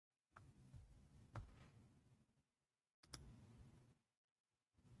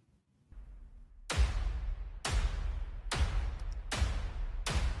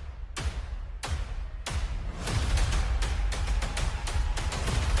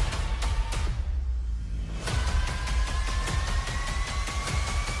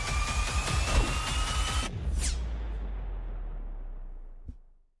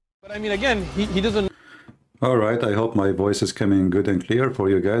I mean, again, he doesn't. All right, I hope my voice is coming good and clear for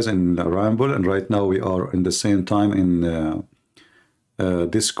you guys in Ramble. And right now we are in the same time in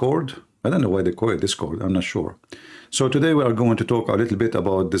Discord. I don't know why they call it Discord, I'm not sure. So today we are going to talk a little bit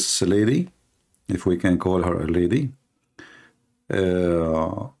about this lady, if we can call her a lady.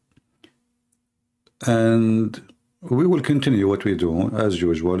 And we will continue what we do, as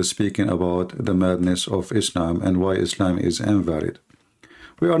usual, speaking about the madness of Islam and why Islam is invalid.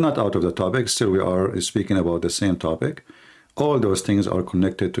 We are not out of the topic, still we are speaking about the same topic. All those things are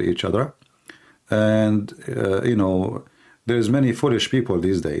connected to each other. And, you know, there's many foolish people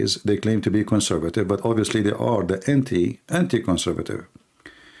these days. They claim to be conservative, but obviously they are the anti-conservative.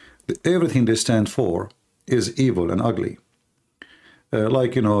 Everything they stand for is evil and ugly.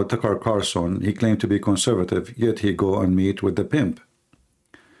 Like, you know, Tucker Carlson, he claimed to be conservative, yet he go and meet with the pimp,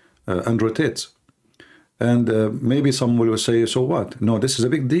 Andrew Tate. And maybe someone will say, so what? No, this is a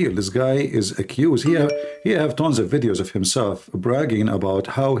big deal. This guy is accused. He have tons of videos of himself bragging about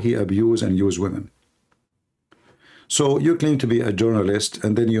how he abused and used women. So you claim to be a journalist,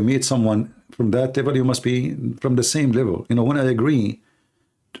 and then you meet someone from that level, you must be from the same level. You know, when I agree,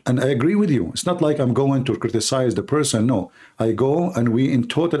 and I agree with you, it's not like I'm going to criticize the person. No, I go and we in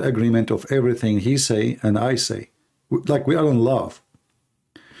total agreement of everything he say and I say. Like we are in love.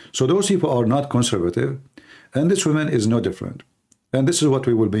 So those people are not conservative, and this woman is no different. And this is what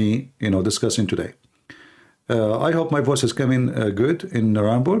we will be, you know, discussing today. I hope my voice is coming good in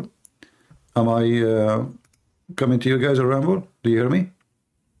Ramble. Am I coming to you guys in Ramble? Do you hear me?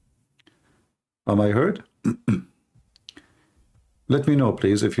 Am I heard? Let me know,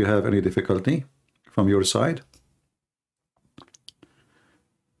 please, if you have any difficulty from your side.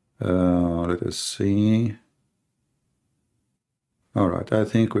 Let us see. All right, I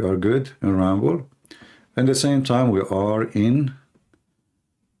think we are good in Ramble. At the same time, we are in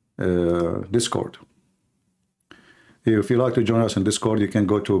Discord. If you like to join us in Discord, you can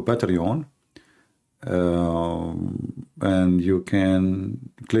go to Patreon. And you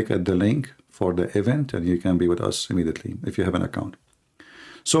can click at the link for the event, and you can be with us immediately if you have an account.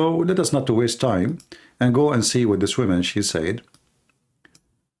 So let us not to waste time and go and see what this woman she said.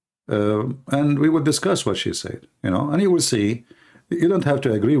 And we will discuss what she said, you know, and you will see. You don't have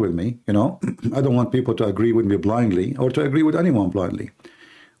to agree with me, you know. I don't want people to agree with me blindly or to agree with anyone blindly.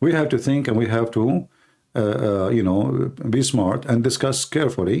 We have to think, and we have to, you know, be smart and discuss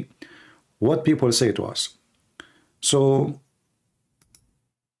carefully what people say to us. So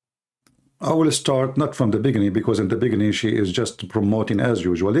I will start not from the beginning, because in the beginning she is just promoting as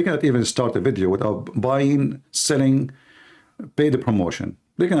usual. They cannot even start a video without buying, selling, pay the promotion.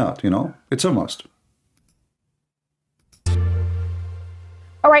 They cannot, you know. It's a must.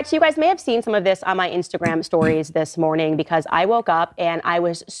 All right, so you guys may have seen some of this on my Instagram stories this morning, because I woke up and I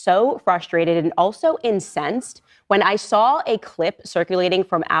was so frustrated and also incensed when I saw a clip circulating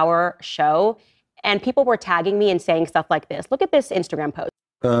from our show, and people were tagging me and saying stuff like this. Look at this Instagram post.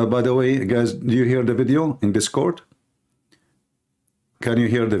 By the way, guys, do you hear the video in Discord? Can you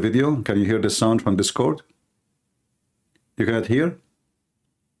hear the video? Can you hear the sound from Discord? You cannot hear?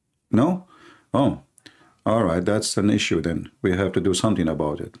 No? Oh. All right, that's an issue then. We have to do something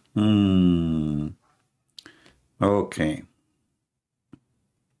about it. Okay.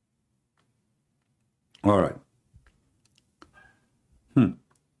 All right.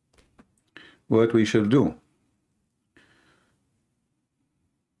 What we shall do?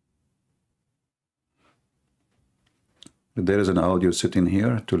 There is an audio sitting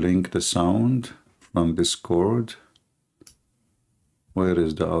here to link the sound from Discord. Where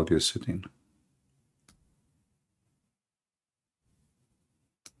is the audio sitting?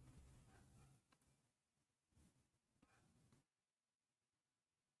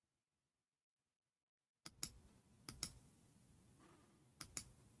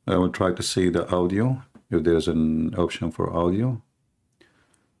 I will try to see the audio, if there's an option for audio.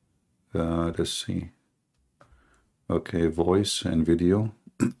 Let's see. Okay, voice and video.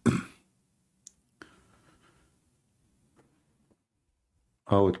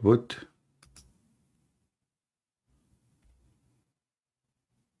 Output.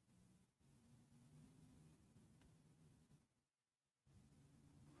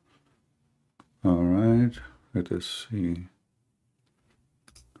 All right, let us see.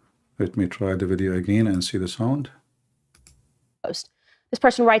 Let me try the video again and see the sound. This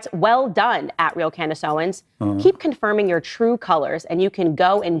person writes, well done, at Real Candace Owens. Keep confirming your true colors, and you can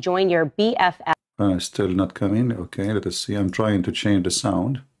go and join your BFF. Still not coming. Okay, let us see. I'm trying to change the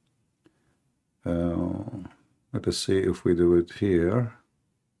sound. Let us see if we do it here.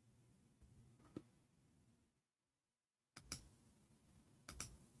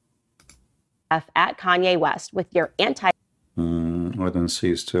 at Kanye West with your anti. I don't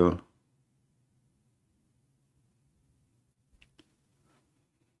see still.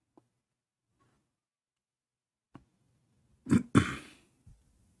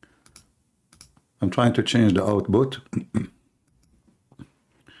 I'm trying to change the output.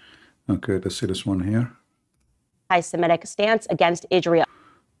 Okay, let's see this one here. Anti-Semitic stance against Israel.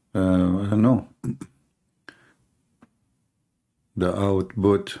 I don't know. The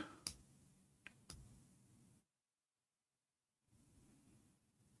output.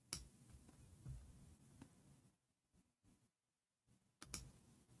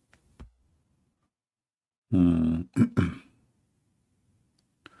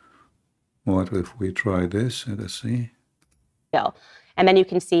 What if we try this? Let's see. And then you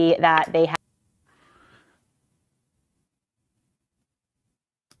can see that they have.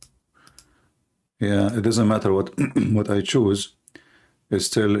 Yeah, it doesn't matter what what I choose. It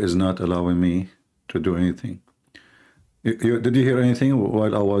still is not allowing me to do anything. Did you hear anything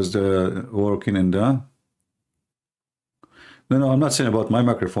while I was working in the? No, I'm not saying about my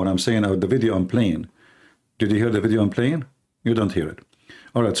microphone. I'm saying about the video I'm playing. Did you hear the video I'm playing? You don't hear it.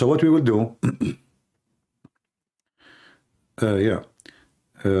 All right. So what we will do? Yeah.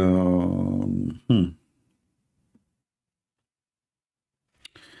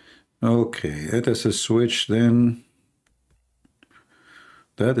 Okay, let us switch then.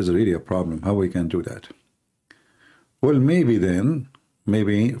 That is really a problem, how we can do that. Well, maybe then,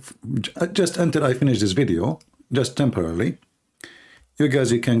 maybe just until I finish this video, just temporarily, you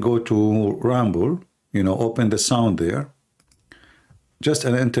guys, you can go to Rumble, open the sound there. Just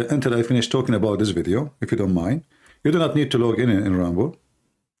until I finish talking about this video, if you don't mind. You do not need to log in Rumble.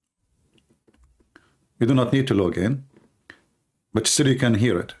 You do not need to log in. But still you can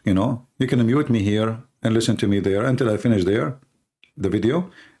hear it, You can mute me here and listen to me there until I finish there, the video,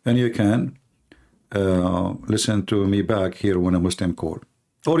 and you can listen to me back here when a Muslim call.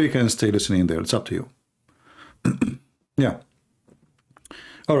 Or you can stay listening there. It's up to you. Yeah.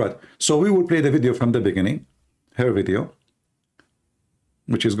 All right. So we will play the video from the beginning, her video,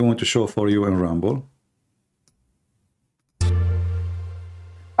 which is going to show for you in Rumble.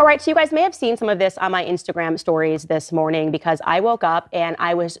 All right, so you guys may have seen some of this on my Instagram stories this morning because I woke up and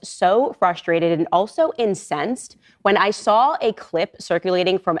I was so frustrated and also incensed when I saw a clip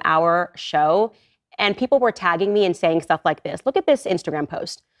circulating from our show and people were tagging me and saying stuff like this. Look at this Instagram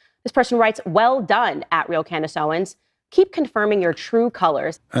post. This person writes, "Well done, at Real Candace Owens. Keep confirming your true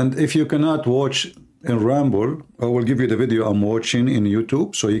colors." And if you cannot watch in Rumble, I will give you the video I'm watching in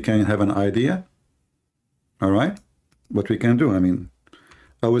YouTube so you can have an idea. All right? What we can do,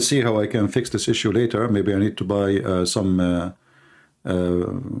 I will see how I can fix this issue later. Maybe I need to buy some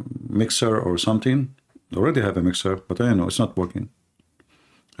mixer or something. I already have a mixer, but I don't know, it's not working.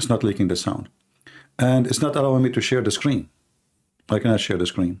 It's not leaking the sound. And it's not allowing me to share the screen. I cannot share the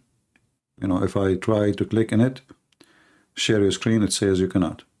screen. If I try to click in it, share your screen, it says you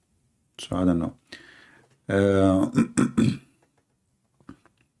cannot. So I don't know.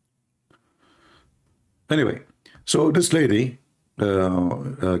 Anyway, so this lady,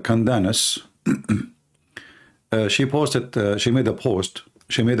 Candace, she made a post,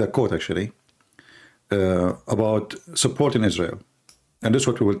 she made a quote actually, about supporting Israel. And this is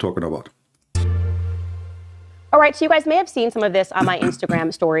what we will talk about. All right, so you guys may have seen some of this on my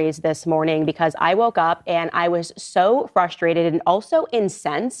Instagram stories this morning because I woke up and I was so frustrated and also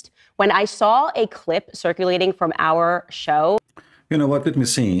incensed when I saw a clip circulating from our show. You know what, let me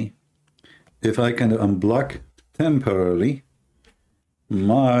see if I can unblock temporarily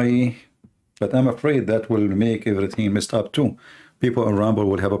but I'm afraid that will make everything messed up too. People on Rumble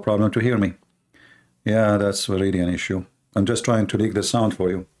will have a problem to hear me. Yeah, that's really an issue. I'm just trying to leak the sound for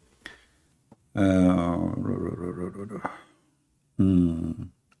you.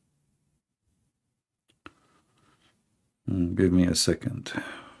 Give me a second.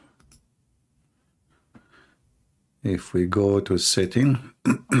 If we go to setting,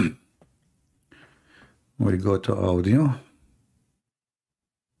 we go to audio.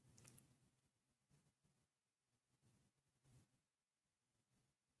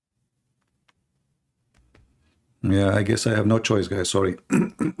 Yeah, I guess I have no choice, guys. Sorry.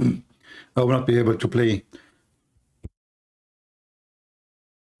 I will not be able to play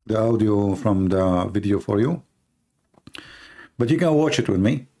the audio from the video for you. But you can watch it with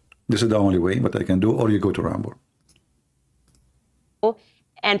me. This is the only way, but I can do, or you go to Rumble.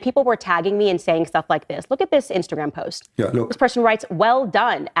 And people were tagging me and saying stuff like this. Look at this Instagram post. Yeah, look. This person writes, "Well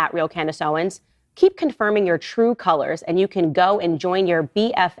done, at Real Candace Owens. Keep confirming your true colors, and you can go and join your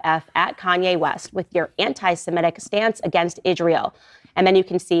BFF at Kanye West with your anti-Semitic stance against Israel." And then you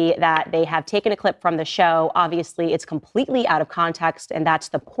can see that they have taken a clip from the show. Obviously, it's completely out of context, and that's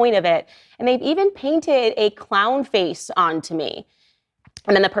the point of it. And they've even painted a clown face onto me.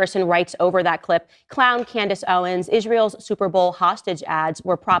 And then the person writes over that clip, "Clown Candace Owens, Israel's Super Bowl hostage ads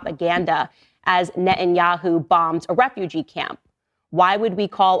were propaganda as Netanyahu bombed a refugee camp. Why would we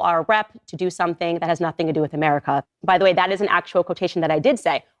call our rep to do something that has nothing to do with America?" By the way, that is an actual quotation that I did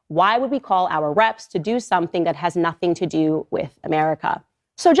say. Why would we call our reps to do something that has nothing to do with America?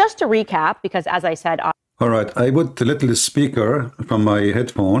 So just to recap, because as I said... All right, I put the little speaker from my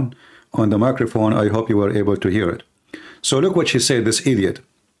headphone on the microphone. I hope you were able to hear it. So look what she said, this idiot.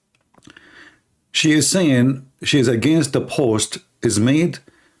 She is saying she is against the post is made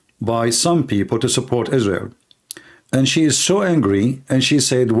by some people to support Israel. And she is so angry, and she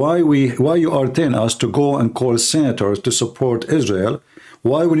said, why you are telling us to go and call senators to support Israel?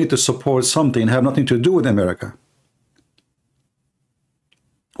 Why we need to support something have nothing to do with America?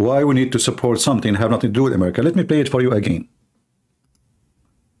 Why we need to support something have nothing to do with America? Let me play it for you again.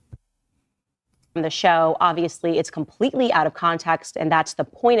 The show, obviously, it's completely out of context, and that's the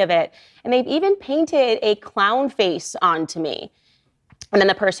point of it. And they've even painted a clown face onto me. And then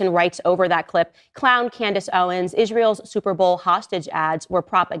the person writes over that clip, "Clown Candace Owens, Israel's Super Bowl hostage ads were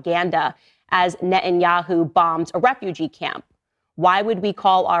propaganda as Netanyahu bombed a refugee camp. Why would we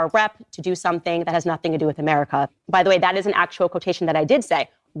call our rep to do something that has nothing to do with America?" By the way, that is an actual quotation that I did say.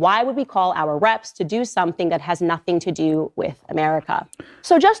 Why would we call our reps to do something that has nothing to do with America?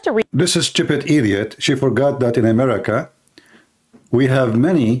 So just to this is stupid idiot. She forgot that in America, we have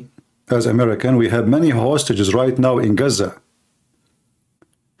many, as American, we have many hostages right now in Gaza.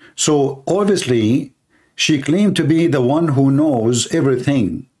 So obviously, she claimed to be the one who knows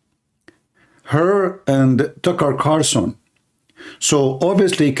everything. Her and Tucker Carlson. So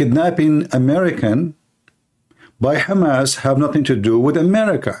obviously, kidnapping American by Hamas have nothing to do with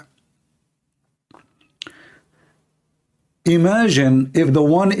America. Imagine if the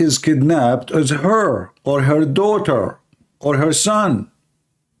one is kidnapped as her or her daughter or her son.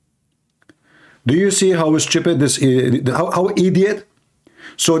 Do you see how stupid this is? How idiot?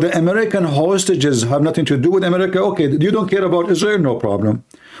 So the American hostages have nothing to do with America. Okay, you don't care about Israel, no problem.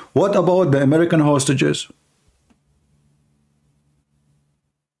 What about the American hostages?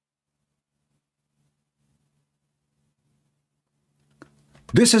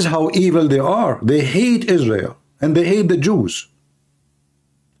 This is how evil they are. They hate Israel and they hate the Jews.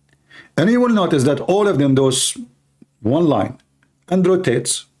 And you will notice that all of them, those one line, Andrew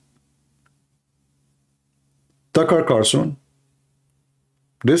Tate, Tucker Carlson,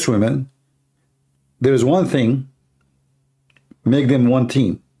 this women, there is one thing, make them one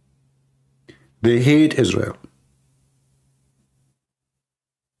team. They hate Israel.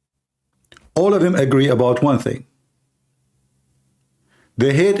 All of them agree about one thing.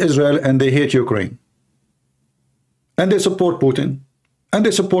 They hate Israel and they hate Ukraine. And they support Putin. And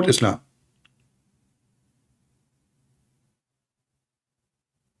they support Islam.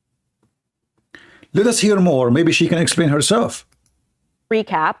 Let us hear more. Maybe she can explain herself.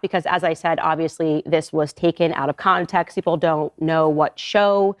 Recap, because as I said, obviously this was taken out of context. People don't know what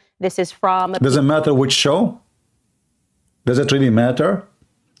show this is from. Doesn't matter which show. Does it really matter?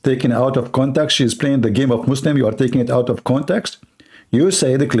 Taken out of context. She's playing the game of Muslim. You are taking it out of context. You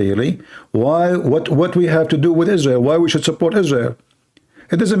said clearly why, what we have to do with Israel, why we should support Israel.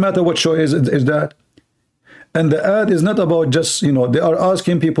 It doesn't matter what show is that. And the ad is not about just, you know, they are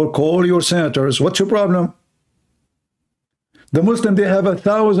asking people, call your senators. What's your problem? The Muslim, they have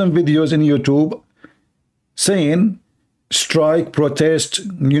 1,000 videos in YouTube saying strike, protest,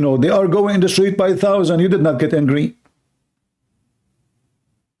 you know, they are going in the street by 1,000. You did not get angry.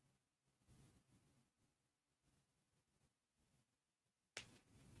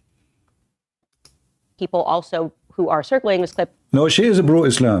 People also who are circulating this clip. No, she is a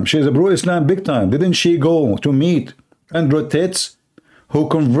pro-Islam. She is a pro-Islam big time. Didn't she go to meet Andrew Tate, who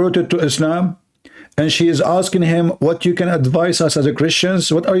converted to Islam? And she is asking him, what you can advise us as a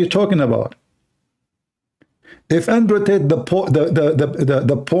Christians? What are you talking about? If Andrew Tate,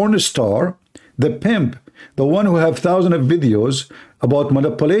 the porn star, the pimp, the one who have thousands of videos about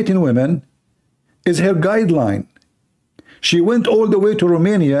manipulating women, is her guideline. She went all the way to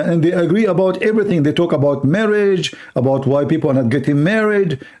Romania and they agree about everything. They talk about marriage, about why people are not getting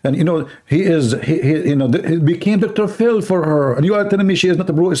married. And, you know, he became Dr. Phil for her. And you are telling me she is not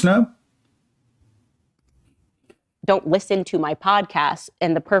a pro-Islam? Don't listen to my podcast.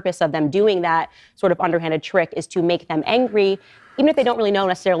 And the purpose of them doing that sort of underhanded trick is to make them angry, even if they don't really know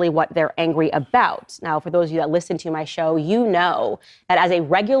necessarily what they're angry about. Now, for those of you that listen to my show, you know that as a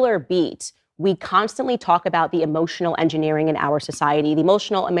regular beat, we constantly talk about the emotional engineering in our society, the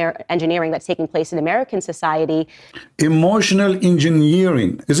emotional engineering that's taking place in American society. Emotional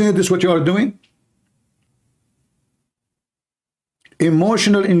engineering. Isn't this what you are doing?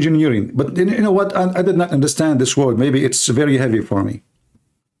 Emotional engineering. But you know what? I did not understand this word. Maybe it's very heavy for me.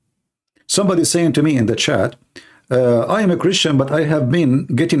 Somebody saying to me in the chat, I am a Christian, but I have been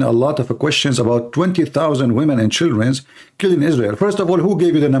getting a lot of questions about 20,000 women and children killed in Israel. First of all, who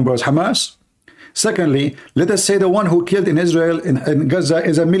gave you the numbers? Hamas? Secondly, let us say the one who killed in Israel in Gaza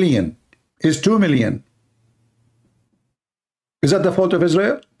is 1 million, is 2 million. Is that the fault of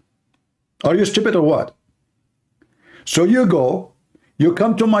Israel? Are you stupid or what? So you go, you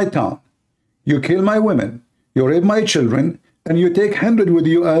come to my town, you kill my women, you rape my children, and you take 100 with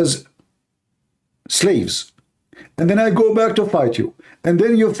you as slaves. And then I go back to fight you. And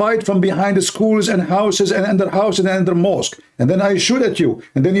then you fight from behind the schools and houses and under houses and under mosque. And then I shoot at you.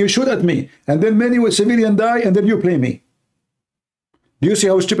 And then you shoot at me. And then many with civilian die. And then you play me. Do you see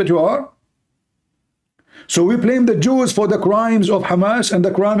how stupid you are? So we blame the Jews for the crimes of Hamas and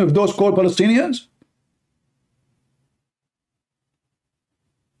the crime of those called Palestinians?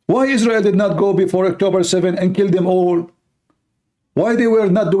 Why Israel did not go before October 7 and kill them all? Why they were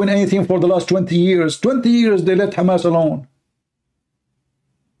not doing anything for the last 20 years? 20 years they left Hamas alone.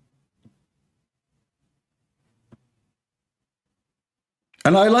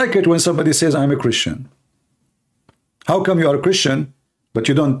 And I like it when somebody says, I'm a Christian. How come you are a Christian, but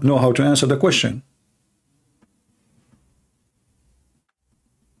you don't know how to answer the question?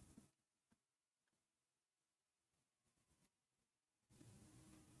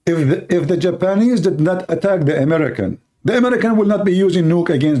 If the Japanese did not attack the American will not be using nuke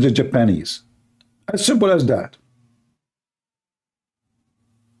against the Japanese. As simple as that.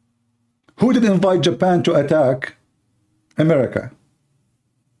 Who did invite Japan to attack America?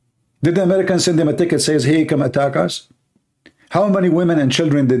 Did the Americans send them a ticket says, hey, come attack us? How many women and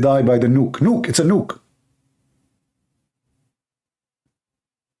children they die by the nuke? Nuke, it's a nuke.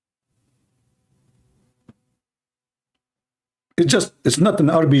 It's not an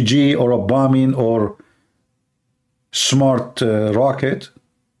RPG or a bombing or smart rocket.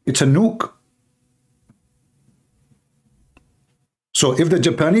 It's a nuke. So if the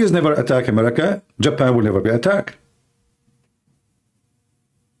Japanese never attack America, Japan will never be attacked.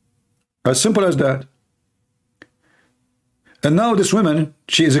 As simple as that. And now this woman,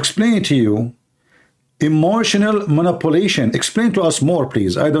 she is explaining to you emotional manipulation. Explain to us more,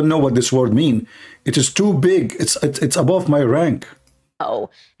 please. I don't know what this word means. It is too big. It's above my rank. That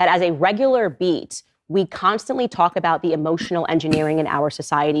as a regular beat, we constantly talk about the emotional engineering in our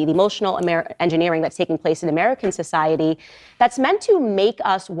society, the emotional engineering that's taking place in American society, that's meant to make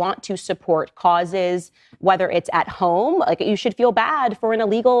us want to support causes, whether it's at home, like you should feel bad for an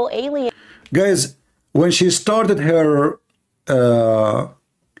illegal alien. Guys, when she started her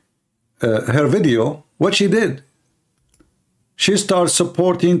video, what she did, she starts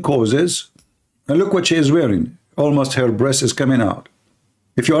supporting causes, and look what she is wearing. Almost her breast is coming out.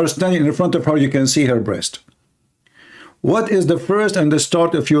 If you are standing in front of her, you can see her breast. What is the first and the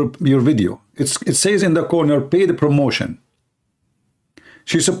start of your video? It says in the corner, paid promotion.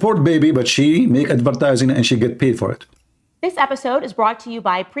 She support baby, but she make advertising and she get paid for it. This episode is brought to you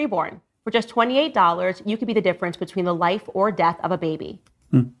by Preborn. For just $28, you could be the difference between the life or death of a baby.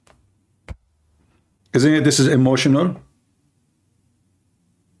 Isn't it? This is emotional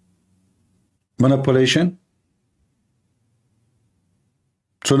manipulation.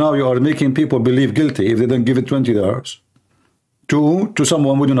 So now you are making people believe guilty if they don't give it $20 to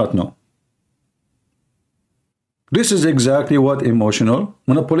someone we do not know. This is exactly what emotional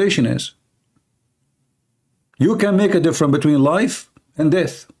manipulation is. You can make a difference between life and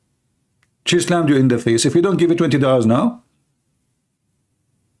death. She slammed you in the face. If you don't give it $20 now,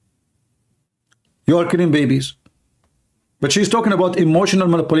 you are killing babies. But she's talking about emotional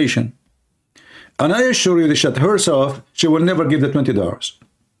manipulation. And I assure you that herself, she will never give the $20.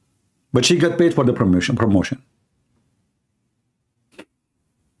 But she got paid for the promotion.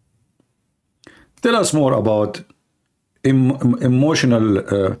 Tell us more about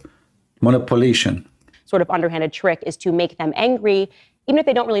emotional manipulation. Sort of underhanded trick is to make them angry, even if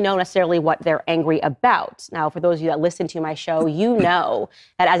they don't really know necessarily what they're angry about. Now, for those of you that listen to my show, you know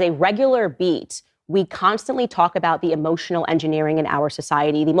that as a regular beat, we constantly talk about the emotional engineering in our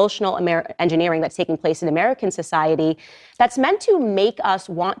society, the emotional engineering that's taking place in American society, that's meant to make us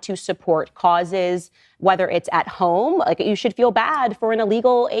want to support causes, whether it's at home, like you should feel bad for an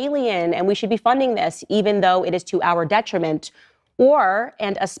illegal alien and we should be funding this, even though it is to our detriment, or,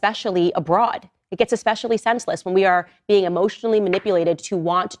 and especially abroad. It gets especially senseless when we are being emotionally manipulated to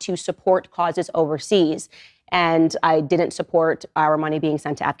want to support causes overseas. And I didn't support our money being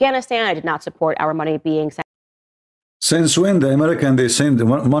sent to Afghanistan. I did not support our money being sent. Since when the American, they send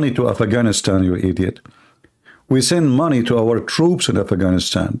money to Afghanistan, you idiot? We send money to our troops in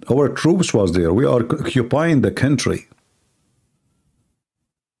Afghanistan. Our troops was there. We are occupying the country.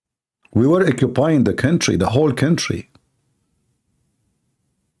 We were occupying the country, the whole country.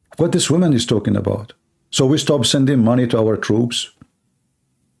 What this woman is talking about. So we stop sending money to our troops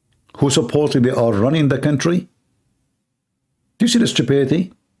who supposedly are running the country. Do you see the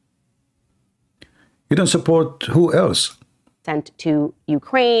stupidity? You don't support who else? Sent to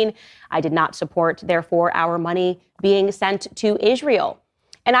Ukraine. I did not support, therefore, our money being sent to Israel.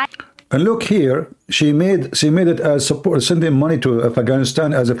 And look here, she made it as support, sending money to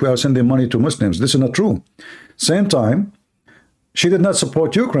Afghanistan as if we are sending money to Muslims. This is not true. Same time, she did not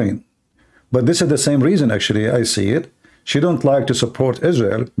support Ukraine. But this is the same reason, actually, I see it. She don't like to support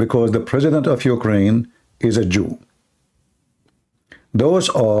Israel because the president of Ukraine is a Jew. Those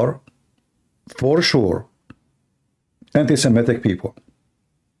are, for sure, anti-Semitic people.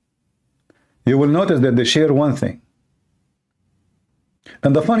 You will notice that they share one thing.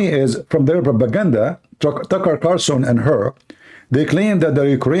 And the funny is, from their propaganda, Tucker Carlson and her, they claim that the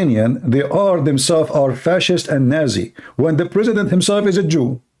Ukrainian, they are themselves are fascist and Nazi, when the president himself is a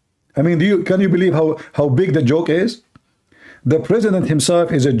Jew. I mean, can you believe how big the joke is? The president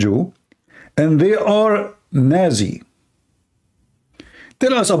himself is a Jew, and they are Nazi.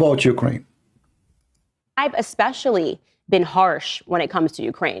 Tell us about Ukraine. I've especially been harsh when it comes to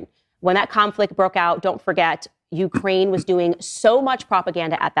Ukraine. When that conflict broke out, don't forget, Ukraine was doing so much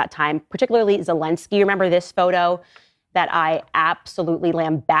propaganda at that time, particularly Zelensky. Remember this photo that I absolutely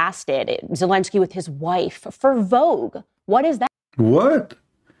lambasted? Zelensky with his wife for Vogue. What is that? What?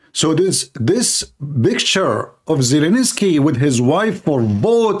 So this picture of Zelensky with his wife for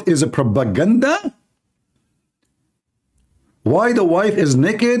Vogue is a propaganda? Why the wife is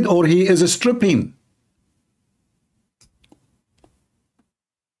naked or he is stripping?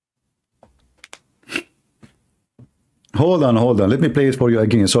 Hold on. Let me play it for you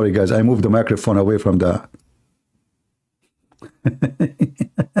again. Sorry, guys. I moved the microphone away from the...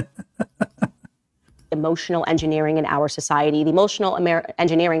 Emotional engineering in our society, the emotional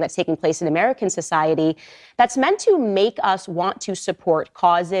engineering that's taking place in American society that's meant to make us want to support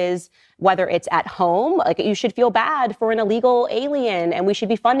causes, whether it's at home, like you should feel bad for an illegal alien and we should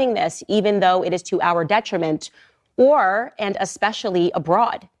be funding this even though it is to our detriment, or, and especially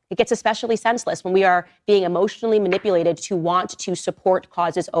abroad. It gets especially senseless when we are being emotionally manipulated to want to support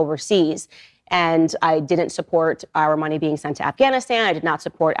causes overseas. And I didn't support our money being sent to Afghanistan. I did not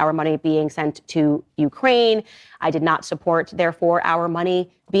support our money being sent to Ukraine. I did not support, therefore, our money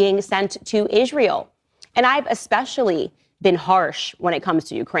being sent to Israel. And I've especially been harsh when it comes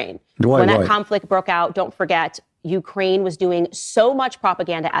to Ukraine. When that conflict broke out, don't forget, Ukraine was doing so much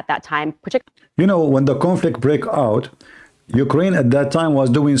propaganda at that time. You know, when the conflict broke out, Ukraine at that time was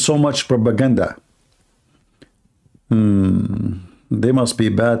doing so much propaganda. They must be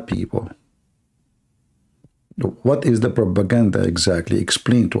bad people. What is the propaganda exactly?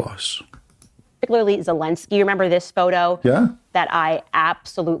 Explain to us. Particularly Zelensky. Remember this photo? Yeah. That I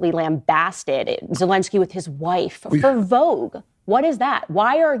absolutely lambasted. Zelensky with his wife for Vogue. What is that?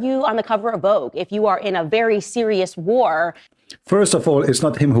 Why are you on the cover of Vogue if you are in a very serious war? First of all, it's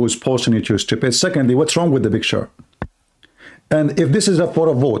not him who is posting it, you stupid. Secondly, what's wrong with the picture? And if this is for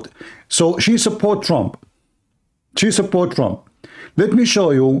a vote, so she support Trump. She support Trump. Let me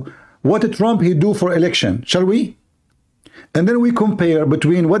show you what Trump he do for election, shall we? And then we compare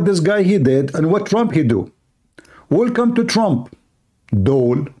between what this guy he did and what Trump he do. Welcome to Trump,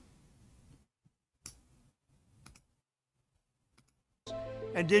 Dole.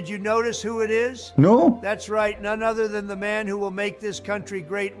 And did you notice who it is? No. That's right, none other than the man who will make this country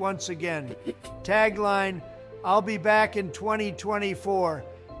great once again. Tagline, I'll be back in 2024.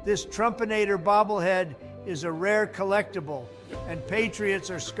 This Trumpinator bobblehead is a rare collectible, and patriots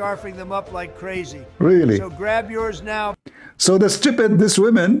are scarfing them up like crazy. Really? So grab yours now. So this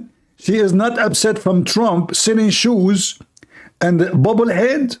woman, she is not upset from Trump selling shoes and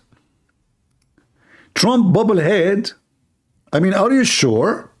bobblehead? Trump bobblehead? I mean, are you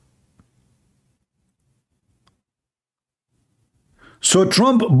sure? So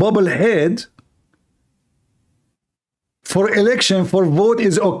Trump bobblehead for election, for vote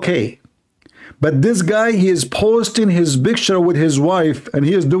is okay. But this guy, he is posting his picture with his wife and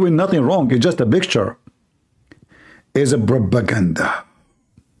he is doing nothing wrong. It's just a picture. It's a propaganda.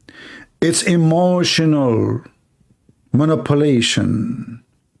 It's emotional manipulation.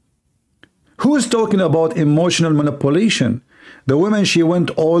 Who's talking about emotional manipulation? The woman, she went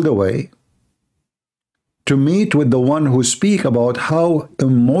all the way to meet with the one who speak about how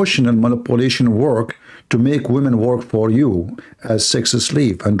emotional manipulation work to make women work for you as sex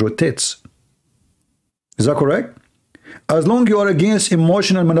slave and rotates. Is that correct? As long you are against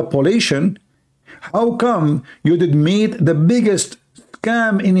emotional manipulation, how come you did meet the biggest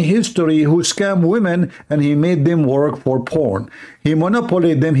scam in history who scam women and he made them work for porn? He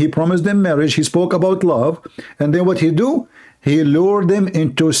manipulated them, he promised them marriage, he spoke about love, and then what he do? He lured them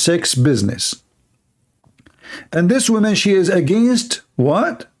into sex business. And this woman, she is against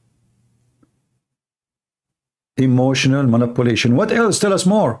what? Emotional manipulation. What else? Tell us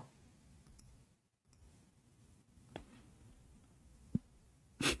more.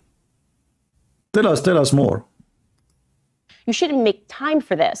 Tell us more. You shouldn't make time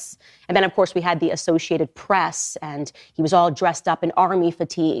for this. And then, of course, we had the Associated Press, and he was all dressed up in army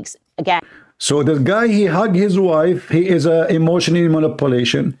fatigues. Again. So the guy, he hugged his wife, he is emotional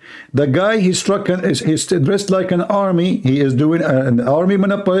manipulation. The guy, he's dressed like an army, he is doing an army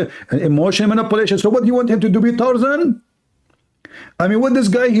manipulation, an emotional manipulation. So what do you want him to do, be Tarzan? I mean, what this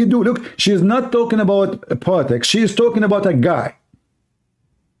guy he do? Look, she's not talking about politics, she is talking about a guy.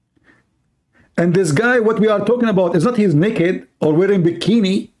 And this guy, what we are talking about is not he's naked or wearing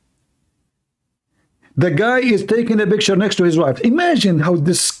bikini. The guy is taking a picture next to his wife. Imagine how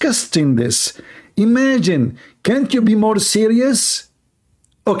disgusting this. Imagine. Can't you be more serious?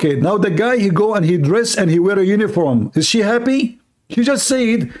 Okay, now the guy, he go and he dress and he wear a uniform. Is she happy? She just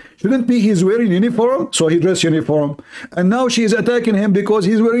said, shouldn't be he's wearing uniform, so he dress uniform. And now she is attacking him because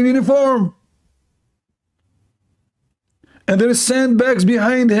he's wearing uniform. And there is sandbags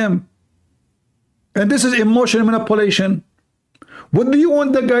behind him. And this is emotional manipulation. What do you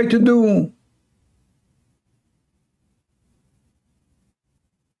want the guy to do?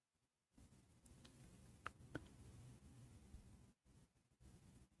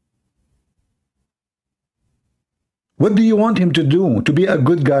 What do you want him to do to be a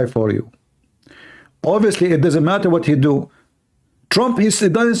good guy for you? Obviously, it doesn't matter what he do. Trump, he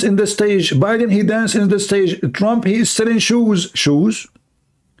danced in the stage. Biden, he danced in the stage. Trump, he is selling shoes,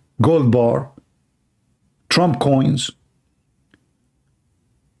 gold bar, Trump coins.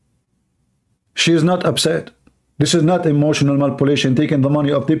 She is not upset. This is not emotional manipulation, taking the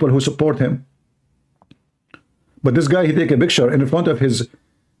money of people who support him. But this guy, he take a picture in front of his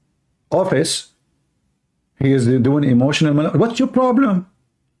office. He is doing emotional manipulation. What's your problem?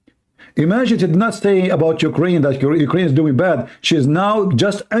 Imagine she did not say about Ukraine, that Ukraine is doing bad. She is now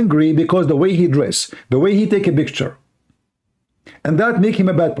just angry because the way he dress, the way he take a picture. And that make him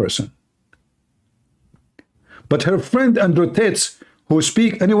a bad person. But her friend Andrew Tate, who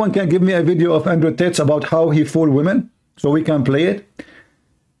speak, anyone can give me a video of Andrew Tate about how he fooled women, so we can play it,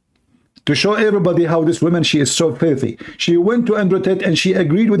 to show everybody how this woman, she is so filthy. She went to Andrew Tate and she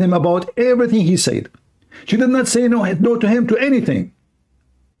agreed with him about everything he said. She did not say no to him to anything.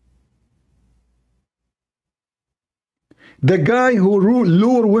 The guy who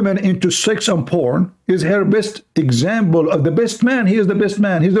lure women into sex and porn is her best example of the best man. He is the best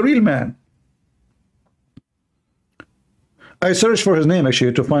man. He's the real man. I searched for his name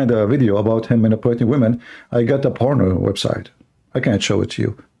actually to find a video about him manipulating women. I got a porno website. I can't show it to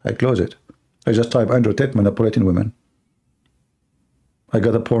you. I close it. I just type Andrew Tate manipulating women. I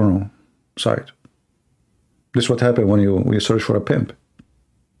got a porno site. This is what happened when you search for a pimp.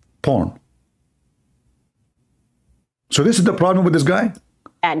 Porn. So this is the problem with this guy.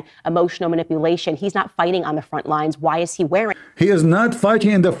 And emotional manipulation. He's not fighting on the front lines. Why is he wearing? He is not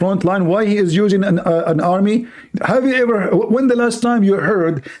fighting in the front line. Why he is using an army? Have you ever, when the last time you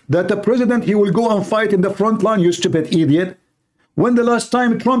heard that the president, he will go and fight in the front line, you stupid idiot? When the last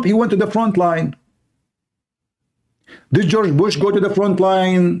time Trump, he went to the front line? Did George Bush go to the front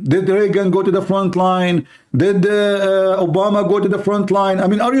line? Did Reagan go to the front line? Did Obama go to the front line? I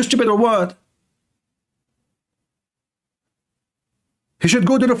mean, are you stupid or what? He should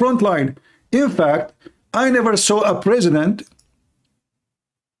go to the front line. In fact, I never saw a president.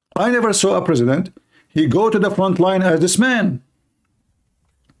 He go to the front line as this man.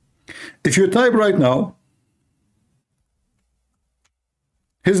 If you type right now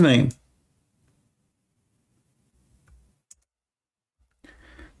his name,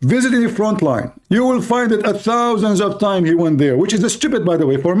 visit the front line, you will find it thousands of times he went there, which is stupid, by the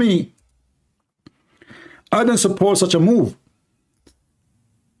way. For me, I don't support such a move.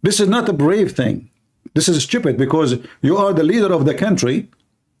 This is not a brave thing. This is stupid because you are the leader of the country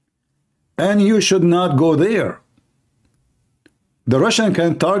and you should not go there. The Russian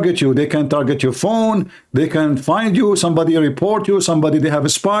can target you. They can target your phone. They can find you. Somebody report you. Somebody, they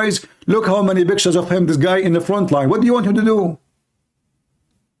have spies. Look how many pictures of him, this guy in the front line. What do you want him to do?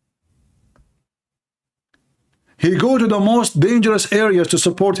 He go to the most dangerous areas to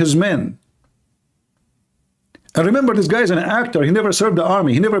support his men. And remember, this guy is an actor. He never served the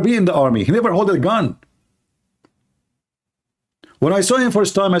army. He never been in the army. He never held a gun. When I saw him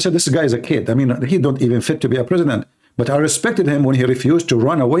first time, I said, this guy is a kid. I mean, he don't even fit to be a president. But I respected him when he refused to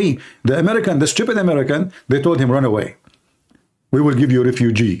run away. The stupid American, they told him, run away. We will give you a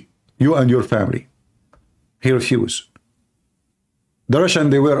refugee, you and your family. He refused. The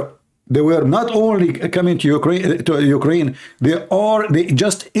Russian, they were not only coming to Ukraine, they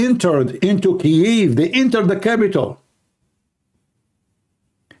just entered into Kiev. They entered the capital.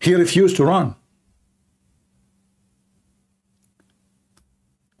 He refused to run.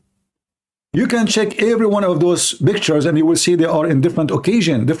 You can check every one of those pictures and you will see they are in different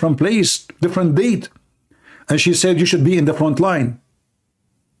occasion, different place, different date. And she said, you should be in the front line.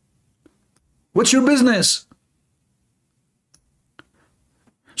 What's your business?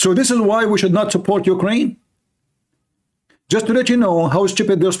 So this is why we should not support Ukraine. Just to let you know how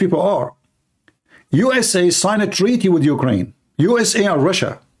stupid those people are. USA signed a treaty with Ukraine. USA and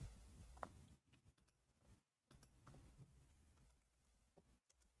Russia.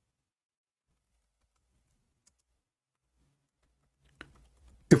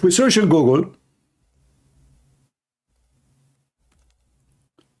 If we search in Google,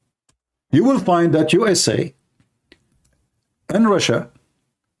 you will find that USA and Russia,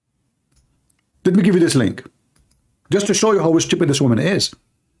 let me give you this link, just to show you how stupid this woman is.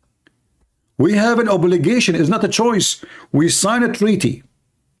 We have an obligation, it's not a choice. We signed a treaty.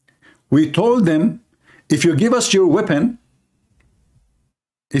 We told them, if you give us your weapon,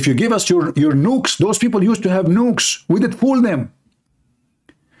 if you give us your nukes, those people used to have nukes, we did fool them.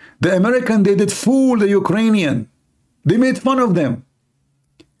 The American, they did fool the Ukrainian. They made fun of them.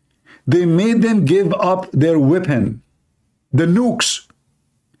 They made them give up their weapon, the nukes.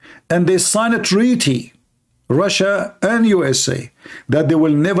 And they signed a treaty, Russia and USA, that they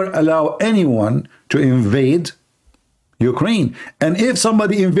will never allow anyone to invade Ukraine. And if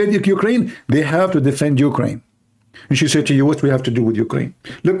somebody invades Ukraine, they have to defend Ukraine. And she said to you, what we have to do with Ukraine?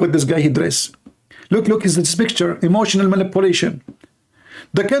 Look what this guy he dressed. Look, is this picture, emotional manipulation.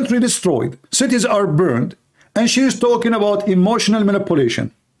 The country destroyed, cities are burned, and she is talking about emotional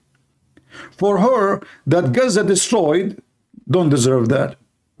manipulation. For her, that Gaza destroyed, don't deserve that.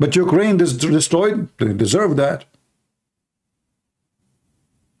 But Ukraine destroyed, they deserve that.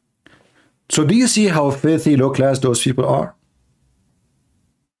 So do you see how filthy, low class those people are?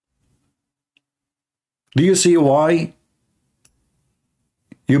 Do you see why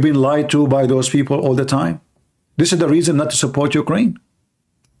you've been lied to by those people all the time? This is the reason not to support Ukraine.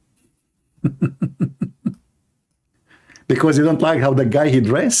 Because you don't like how the guy he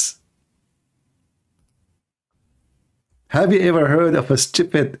dressed? Have you ever heard of a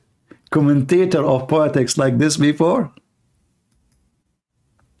stupid commentator of politics like this before?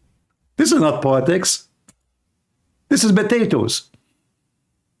 This is not politics. This is potatoes.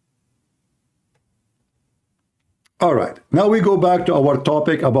 All right, now we go back to our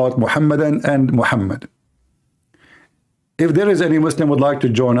topic about Muhammadan and Muhammad. If there is any Muslim would like to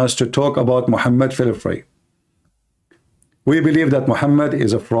join us to talk about Muhammad, feel free. We believe that Muhammad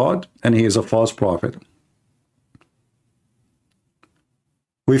is a fraud and he is a false prophet.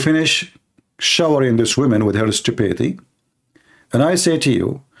 We finish showering this woman with her stupidity. And I say to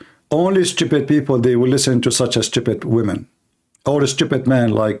you, only stupid people, they will listen to such a stupid woman. Or a stupid man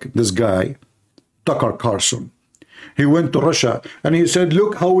like this guy, Tucker Carlson. He went to Russia and he said,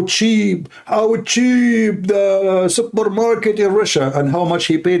 look how cheap the supermarket in Russia, and how much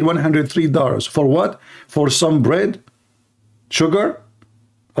he paid, $103. For what? For some bread, sugar,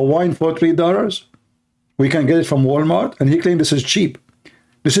 a wine for $3. We can get it from Walmart, and he claimed this is cheap.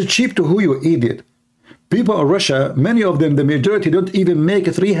 This is cheap to who, you idiot? People in Russia, many of them, the majority, don't even make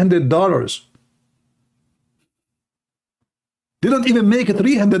 $300. They don't even make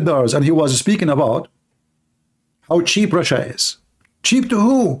 $300, and he was speaking about how cheap Russia is. Cheap to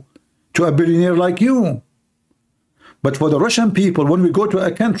who? To a billionaire like you. But for the Russian people, when we go to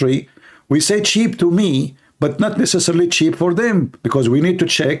a country, we say cheap to me, but not necessarily cheap for them, because we need to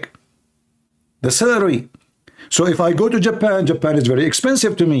check the salary. So if I go to Japan, Japan is very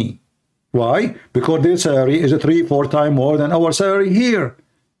expensive to me. Why? Because their salary is 3-4 times more than our salary here.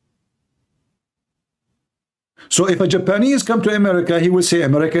 So if a Japanese come to America, he will say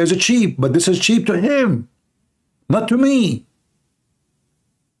America is cheap, but this is cheap to him, not to me.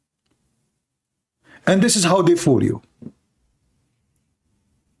 And this is how they fool you.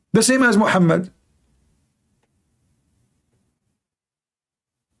 The same as Muhammad.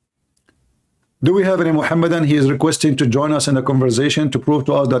 Do we have any Muhammadan he is requesting to join us in a conversation to prove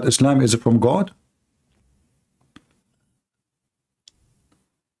to us that Islam is from God?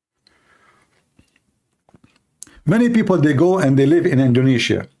 Many people, they go and they live in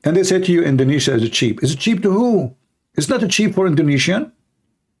Indonesia and they say to you Indonesia is cheap. Is it cheap to who? It's not cheap for Indonesian.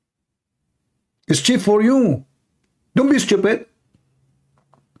 It's cheap for you. Don't be stupid.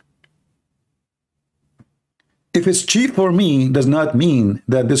 If it's cheap for me, does not mean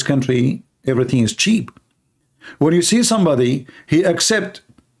that this country everything is cheap. When you see somebody, he accept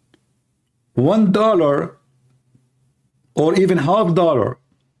 $1 or even $half.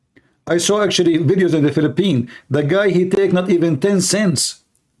 I saw actually videos in the Philippines. The guy, he take not even 10 cents.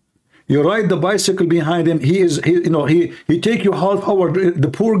 You ride the bicycle behind him. He take you half hour. The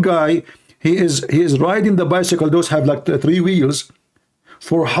poor guy, he is riding the bicycle. Those have like 3 wheels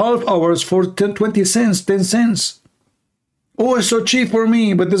for half hours for 20 cents, 10 cents. Oh, it's so cheap for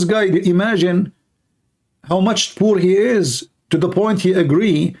me. But this guy, imagine how much poor he is, to the point he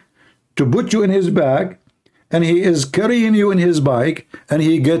agree to put you in his bag, and he is carrying you in his bike, and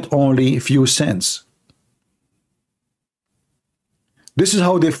he get only few cents. This is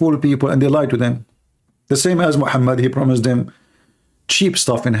how they fool people, and they lie to them. The same as Muhammad, he promised them cheap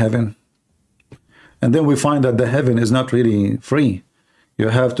stuff in heaven. And then we find that the heaven is not really free. You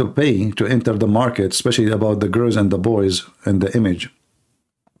have to pay to enter the market, especially about the girls and the boys and the image.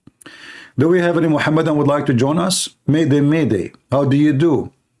 Do we have any Muhammadan would like to join us? Mayday, Mayday. How do you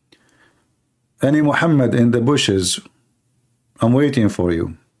do? Any Muhammad in the bushes? I'm waiting for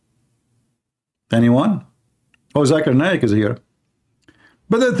you. Anyone? Oh, Zakir Naik is here.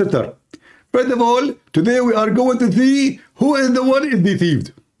 But first of all, today we are going to see who is the one is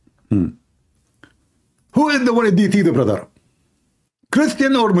deceived. Who is the one is deceived, brother?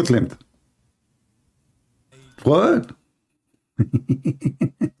 Christian or Muslim? What?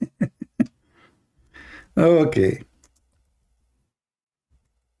 Okay.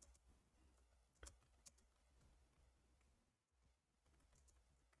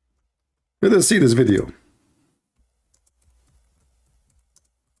 Let us see this video.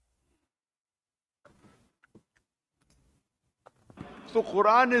 So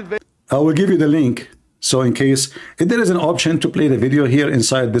Quran is very... I will give you the link. So in case, if there is an option to play the video here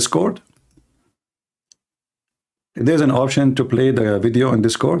inside Discord, if there's an option to play the video in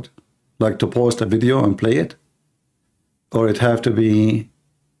Discord, like to post a video and play it, or it have to be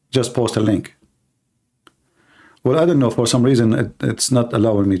just post a link. Well, I don't know, for some reason it's not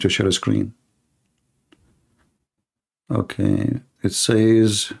allowing me to share a screen. Okay, it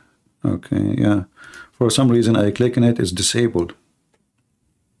says, okay, yeah. For some reason I click on it, it's disabled.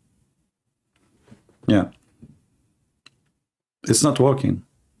 Yeah. It's not working.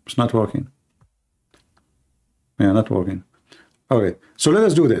 It's not working. Yeah, not working. Okay, so let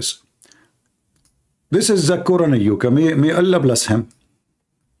us do this. This is Zakur Nayuka. May Allah bless him.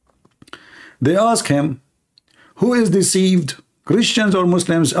 They ask him, who is deceived, Christians or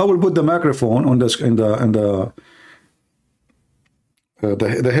Muslims? I will put the microphone on this in the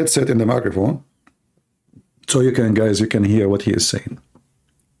headset in the microphone, so you can, guys, you can hear what he is saying.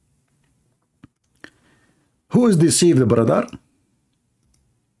 Who is deceived, brother?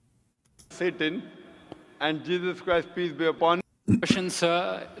 Satan and Jesus Christ, peace be upon him. The question,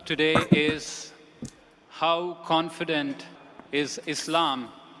 sir, today is how confident is Islam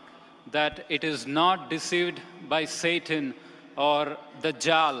that it is not deceived by Satan or the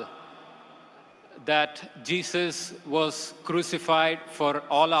Dajjal, that Jesus was crucified for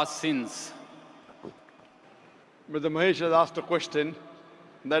all our sins? Brother Mahesh has asked a question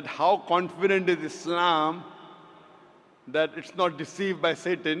that how confident is Islam that it's not deceived by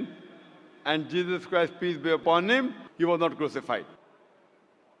Satan and Jesus Christ, peace be upon him, he was not crucified.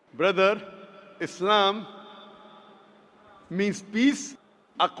 Brother, Islam means peace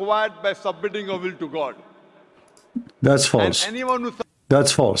acquired by submitting your will to God. That's false. And anyone who...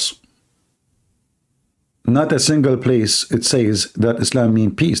 That's false. Not a single place it says that Islam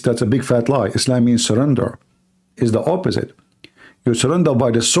means peace. That's a big fat lie. Islam means surrender. It's the opposite. You surrender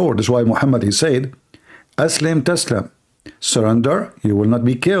by the sword. That's why Muhammad, he said, Aslim Taslam. Surrender, you will not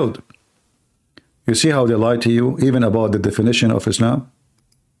be killed. You see how they lie to you, even about the definition of Islam?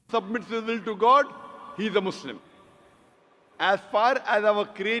 submits his will to God, he is a Muslim. As far as our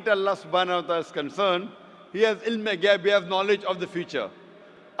Creator Allah subhanahu wa ta'ala is concerned, he has ilm ghaib, he has knowledge of the future.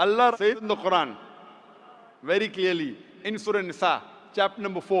 Allah says in the Quran, very clearly, in Surah Nisa, chapter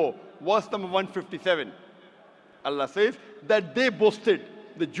number 4, verse number 157, Allah says that they boasted,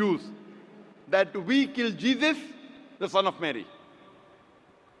 the Jews, that we killed Jesus, the son of Mary.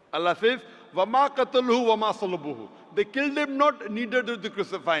 Allah says, وَمَا قَتَلُهُ وَمَا صَلَبُهُ. They killed him not, neither did they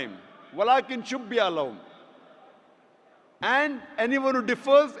crucify him. وَلَكِنْ شُبِّهَ لَهُمْ. And anyone who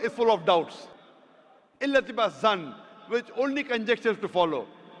differs is full of doubts. إِلَّا تِبَا zan, which only conjectures to follow.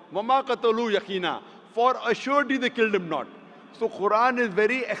 وَمَا قَتَلُهُ يَقِينًا. For assuredly they killed him not. So Quran is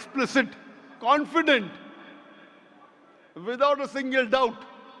very explicit, confident, without a single doubt,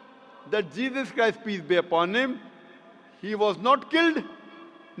 that Jesus Christ, peace be upon him, he was not killed,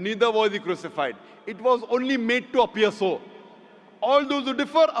 neither was he crucified. It was only made to appear so. All those who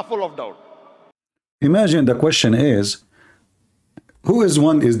differ are full of doubt. Imagine the question is, who is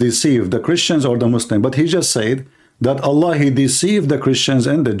one is deceived, the Christians or the Muslim? But he just said that Allah, he deceived the Christians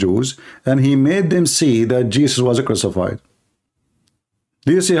and the Jews, and he made them see that Jesus was crucified.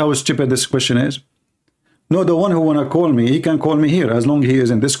 Do you see how stupid this question is? No, the one who want to call me, he can call me here as long as he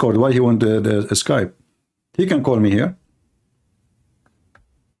is in Discord. Why he want the Skype? He can call me here.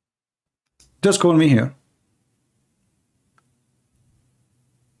 Just call me here.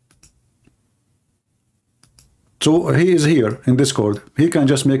 So he is here in Discord. He can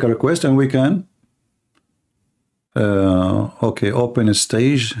just make a request and we can. Okay, open a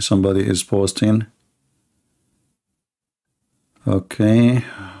stage. Somebody is posting. Okay.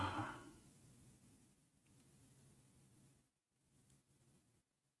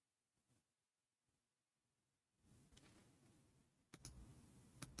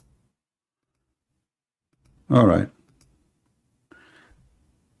 All right.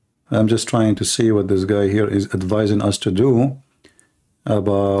 I'm just trying to see what this guy here is advising us to do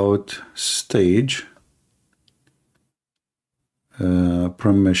about stage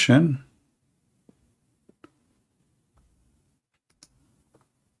permission.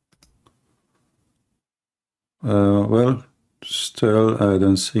 Well, still I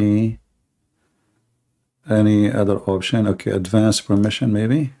don't see any other option. Okay, advanced permission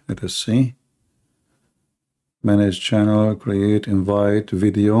maybe. Let us see. Manage channel, create, invite,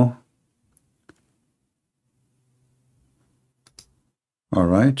 video. All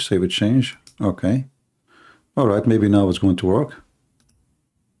right, save a change. Okay. All right, maybe now it's going to work.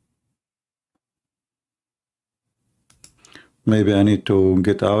 Maybe I need to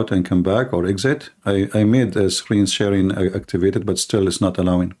get out and come back or exit. I made the screen sharing activated, but still it's not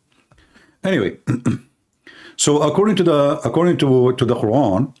allowing. Anyway, so according to the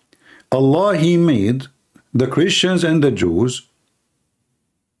Quran, Allah, he made the Christians and the Jews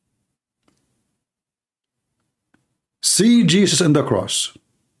see Jesus on the cross,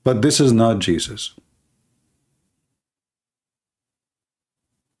 but this is not Jesus.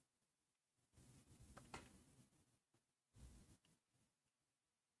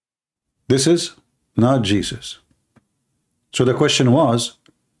 This is not Jesus. So the question was,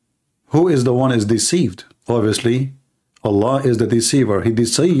 who is the one is deceived? Obviously, Allah is the deceiver. He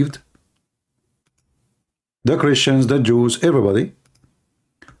deceived the Christians, the Jews, everybody,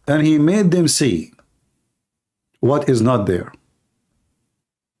 and he made them see what is not there.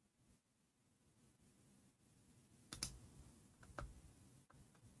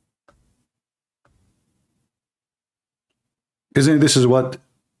 Isn't this is what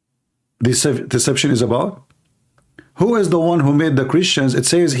deception is about? Who is the one who made the Christians? It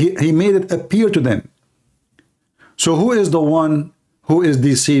says he made it appear to them. So who is the one who is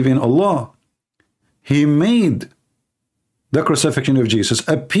deceiving Allah? He made the crucifixion of Jesus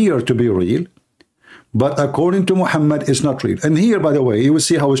appear to be real, but according to Muhammad, it's not real. And here, by the way, you will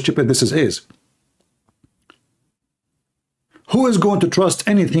see how stupid this is. Who is going to trust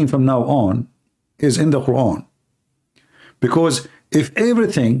anything from now on is in the Quran. Because if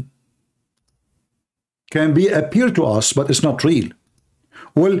everything can be appear to us, but it's not real,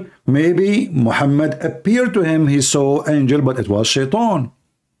 well, maybe Muhammad appeared to him, he saw angel, but it was shaitan.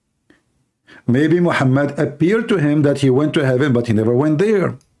 Maybe Muhammad appeared to him that he went to heaven, but he never went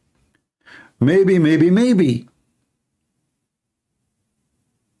there. Maybe.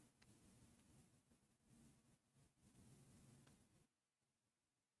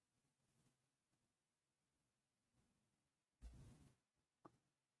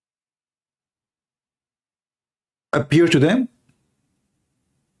 Appear to them?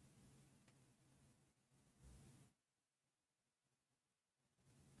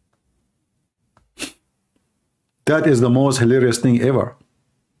 That is the most hilarious thing ever.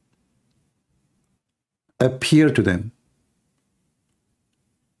 Appear to them.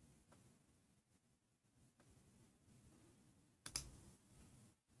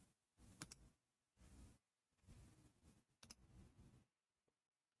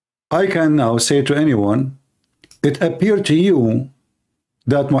 I can now say to anyone, it appeared to you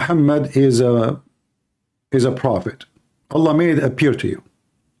that Muhammad is a prophet. Allah made it appear to you.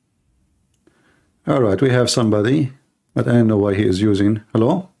 All right, we have somebody, but I don't know why he is using.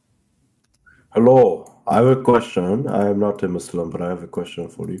 Hello? Hello, I have a question. I am not a Muslim, but I have a question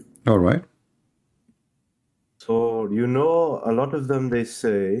for you. All right. So, a lot of them, they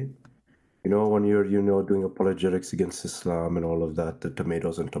say, when you're, doing apologetics against Islam and all of that, the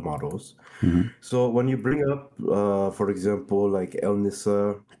tomatoes and tomatoes. Mm-hmm. So when you bring up, for example, like El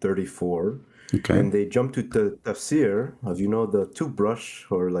Nisa 34, Okay. and they jump to the tafsir of, the toothbrush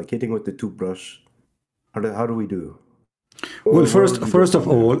or like hitting with the toothbrush, how do we do? Well, first of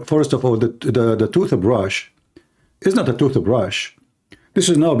all, the toothbrush is not a toothbrush. This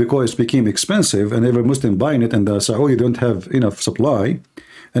is now because it became expensive and every Muslim buying it, and the Saudi don't have enough supply.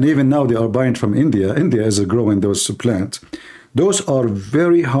 And even now they are buying from India. India is growing those plants. Those are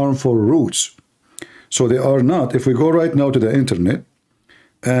very harmful roots. So they are not, if we go right now to the internet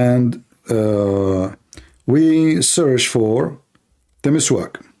and we search for the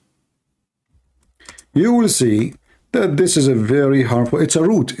miswak, you will see that this is a very harmful, it's a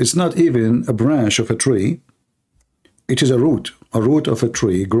root. It's not even a branch of a tree. It is a root of a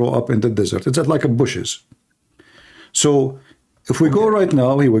tree, grow up in the desert. It's like a bushes. So if we go right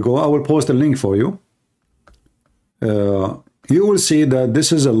now, here we go, I will post a link for you. You will see that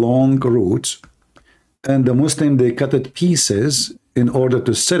this is a long root, and the Muslim, they cut it pieces in order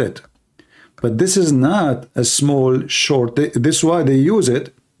to set it. But this is not a small, short, this is why they use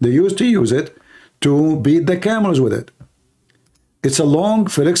it, they used to use it to beat the camels with it. It's a long,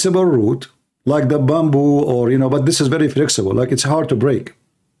 flexible root, like the bamboo or, but this is very flexible, like it's hard to break.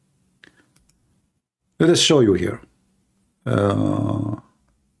 Let us show you here.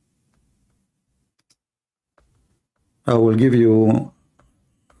 I will give you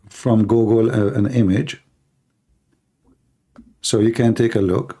from Google an image so you can take a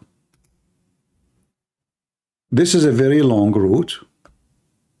look. This is a very long root,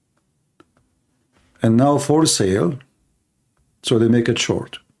 and now for sale, so they make it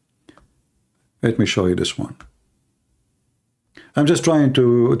short. Let me show you this one. I'm just trying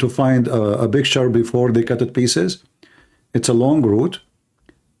to find a picture before they cut it pieces. It's a long root,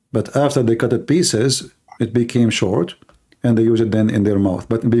 but after they cut it pieces, it became short, and they use it then in their mouth.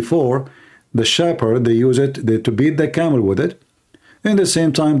 But before, the shepherd, they use it to beat the camel with it. And at the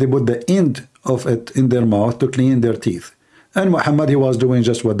same time, they put the end of it in their mouth to clean their teeth. And Muhammad, he was doing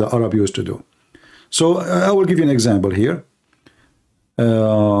just what the Arab used to do. So I will give you an example here.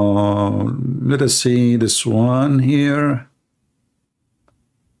 Let us see this one here.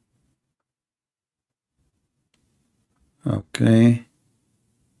 Okay.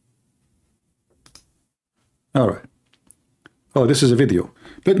 All right. Oh, this is a video.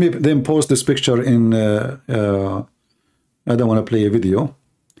 Let me then post this picture in, I don't want to play a video.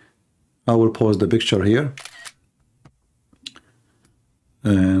 I will post the picture here.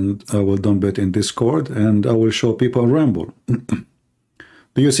 And I will dump it in Discord, and I will show people Ramble.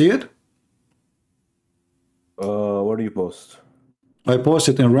 Do you see it? Where do you post? I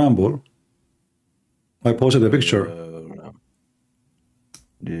posted in Ramble. I posted a picture.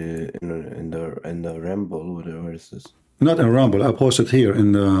 In the Ramble, where is this? Not in Rumble. I posted here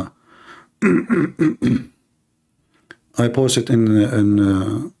in the. I posted in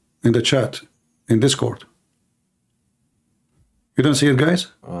the chat in Discord. You don't see it, guys?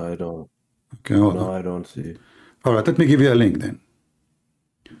 I don't. Okay, hold No, on. I don't see. All right, let me give you a link then.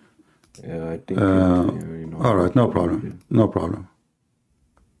 Yeah, I think. All right, no problem. No problem.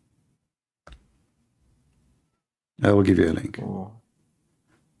 I will give you a link. Oh.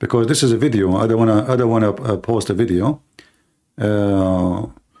 Because this is a video. I don't wanna post a video. Yeah,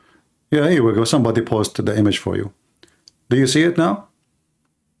 here we go. Somebody posted the image for you. Do you see it now?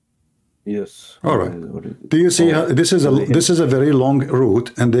 Yes. All right. Do you see how this is a very long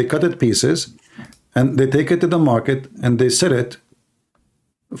root, and they cut it pieces, and they take it to the market and they sell it.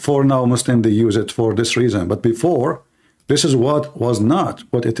 For now, Muslim, they use it for this reason. But before, this is what was not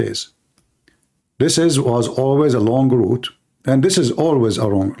what it is. This was always a long root, and this is always a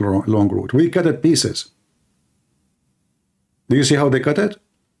long root. We cut it pieces. Do you see how they cut it?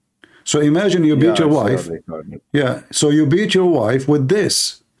 So imagine you beat your wife. Yeah, so you beat your wife with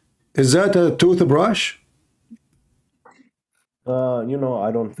this. Is that a toothbrush?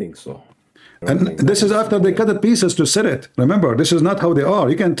 I don't think so. And this is after they cut it pieces to set it. Remember, this is not how they are.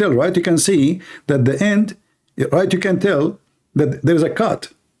 You can tell, right? You can see that the end, right? You can tell that there's a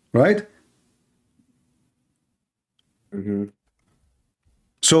cut, right? Mm-hmm.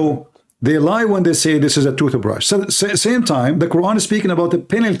 So they lie when they say this is a toothbrush. So same time, the Quran is speaking about the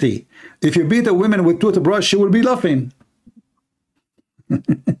penalty. If you beat a woman with toothbrush, she will be laughing.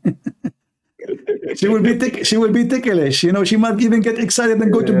 She will be ticklish. She might even get excited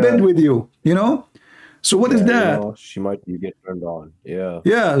and go to bed with you. So what is Yeah, that? she might get turned on. Yeah.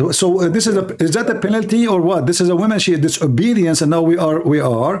 Yeah. So this is that a penalty or what? This is a woman. She disobedience, and now we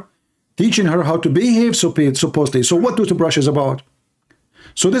are teaching her how to behave. Supposedly. So what toothbrush is about?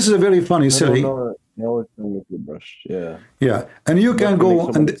 So this is a very funny, silly. No, it's a toothbrush. Yeah. Yeah, and you can go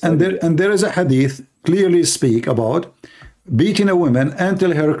and there is a hadith clearly speak about beating a woman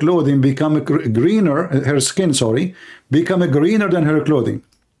until her clothing become greener, her skin, sorry, become greener than her clothing.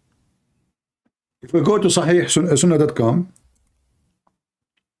 If we go to Sahih Sunnah.com,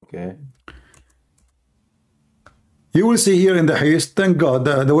 okay, you will see here in the hadith. Thank God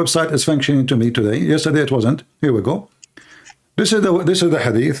the website is functioning to me today. Yesterday it wasn't. Here we go. This is the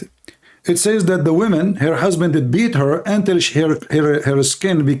hadith. It says that the woman, her husband did beat her until her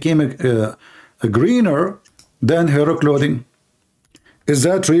skin became greener than her clothing. Is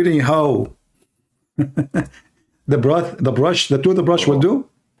that really how the toothbrush will do?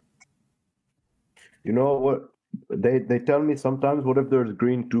 You know what? They tell me sometimes, what if there's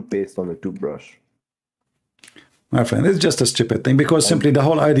green toothpaste on the toothbrush? My friend, it's just a stupid thing, because simply the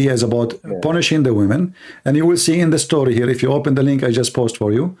whole idea is about punishing the women. And you will see in the story here, if you open the link I just posted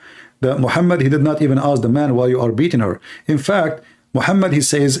for you, that Muhammad, he did not even ask the man why you are beating her. In fact, Muhammad, he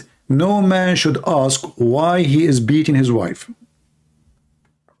says, no man should ask why he is beating his wife.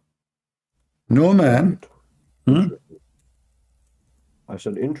 No man. I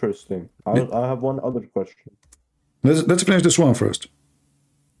said, interesting. I have one other question. Let's finish this one first.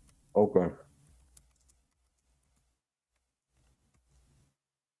 Okay.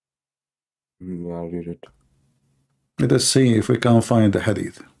 Yeah, I'll read it. Let us see if we can find the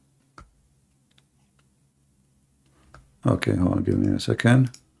hadith. Okay, hold on, give me a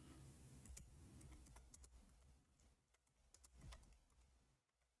second.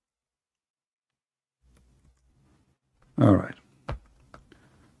 All right.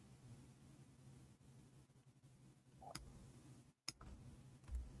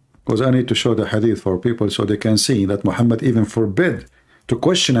 Because I need to show the hadith for people so they can see that Muhammad even forbid to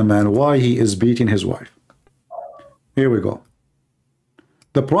question a man why he is beating his wife. Here we go.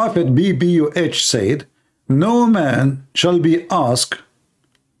 The Prophet BBUH said, no man shall be asked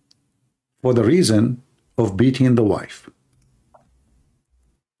for the reason of beating the wife.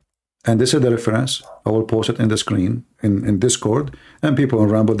 And this is the reference. I will post it in the screen in Discord, and people in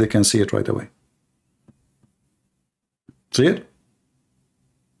Rambo, they can see it right away. See it?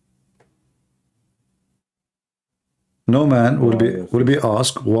 No man will be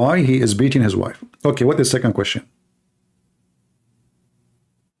asked why he is beating his wife. Okay, what is the second question?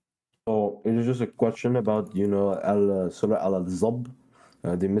 Oh, it is just a question about, you know, Surah Al-Zab,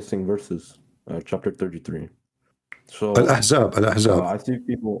 the missing verses, chapter 33. So Al-Ahzab. I see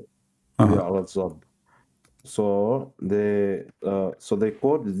people, yeah, Al-Zab. So they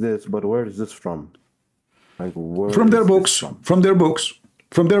quote this, but where is this from? Like, where from their books, from their books,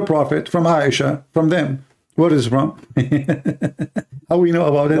 from their prophet, from Aisha, from them. Where is it from? How we know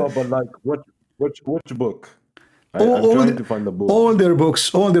about it? No, but like, which book? I'm trying to find the book. All their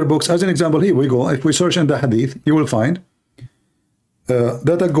books. As an example, here we go. If we search in the hadith, you will find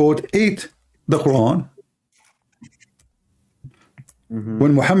that a goat ate the Quran.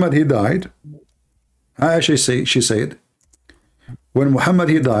 When Muhammad, he died, Aisha, she said, when Muhammad,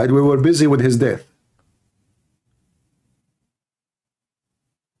 he died, we were busy with his death.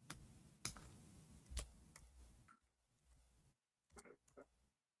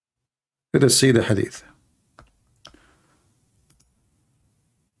 Let us see the hadith.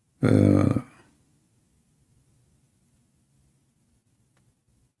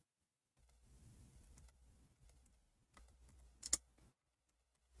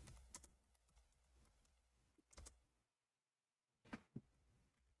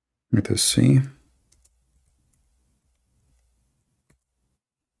 Let us see.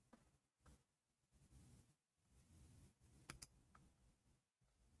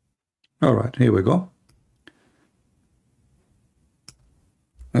 All right, here we go.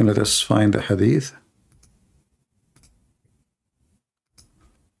 And let us find the hadith.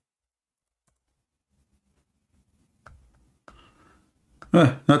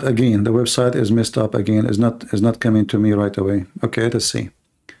 Not again. The website is messed up again. Is not coming to me right away. Okay, let us see.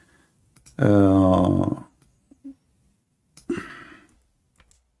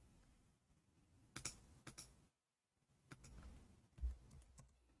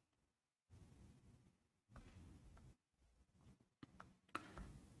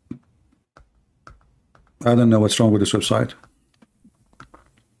 I don't know what's wrong with this website.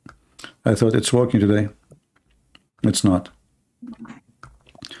 I thought it's working today. It's not.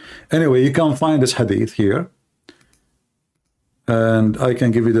 Anyway, you can find this hadith here. And I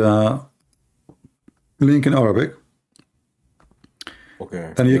can give you link in Arabic.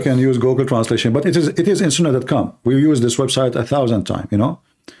 Okay. And you can use Google Translation, but it is in Sunnah.com. We use this website 1,000 times, you know.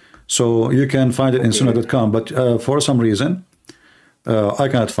 So you can find it in Sunnah.com, but for some reason, I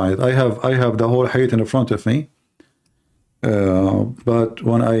cannot find it. I have the whole hadith in front of me, but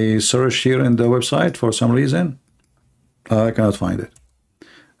when I search here in the website, for some reason, I cannot find it,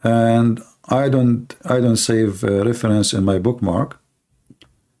 and I don't save reference in my bookmark.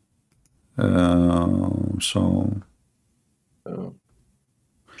 So.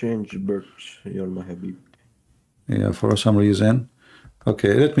 Change birch, you're my Habib. Yeah, for some reason.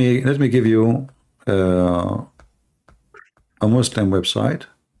 Okay, let me give you a Muslim website.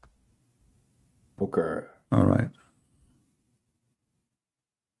 Okay. All right.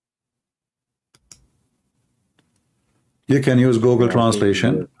 You can use Google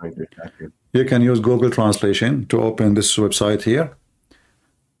Translation. You can use Google Translation to open this website here.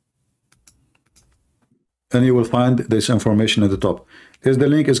 And you will find this information at the top. Is the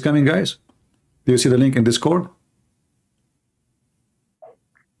link is coming, guys? Do you see the link in Discord?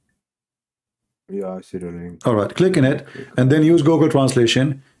 Yeah, I see the link. All right, click in it and then use Google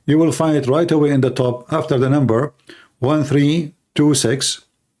Translation. You will find it right away in the top after the number 1326.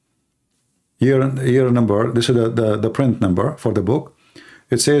 Year number. This is the print number for the book.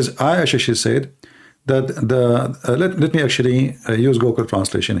 It says Aisha, she said that let me actually use Google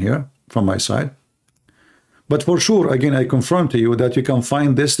Translation here from my side. But for sure, again, I confirm to you that you can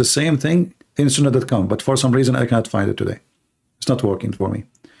find the same thing in Sunnah.com, but for some reason I cannot find it today. It's not working for me.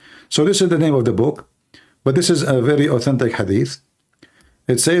 So this is the name of the book, but this is a very authentic hadith.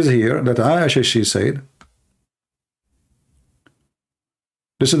 It says here that Aisha, she said,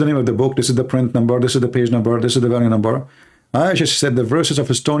 this is the name of the book, this is the print number, this is the page number, this is the volume number. Aisha, she said the verses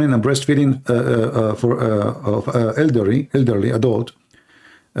of stoning and breastfeeding of elderly adult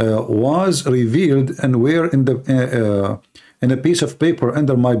was revealed and were in a piece of paper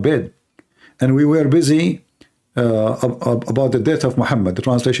under my bed, and we were busy about the death of Muhammad. The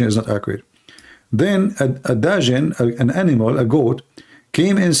translation is not accurate. Then a dajjal, an animal, a goat,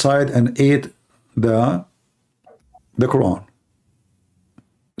 came inside and ate the Quran.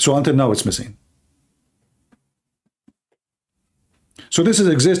 So until now it's missing. So this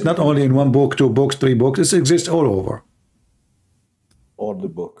exists not only in one book, two books, three books. It exists all over. All the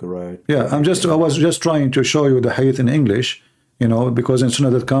book, right? Yeah, I was just trying to show you the hadith in English, you know, because in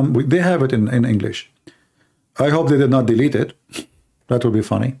Sunnah.com they have it in English. I hope they did not delete it. That would be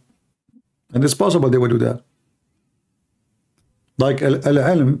funny. And it's possible they will do that. Like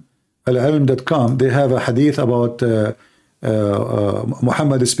al-ilm.com, they have a hadith about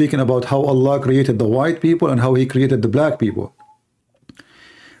Muhammad is speaking about how Allah created the white people and how he created the black people.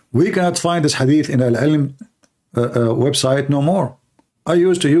 We cannot find this hadith in al-ilm website no more. I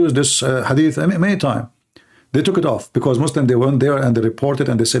used to use this hadith many times. They took it off because Muslims, they went there and they reported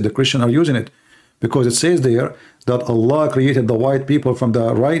and they said the Christians are using it. Because it says there that Allah created the white people from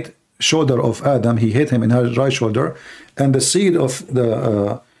the right shoulder of Adam. He hit him in his right shoulder, and the seed of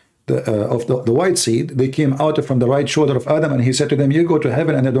the white seed, they came out from the right shoulder of Adam, and he said to them, you go to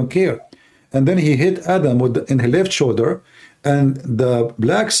heaven and I don't care. And then he hit Adam in his left shoulder, and the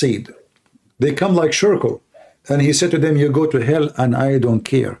black seed, they come like circle. And he said to them, you go to hell and I don't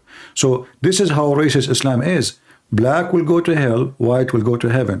care. So this is how racist Islam is. Black will go to hell, white will go to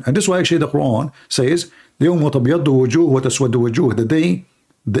heaven. And this is why actually the Quran says, the day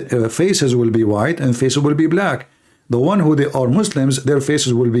the faces will be white and faces will be black. The one who they are Muslims, their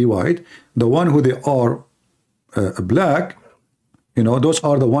faces will be white. The one who they are black, you know, those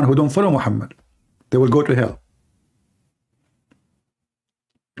are the one who don't follow Muhammad. They will go to hell.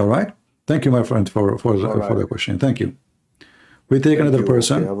 All right? Thank you, my friend, for the question. Thank you. We take another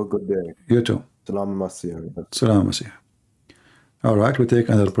person. Okay, have a good day. You too. Salam Masih. Salam Masih. All right, we take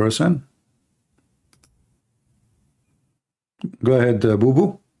another person. Go ahead, Boo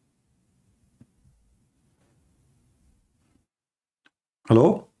Boo.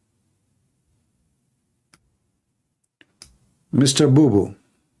 Hello? Mr. Boo Boo.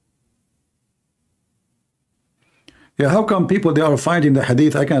 Yeah, how come people, they are finding the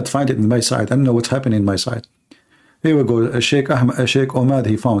hadith? I cannot find it in my site. I don't know what's happening in my site. Here we go. Sheikh Omad,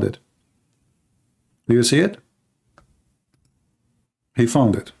 he found it. Do you see it? He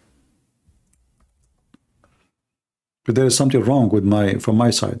found it. But there is something wrong with from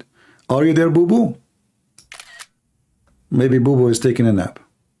my side. Are you there, Boo Boo? Maybe Boo Boo is taking a nap.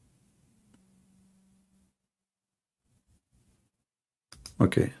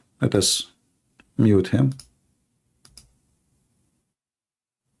 Okay, let us mute him.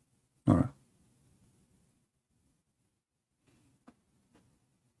 All right.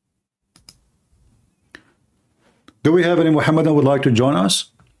 Do we have any Muhammadan would like to join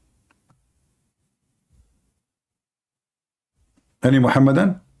us? Any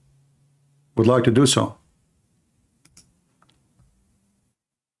Muhammadan would like to do so?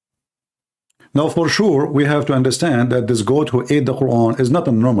 Now, for sure, we have to understand that this goat who ate the Quran is not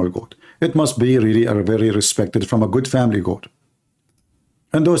a normal goat. It must be really a very respected from a good family goat.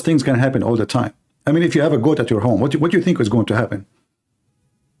 And those things can happen all the time. I mean, if you have a goat at your home, what do you think is going to happen?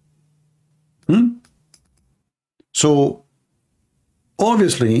 So,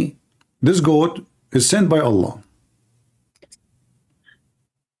 obviously, this goat is sent by Allah.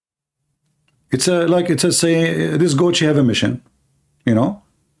 It's say this goat, she have a mission, you know,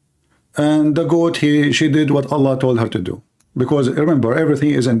 and the goat, she did what Allah told her to do, because remember,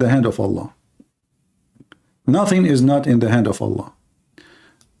 everything is in the hand of Allah. Nothing is not in the hand of Allah.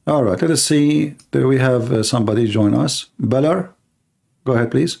 All right, let us see. Do we have somebody join us? Balar, go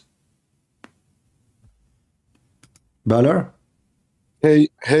ahead, please. Balar. Hey,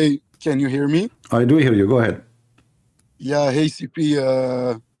 can you hear me? I do hear you. Go ahead. Yeah, hey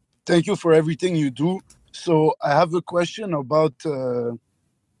CP. Thank you for everything you do. So I have a question about.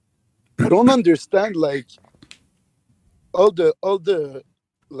 I don't understand like all the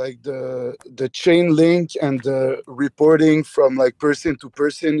like the chain link and the reporting from like person to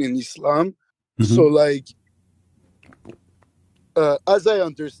person in Islam. So like, as I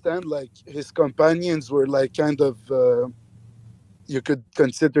understand, like his companions were like kind of. You could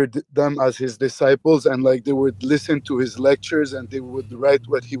consider them as his disciples, and like they would listen to his lectures and they would write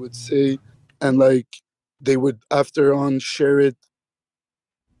what he would say, and like they would after on share it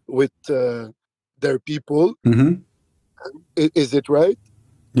with their people. Is it right?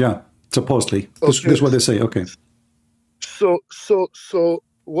 Yeah, supposedly. This is what they say. Okay. So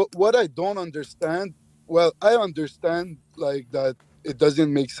what I don't understand, well, I understand like that it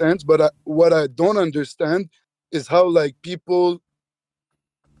doesn't make sense, but what I don't understand is how like people,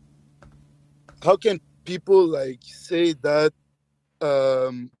 how can people like say that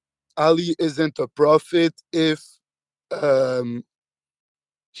Ali isn't a prophet if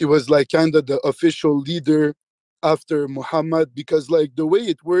he was like kind of the official leader after Muhammad? Because like the way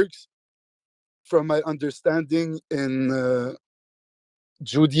it works, from my understanding in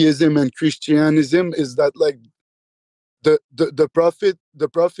Judaism and Christianism, is that like the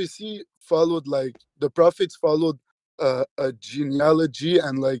prophecy followed, like the prophets followed a genealogy,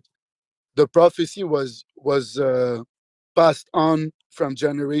 and like the prophecy was passed on from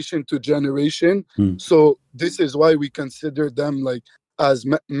generation to generation. So this is why we consider them like as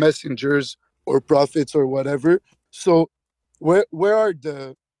messengers or prophets or whatever. So where are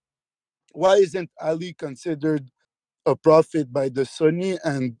why isn't Ali considered a prophet by the Sunni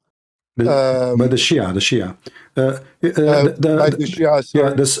and by the Shia, by the Shia? Sorry. Yeah,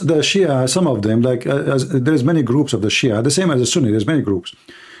 the Shia, some of them, like there's many groups of the Shia, the same as the Sunni, there's many groups.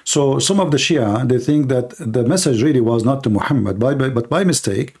 So some of the Shia, they think that the message really was not to Muhammad, but by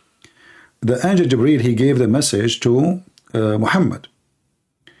mistake, the angel Jibreel, he gave the message to Muhammad.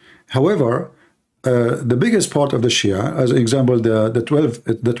 However, the biggest part of the Shia, as an example, the 12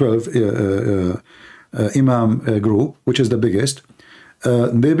 Imam group, which is the biggest,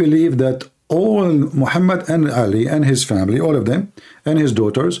 they believe that all Muhammad and Ali and his family, all of them, and his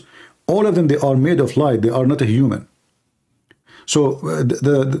daughters, all of them, they are made of light. They are not a human. So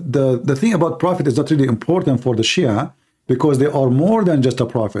the thing about prophet is not really important for the Shia, because they are more than just a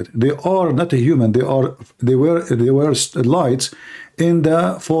prophet. They are not a human. They were lights in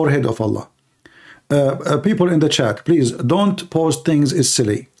the forehead of Allah. People in the chat, please don't post things is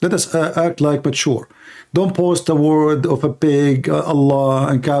silly. Let us act like mature. Don't post a word of a pig, Allah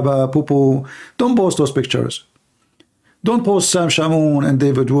and Kaaba, poo-poo. Don't post those pictures. Don't post Sam Shamoun and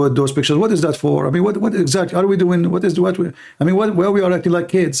David Wood, those pictures. What is that for? I mean, what exactly are we doing? Where we are acting like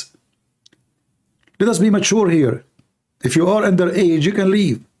kids? Let us be mature here. If you are underage, you can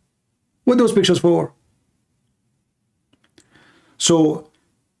leave. What are those pictures for? So,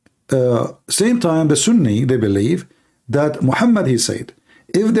 same time, the Sunni, they believe that Muhammad, he said,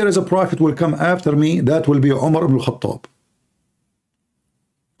 if there is a prophet will come after me, that will be Umar ibn al-Khattab.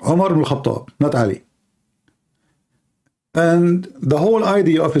 Umar ibn al-Khattab, not Ali. And the whole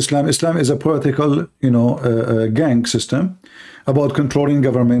idea of Islam is a political, gang system about controlling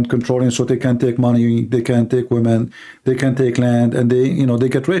government, controlling so they can take money, they can take women, they can take land, and they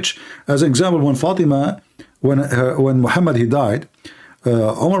get rich. As an example, when Fatima, when Muhammad he died,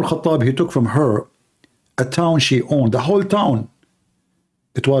 Umar al-Khattab, he took from her a town she owned, the whole town.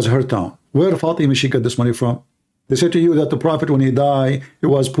 It was her town. Where Fatima she got this money from? They said to you that the Prophet, when he died, he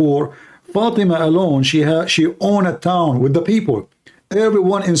was poor. Fatima alone, she owned a town with the people.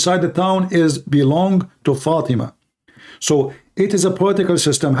 Everyone inside the town belong to Fatima. So it is a political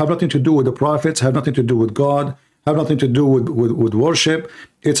system, have nothing to do with the prophets, have nothing to do with God, have nothing to do with worship.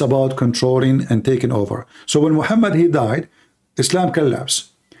 It's about controlling and taking over. So when Muhammad, he died, Islam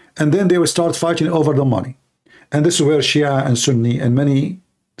collapsed. And then they will start fighting over the money. And this is where Shia and Sunni and many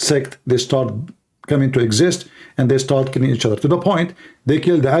sects, they start coming to exist, and they start killing each other, to the point they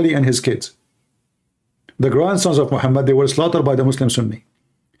killed Ali and his kids. The grandsons of Muhammad, they were slaughtered by the Muslim Sunni.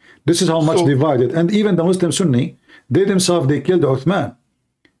 This is how much divided. And even the Muslim Sunni, they themselves, they killed Uthman.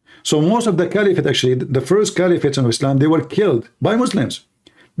 So most of the caliphate, actually, the first caliphates in Islam, they were killed by Muslims.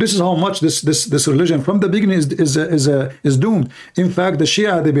 This is how much this religion from the beginning is doomed. In fact, the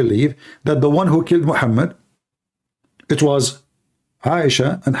Shia, they believe that the one who killed Muhammad, it was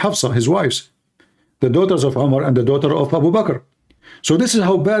Aisha and Hafsa, his wives, the daughters of Umar and the daughter of Abu Bakr. So this is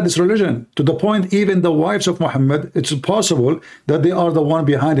how bad this religion, to the point even the wives of Muhammad, it's possible that they are the one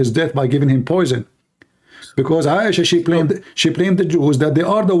behind his death by giving him poison. Because Aisha, she blamed the Jews that they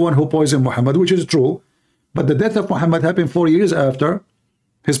are the one who poisoned Muhammad, which is true. But the death of Muhammad happened 4 years after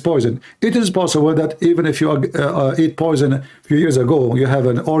his poison. It is possible that even if you eat poison a few years ago, you have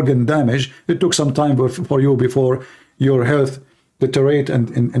an organ damage, it took some time for you before your health deteriorate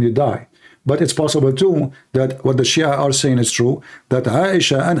and you die. But it's possible too that what the Shia are saying is true, that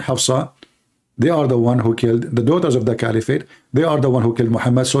Aisha and Hafsa, they are the one who killed the daughters of the caliphate. They are the one who killed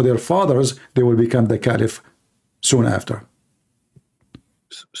Muhammad. So their fathers, they will become the caliph soon after.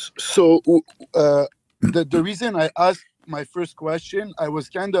 So the reason I asked my first question, I was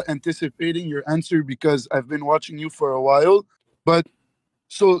kind of anticipating your answer because I've been watching you for a while. But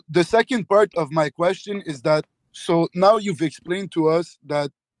so the second part of my question is that, so now you've explained to us that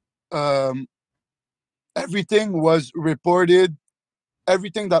everything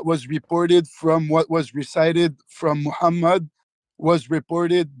that was reported from what was recited from Muhammad was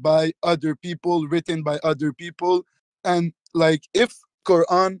reported by other people, written by other people. And like, if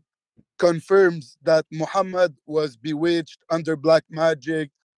Quran confirms that Muhammad was bewitched, under black magic,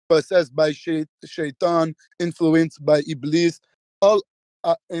 possessed by shaitan, influenced by Iblis, all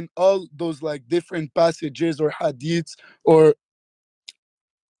in all those like different passages or hadiths, or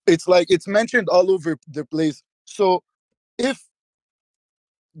it's like it's mentioned all over the place. So if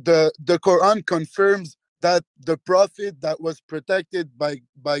the Quran confirms that the prophet that was protected by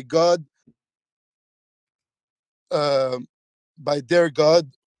God, by their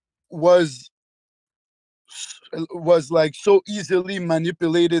God, was like so easily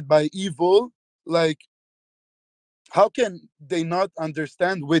manipulated by evil, like how can they not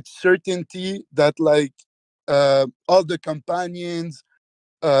understand with certainty that like all the companions,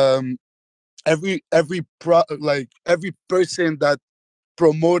 every person that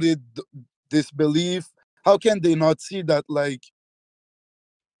promoted this belief, how can they not see that like,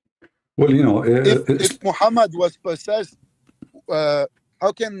 well, you know, if Muhammad was possessed,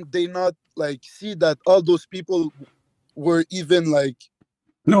 how can they not like see that all those people were even like,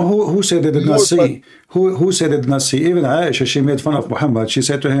 no, who said they did not see? Who said they did not see? Even Aisha, she made fun of Muhammad. She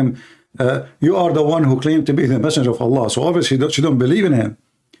said to him, you are the one who claimed to be the messenger of Allah. So obviously she don't believe in him.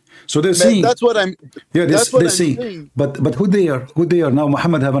 So they see. That's what I'm. Yeah, they see. Saying. But who they are now?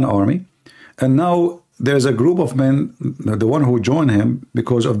 Muhammad have an army, and now there's a group of men, the one who join him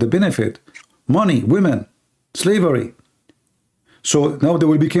because of the benefit, money, women, slavery. So now they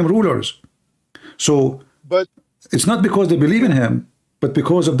will become rulers. So, but it's not because they believe in him, but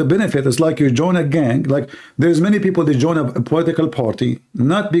because of the benefit. It's like you join a gang. Like there's many people, they join a political party,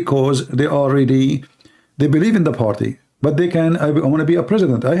 not because they already, they believe in the party, but they can, I want to be a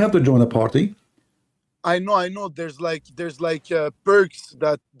president, I have to join a party. I know there's like perks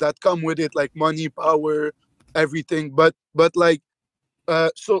that come with it, like money, power, everything. But like,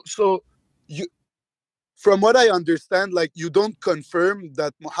 so you, from what I understand, like you don't confirm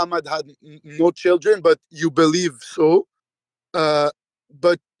that Muhammad had no children, but you believe so.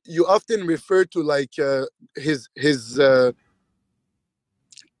 But you often refer to like his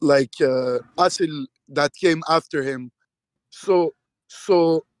like asil that came after him. So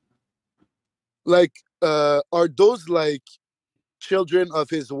like are those like children of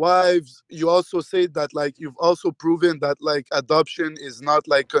his wives? You also say that like you've also proven that like adoption is not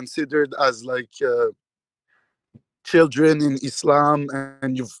like considered as like children in Islam,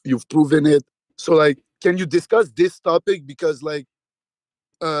 and you've proven it. So like, can you discuss this topic? Because like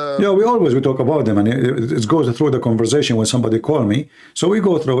yeah, we talk about them, and it goes through the conversation when somebody call me, so we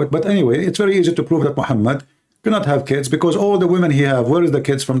go through it. But anyway, it's very easy to prove that Muhammad cannot have kids, because all the women he have, where is the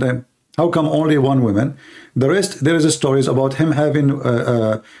kids from them? How come only one woman? The rest, there is a stories about him having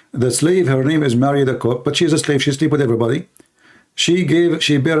the slave. Her name is Mary the cook, but she's a slave. She sleep with everybody.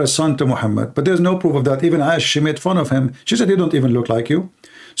 she bare a son to Muhammad, but there's no proof of that. Even Aisha, she made fun of him. She said, "You don't even look like you."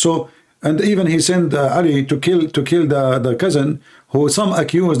 So, and even he sent Ali to kill the cousin, who some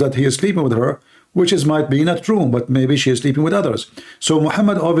accuse that he is sleeping with her, which is might be not true, but maybe she is sleeping with others. So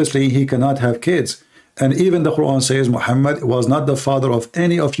Muhammad, obviously he cannot have kids, and even the Quran says Muhammad was not the father of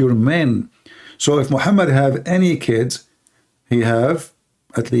any of your men. So if Muhammad have any kids, he have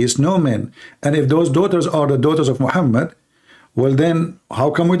at least no men. And if those daughters are the daughters of Muhammad, well then how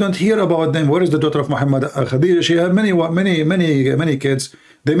come we don't hear about them? Where is the daughter of Muhammad? Khadija, she had many kids.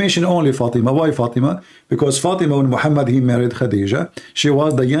 They mention only Fatima. Why Fatima? Because Fatima, when Muhammad he married Khadija, she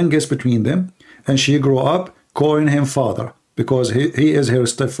was the youngest between them, and she grew up calling him father because he is her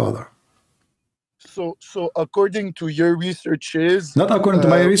stepfather. So according to your researches, not according to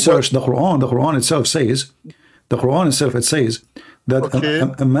my research, the Quran itself says, it says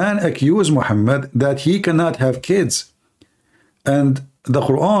that a man accused Muhammad that he cannot have kids, and the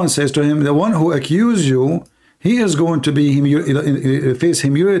Quran says to him, the one who accused you, he is going to be face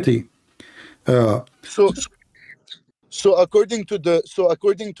humility. So according to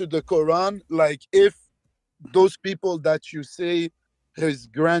the Quran, like if those people that you say his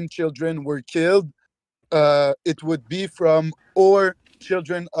grandchildren were killed, it would be from or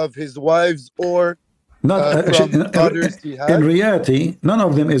children of his wives or not from daughters he had. In reality, none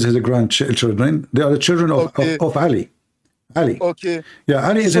of them is his grandchildren. They are the children of Ali. Okay. Yeah,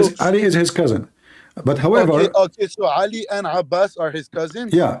 Ali is his cousin. But however, okay, so Ali and Abbas are his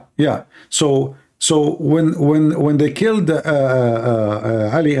cousins. Yeah. So when they killed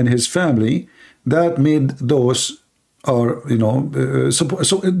Ali and his family, that made those are so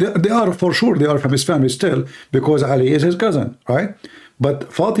they are for sure they are from his family still, because Ali is his cousin, right?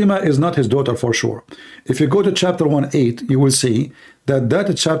 But Fatima is not his daughter for sure. If you go to chapter 1:8, you will see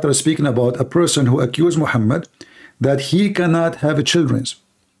that chapter is speaking about a person who accused Muhammad that he cannot have children.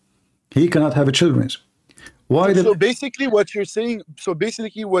 He cannot have children. Why? So basically what you're saying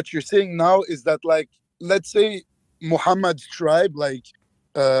now is that, like, let's say Muhammad's tribe, like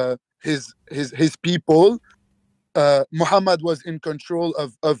his people, Muhammad was in control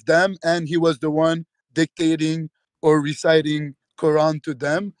of them, and he was the one dictating or reciting Quran to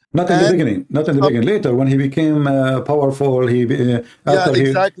them. Not in the beginning. Later, when he became powerful,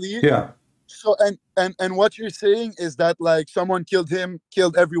 exactly. Yeah. So and what you're saying is that, like, someone killed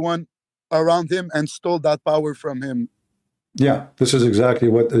everyone around him and stole that power from him. Yeah, this is exactly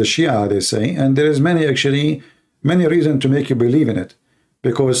what the Shia they say, and there is many reasons to make you believe in it,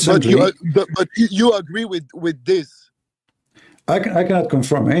 because simply. But you agree with this? I cannot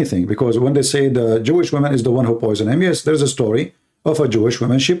confirm anything, because when they say the Jewish woman is the one who poisoned him, yes, there's a story of a Jewish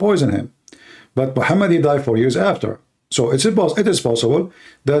woman, she poisoned him, but Muhammad, he died 4 years after. So it is possible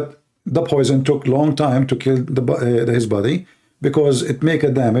that the poison took long time to kill his body, because it make a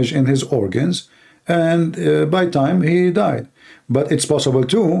damage in his organs, and by time he died. But it's possible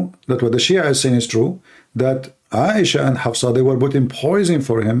too that what the Shia is saying is true, that Aisha and Hafsa, they were putting poison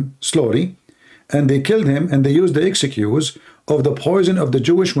for him slowly, and they killed him, and they used the excuse of the poison of the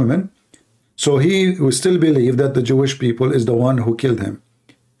Jewish women, so he will still believe that the Jewish people is the one who killed him.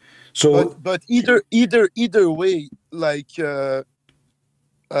 So but either way, like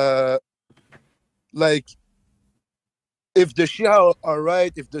if the Shia are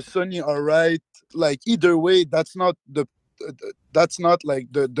right, if the Sunni are right, like either way, that's not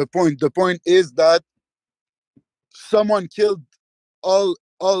like the point. The point is that someone killed all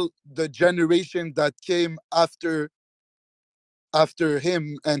the generation that came after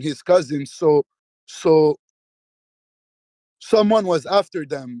him and his cousins. So someone was after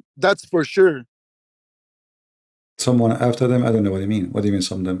them. That's for sure. Someone after them? I don't know what you mean. What do you mean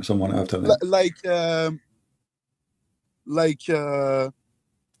someone after them?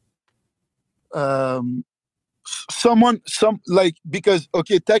 Because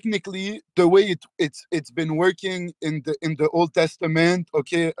okay, technically the way it's been working in the Old Testament,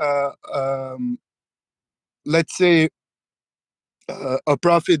 okay, let's say a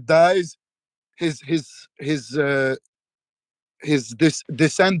prophet dies, his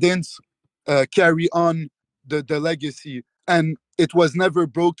descendants carry on the legacy, and it was never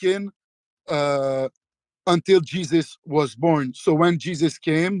broken until Jesus was born. So when Jesus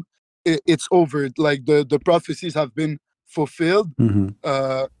came, it's over. Like the prophecies have been fulfilled.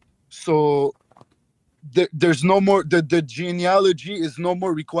 So there's no more, the genealogy is no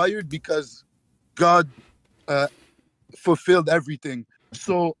more required, because God fulfilled everything.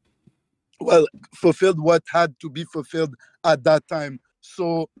 So, well, fulfilled what had to be fulfilled at that time.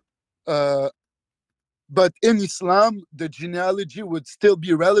 So but in Islam, the genealogy would still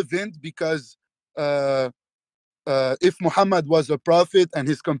be relevant, because if Muhammad was a prophet and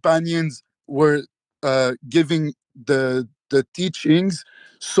his companions were giving the teachings,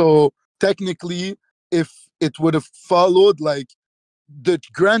 so technically, if it would have followed, like the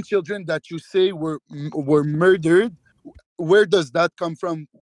grandchildren that you say were murdered, where does that come from?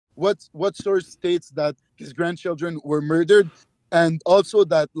 What source states that his grandchildren were murdered? And also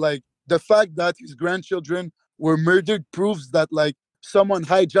that, like, the fact that his grandchildren were murdered proves that, like, someone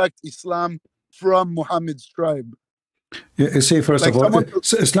hijacked Islam from Muhammad's tribe. You see, first Like of all, someone.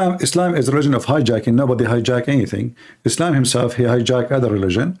 Islam is a religion of hijacking. Nobody hijack anything. Islam himself, he hijacked other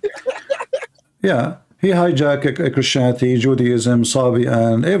religion. Yeah, he hijacked Christianity, Judaism, Sabi,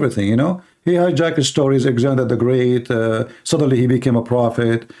 and everything. You know, he hijacked stories. Alexander the Great. Suddenly, he became a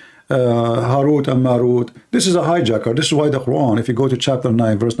prophet. Harut and Marut. This is a hijacker. This is why the Quran, if you go to chapter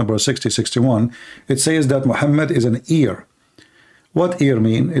 9, verse number 60, 61, it says that Muhammad is an ear. What ear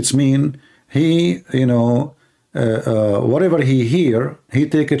mean? It's mean he, you know, whatever he hear, he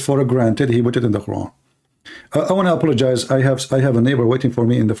take it for granted. He put it in the Quran. I want to apologize. I have a neighbor waiting for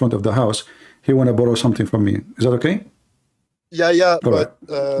me in the front of the house. He want to borrow something from me. Is that okay? Yeah, All but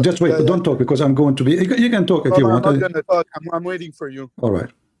right. Just wait, but don't talk because I'm going to be. You can talk if no, you no, want. I'm not gonna talk. I'm waiting for you. All right.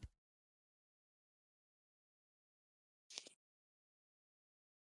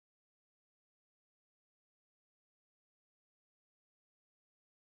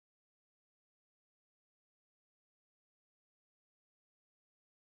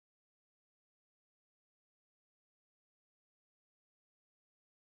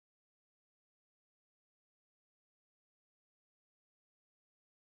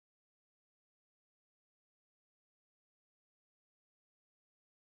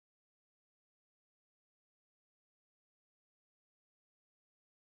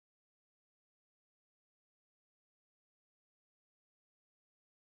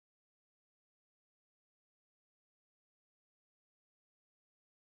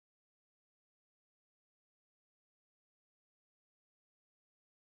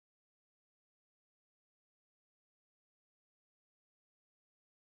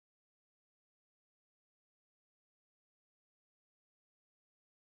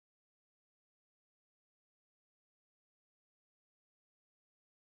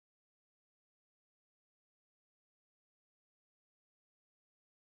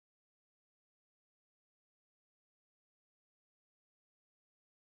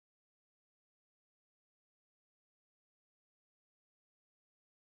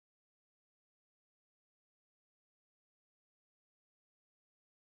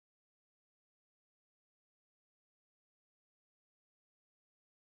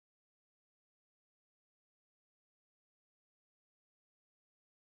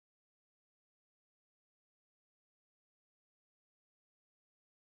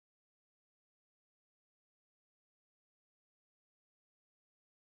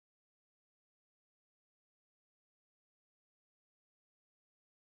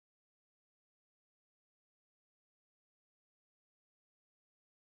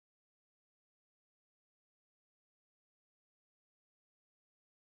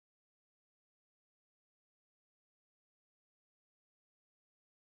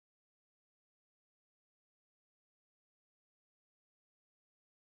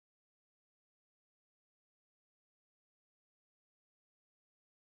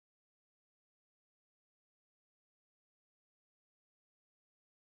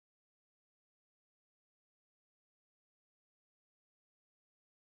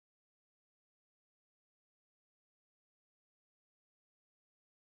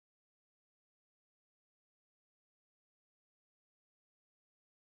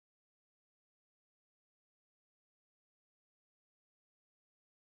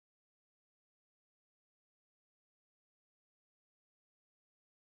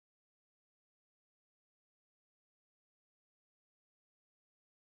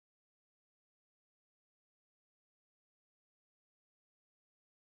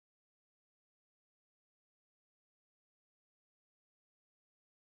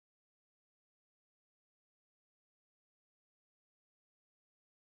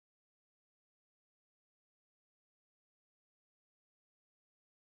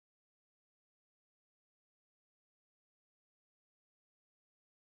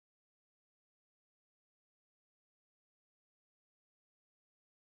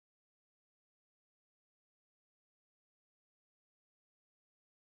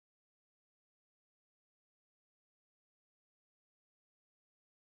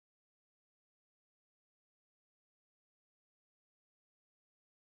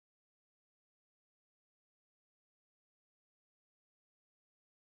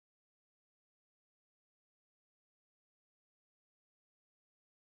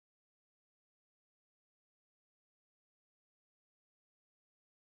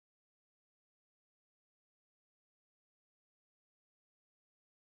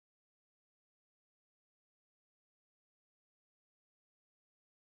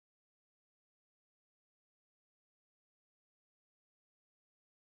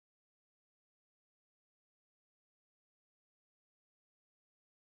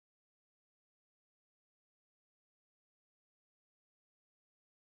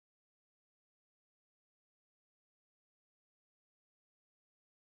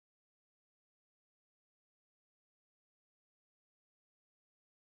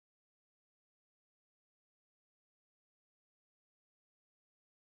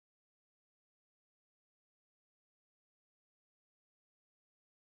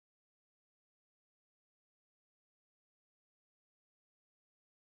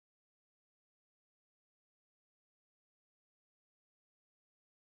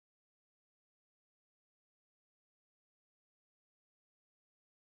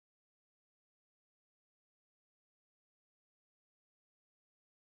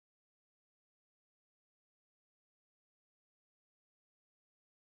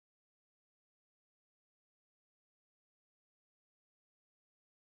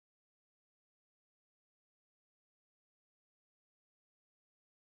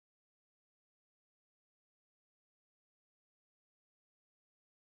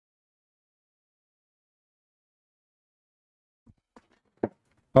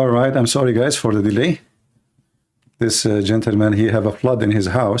 All right, I'm sorry guys for the delay. This gentleman, he have a flood in his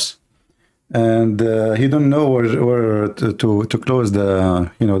house, and he don't know where to close the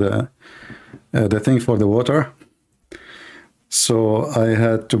the thing for the water. So I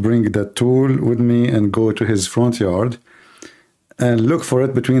had to bring that tool with me and go to his front yard and look for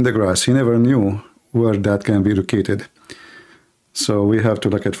it between the grass. He never knew where that can be located. So we have to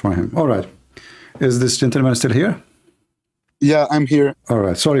look it for him. All right. Is this gentleman still here? Yeah, I'm here. All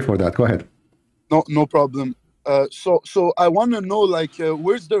right. Sorry for that. Go ahead. No problem. So I want to know, like,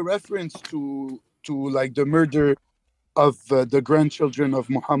 where's the reference to like the murder of the grandchildren of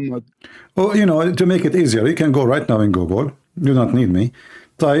Muhammad? Well, to make it easier, you can go right now in Google. You don't need me.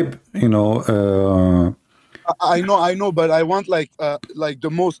 Type, I know, but I want like the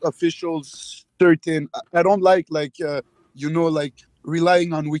most official, certain. I don't like like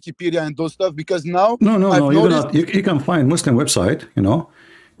relying on Wikipedia and those stuff, because now No, you do not. You can find Muslim website.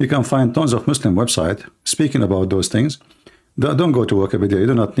 You can find tons of Muslim website speaking about those things. Don't go to Wikipedia. You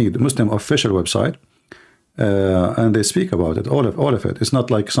do not need Muslim official website, and they speak about it. All of it. It's not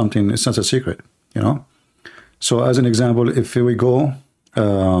like something. It's not a secret. So as an example, if we go.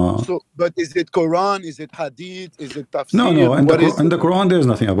 But is it Quran? Is it Hadith? Is it Tafsir? No. In the Quran, there's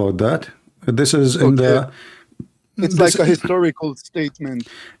nothing about that. This is in the. It's like a historical statement.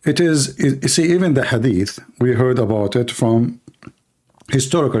 It is. You see, even the Hadith, we heard about it from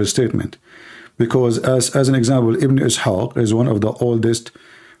historical statement, because as an example, Ibn Ishaq is one of the oldest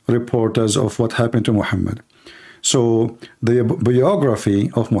reporters of what happened to Muhammad. So the biography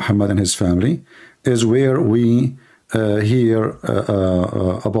of Muhammad and his family is where we hear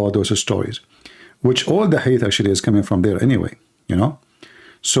about those stories, which all the hate actually is coming from there anyway.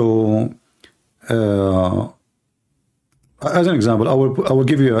 So as an example, I will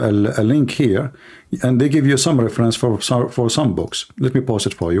give you a link here, and they give you some reference for some books. Let me post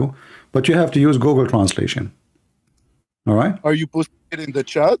it for you, but you have to use Google Translation. All right? Are you posting it in the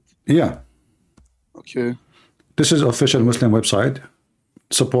chat? Yeah. Okay. This is official Muslim website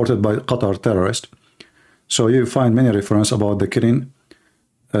supported by Qatar terrorist. So you find many reference about the killing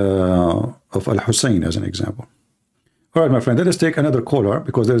of Al-Hussein as an example. All right, my friend, let us take another caller,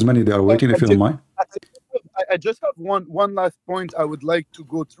 because there's many that are waiting, if you don't mind. I just have one last point I would like to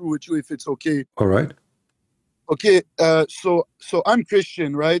go through with you, if it's okay. All right. Okay, so I'm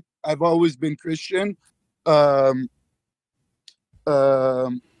Christian, right? I've always been Christian. But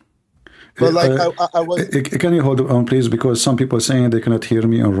like I was. Can you hold on, please? Because some people are saying they cannot hear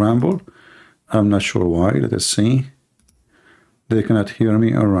me on Ramble. I'm not sure why. Let us see. They cannot hear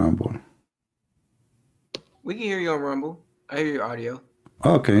me on Ramble. We can hear you on Rumble. I hear your audio.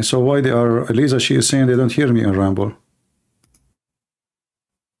 Okay, so why they are, Lisa, she is saying they don't hear me on Ramble.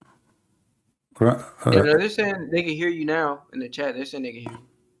 Yeah, no, they're saying they can hear you now in the chat. They're saying they can hear you.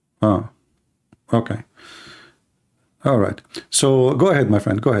 Oh, okay. All right. So go ahead, my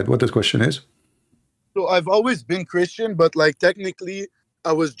friend. Go ahead. What this question is? So I've always been Christian, but like technically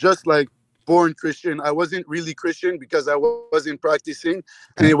I was just like born Christian. I wasn't really Christian because I wasn't practicing,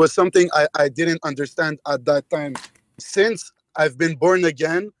 and it was something I didn't understand at that time. Since I've been born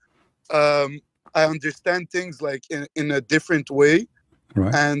again, I understand things like in a different way.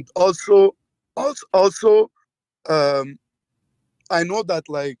 Right. And also I know that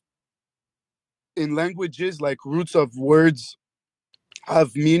like in languages, like roots of words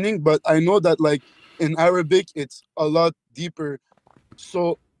have meaning, but I know that like in Arabic it's a lot deeper.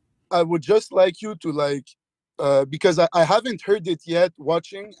 So I would just like you to like because I haven't heard it yet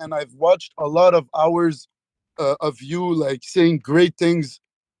watching, and I've watched a lot of hours of you like saying great things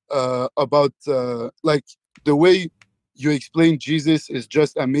about like the way you explain Jesus is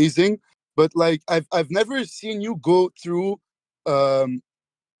just amazing. But like I've never seen you go through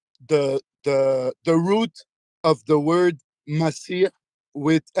the root of the word Masih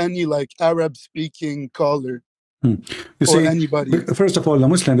with any like Arab speaking caller. You see, anybody. First of all, the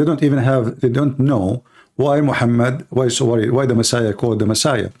Muslims, they don't know why why the Messiah called the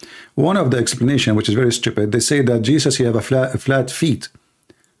Messiah. One of the explanation, which is very stupid, they say that Jesus, he have a flat feet,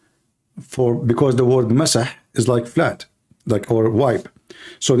 because the word Masah is like flat, like, or wipe.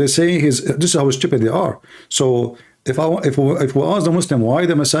 So they say this is how stupid they are. So if we ask the Muslim why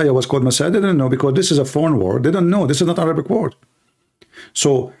the Messiah was called Messiah, they don't know, because this is a foreign word. They don't know. This is not Arabic word.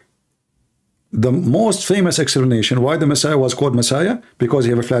 So the most famous explanation why the Messiah was called Messiah, because he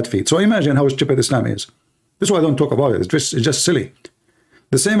have a flat feet. So imagine how stupid Islam is. This is why I don't talk about it. It's just silly.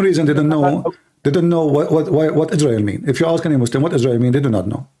 The same reason they don't know what Israel mean. If you ask any Muslim what Israel mean, they do not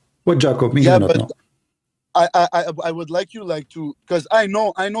know. What Jacob mean, they do not know. I would like you like to, because I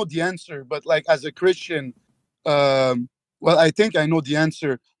know the answer, but like as a Christian, Well, I think I know the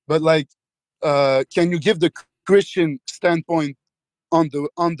answer, but like, can you give the Christian standpoint on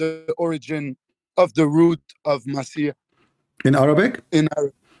the origin of the root of Masih In Arabic? in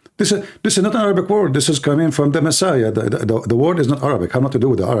Arabic? This is not an Arabic word. This is coming from the Messiah. The word is not Arabic. Have not to do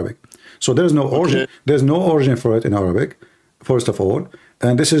with the Arabic. So there is no origin. Okay. There's no origin for it in Arabic, first of all.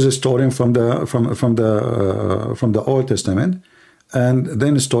 And this is a story from the Old Testament, and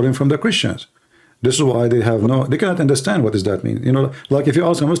then a story from the Christians. This is why they have no. They cannot understand what does that mean. You know, like if you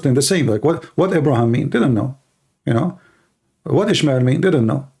ask a Muslim the same, like what Abraham mean, they don't know. You know, what Ishmael mean, they don't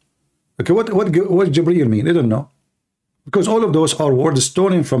know. Okay, what Jibreel mean, they don't know. Because all of those are words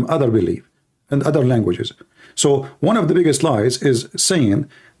stolen from other belief and other languages. So one of the biggest lies is saying,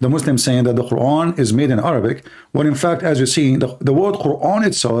 the Muslims saying that the Quran is made in Arabic, when in fact, as you see, the word Quran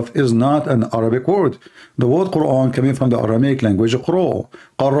itself is not an Arabic word. The word Quran coming from the Aramaic language, qara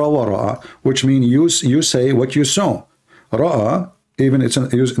wa ra'a, which means you say what you saw. Ra'a, even it's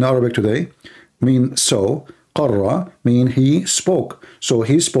used in Arabic today, mean so. Qarra mean he spoke. So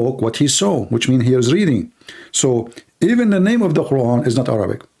he spoke what he saw, which means he was reading. So even the name of the Quran is not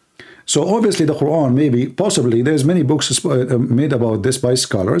Arabic. So obviously the Quran, maybe, possibly, there's many books made about this by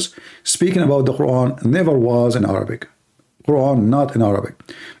scholars, speaking about the Quran never was in Arabic. Quran not in Arabic.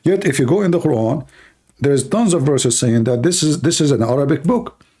 Yet if you go in the Quran, there's tons of verses saying that this is an Arabic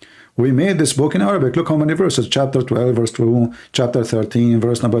book. We made this book in Arabic. Look how many verses. Chapter 12, verse 2, chapter 13,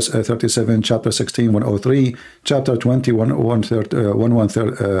 verse number 37, chapter 16, 103, chapter 20,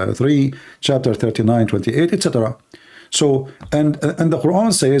 113, chapter 39, 28, etc. So, and the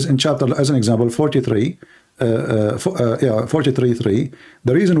Quran says in chapter, as an example, 43, 43:3,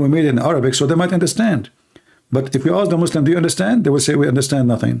 the reason we made it in Arabic so they might understand. But if we ask the Muslim, do you understand? They will say, we understand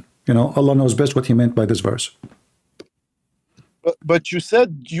nothing. You know, Allah knows best what he meant by this verse. But you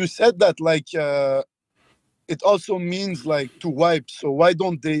said that like it also means like to wipe. So why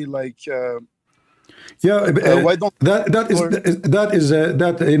don't they like? Why don't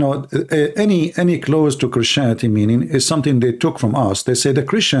you know, any close to Christianity meaning is something they took from us. They say the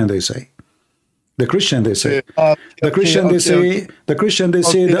Christian. They say the Christian. They say the Christian. They say the Christian. They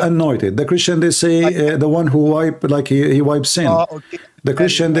say the anointed. The Christian. They say the one who wipe like he wipes sin. The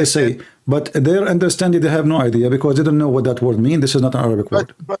Christian, they say, but their understanding, they have no idea because they don't know what that word means. This is not an Arabic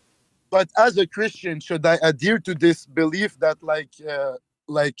word. But as a Christian, should I adhere to this belief that like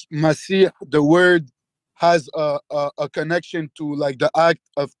Masih, the word, has a connection to like the act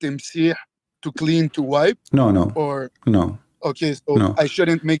of timsih, to clean, to wipe? No. Or no. Okay, so no. I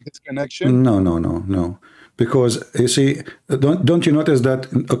shouldn't make this connection? No. Because you see, don't you notice that,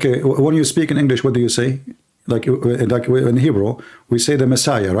 okay, when you speak in English, what do you say? Like in Hebrew, we say the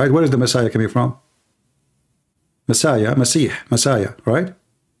Messiah, right? Where is the Messiah coming from? Messiah, right?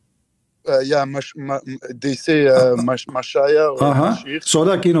 Yeah, they say Mashaya or Mashiach. So,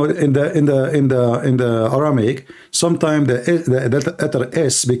 like, you know, in the Aramaic, sometimes the letter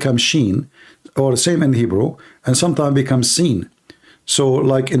S becomes Sheen, or same in Hebrew, and sometimes becomes Sin. So,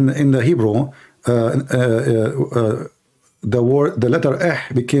 like in the Hebrew, the letter Eh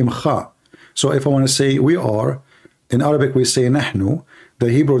became Kha. So if I want to say we are, in Arabic we say nahnu, the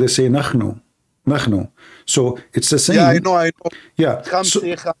Hebrew they say nakhnu. So it's the same. Yeah, I know. Yeah. So,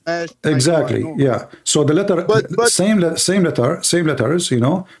 exactly. I know. Yeah. So the letter, same letters, you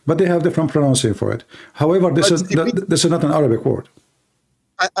know, but they have different pronouncing for it. However, this is not an Arabic word.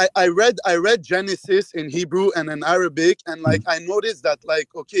 I read Genesis in Hebrew and in Arabic, and like I noticed that like,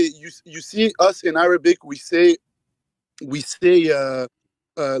 okay, you see us in Arabic, we say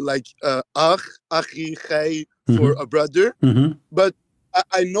like akhi, khay for a brother. But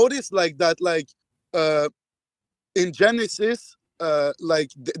I noticed like that, like in Genesis,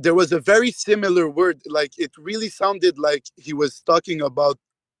 like there was a very similar word. Like it really sounded like he was talking about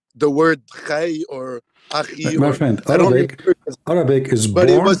the word khay or akhi. My friend, Arabic is born. But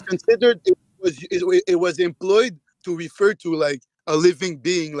it was considered, it was employed to refer to like a living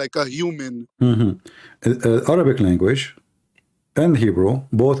being, like a human. Arabic language and Hebrew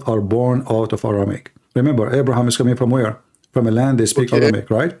both are born out of Aramaic. Remember, Abraham is coming from where? From a land they speak Aramaic,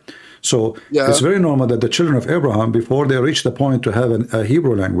 right? So it's very normal that the children of Abraham, before they reached the point to have a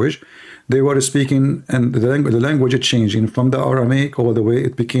Hebrew language, they were speaking, and the language is changing from the Aramaic all the way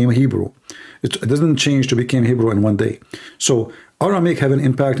it became Hebrew. It doesn't change to become Hebrew in one day. So Aramaic have an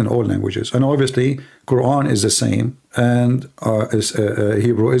impact in all languages, and obviously Quran is the same, and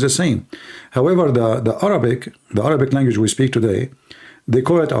Hebrew is the same. However, the Arabic language we speak today, they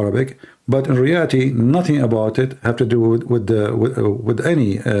call it Arabic, but in reality, nothing about it have to do with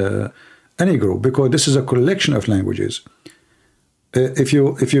any group, because this is a collection of languages. if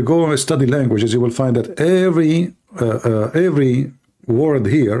you go and study languages, you will find that every word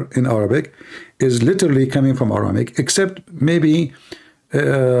here in Arabic is literally coming from Aramaic, except maybe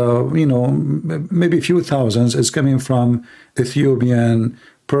maybe a few thousands is coming from Ethiopian,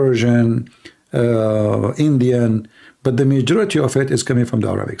 Persian, Indian, but the majority of it is coming from the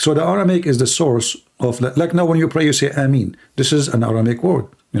Arabic. So the Aramaic is the source of, like now when you pray, you say Amin. This is an Aramaic word,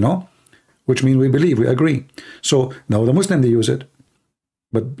 which means we believe, we agree. So now the Muslim, they use it.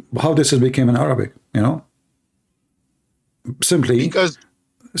 But how this has become an Arabic, Simply,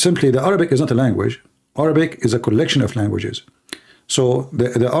 the Arabic is not a language. Arabic is a collection of languages. So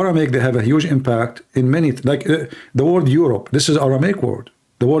the Aramaic, they have a huge impact in many, like the word Europe, this is Aramaic word.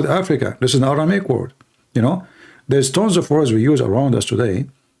 The word Africa, this is an Aramaic word. There's tons of words we use around us today.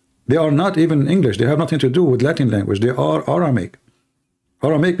 They are not even English. They have nothing to do with Latin language. They are Aramaic.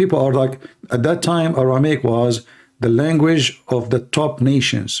 Aramaic people are like, at that time, Aramaic was the language of the top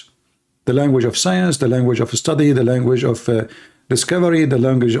nations. The language of science, the language of study, the language of discovery, the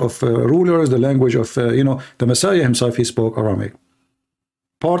language of rulers, the language of, the Messiah himself, he spoke Aramaic.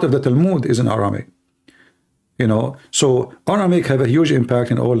 Part of the Talmud is in Aramaic. So Aramaic have a huge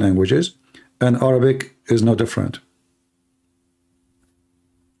impact in all languages, and Arabic is no different.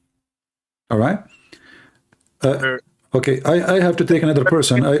 All right? Okay, I have to take another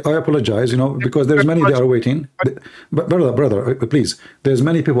person. I apologize, because there's many that are waiting. But brother, please, there's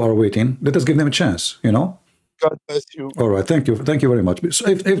many people are waiting. Let us give them a chance, God bless you. All right, thank you very much. So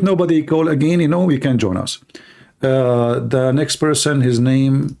if nobody call again, you can join us. The next person, his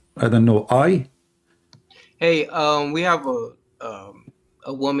name, I don't know, Hey, we have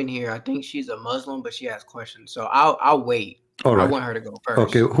a woman here. I think she's a Muslim, but she has questions. So I'll wait. All right. I want her to go first.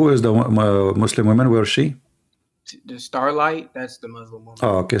 Okay, who is the Muslim woman? Where is she? The Starlight, that's the Muslim woman.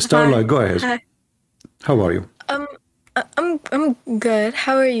 Oh, okay, Starlight, go ahead. Hi. How are you? I'm good.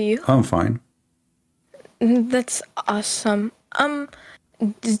 How are you? I'm fine. That's awesome.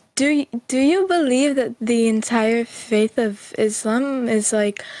 Do you believe that the entire faith of Islam is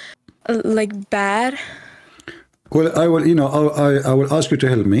like bad? Well, I will, I will ask you to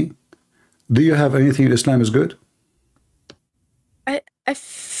help me. Do you have anything in Islam is good? I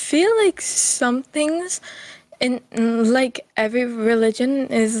feel like some things in like every religion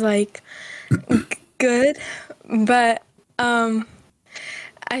is like good, but I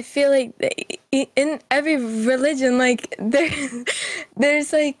feel like in every religion, like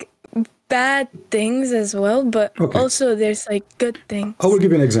there's like bad things as well, but also there's like good things. I will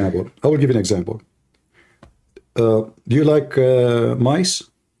give you an example. Do you like mice?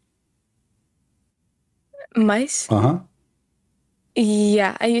 Mice?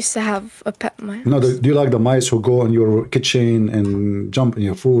 Yeah, I used to have a pet mice. No, do you like the mice who go in your kitchen and jump in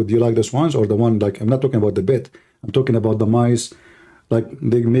your food? Do you like those ones, or the one like, I'm not talking about the bit, I'm talking about the mice, like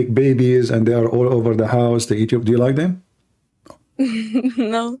they make babies and they are all over the house, they eat you. Do you like them?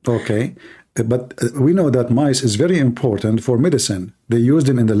 No. Okay, but we know that mice is very important for medicine. They use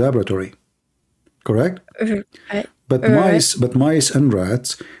them in the laboratory, correct? But mice and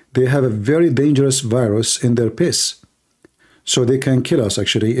rats, they have a very dangerous virus in their piss. So they can kill us,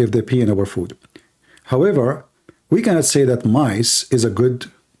 actually, if they pee in our food. However, we cannot say that mice is a good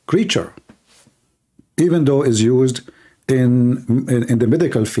creature, even though it's used in the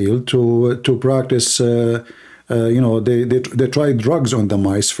medical field to practice, they try drugs on the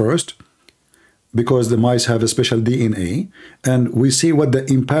mice first, because the mice have a special DNA, and we see what the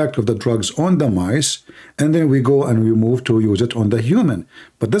impact of the drugs on the mice, and then we go and we move to use it on the human.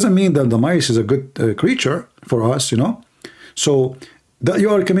 But doesn't mean that the mice is a good creature for us, So that you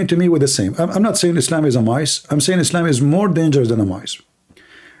are coming to me with the same. I'm not saying Islam is a mice. I'm saying Islam is more dangerous than a mice.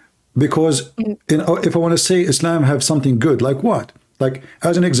 Because if I want to say Islam have something good, like what? Like,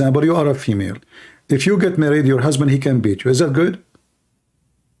 as an example, you are a female. If you get married, your husband, he can beat you. Is that good?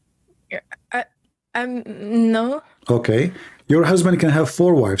 No. Okay. Your husband can have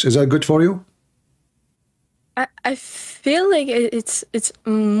 4 wives. Is that good for you? I feel like it's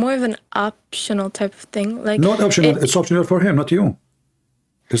more of an optional type of thing. Like, not optional. It's optional for him, not you.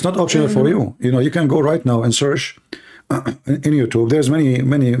 It's not optional for you. You can go right now and search in YouTube. There's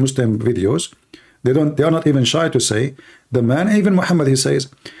many Muslim videos. They are not even shy to say the man. Even Muhammad, he says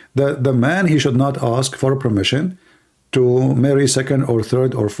that the man, he should not ask for permission to marry 2nd or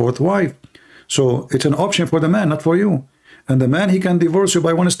 3rd or 4th wife. So it's an option for the man, not for you. And the man, he can divorce you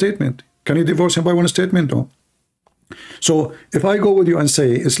by one statement. Can you divorce him by one statement? No. So if I go with you and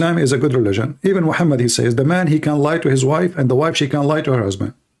say Islam is a good religion, even Muhammad, he says the man, he can lie to his wife, and the wife, she can lie to her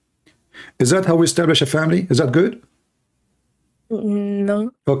husband. Is that how we establish a family? Is that good?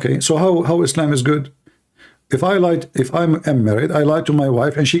 No. Okay, so how Islam is good? if I'm married, I lie to my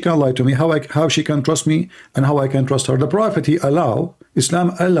wife, and she can lie to me. How she can trust me, and how I can trust her? The Prophet,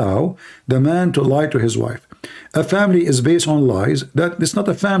 Islam allow the man to lie to his wife. A family is based on lies. That is not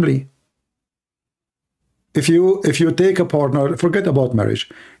a family. If you take a partner, forget about marriage.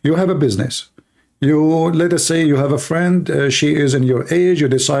 You have a business. Let us say you have a friend, she is in your age, you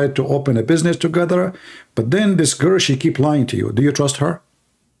decide to open a business together, but then this girl, she keep lying to you. Do you trust her?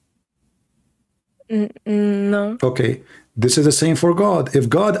 No. Okay, this is the same for God. If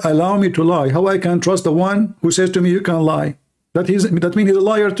God allow me to lie, how I can trust the one who says to me, you can lie? That means he's a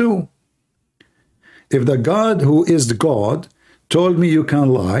liar too. If the God who is the God told me you can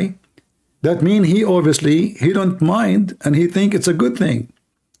lie, that means he don't mind, and he think it's a good thing.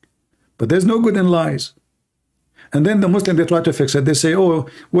 But there's no good in lies. And then the Muslim, they try to fix it. They say, oh,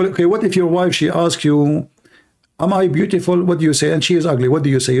 well, okay, what if your wife, she asks you, am I beautiful? What do you say? And she is ugly. What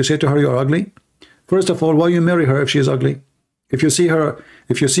do you say? You say to her, you're ugly? First of all, why you marry her if she is ugly? If you see her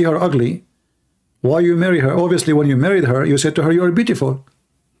ugly, why you marry her? Obviously, when you married her, you said to her, you're beautiful,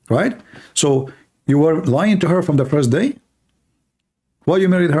 right? So you were lying to her from the first day. Why you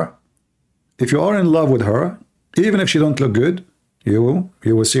married her? If you are in love with her, even if she don't look good, you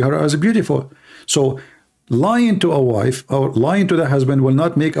will see her as beautiful. So lying to a wife or lying to the husband will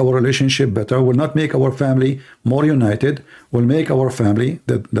not make our relationship better, will not make our family more united, will make our family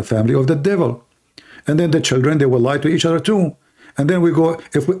the family of the devil. And then the children, they will lie to each other too. And then we go,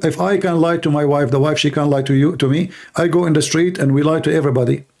 if I can lie to my wife, the wife, she can lie to me, I go in the street and we lie to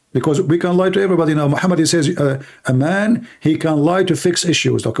everybody. Because we can lie to everybody now. Muhammad, he says, a man, he can lie to fix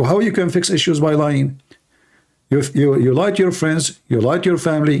issues. Okay, how you can fix issues by lying? You lie to your friends, you lie to your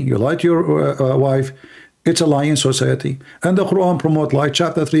family, you lie to your wife. It's a lying society. And the Quran promotes lie,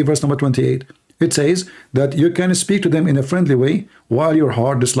 chapter 3, verse number 28. It says that you can speak to them in a friendly way while your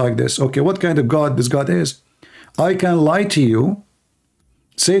heart is like this. Okay, what kind of God this God is? I can lie to you,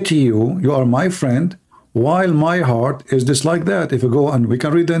 say to you, you are my friend, while my heart is just like that. If you go and we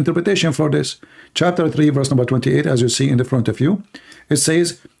can read the interpretation for this. Chapter 3, verse number 28, as you see in the front of you, it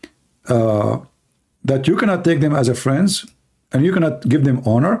says, that you cannot take them as a friends, and you cannot give them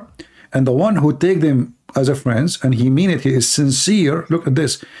honor, and the one who take them as a friends, and he mean it, he is sincere. Look at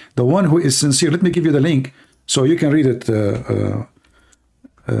this, the one who is sincere. Let me give you the link so you can read it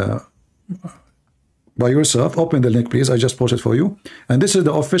by yourself. Open the link, please. I just posted for you, and this is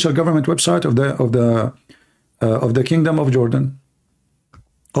the official government website of the Kingdom of Jordan.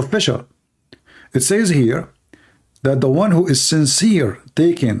 Official. It says here that the one who is sincere,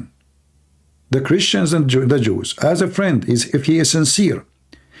 taking the Christians and the Jews as a friend, is if he is sincere.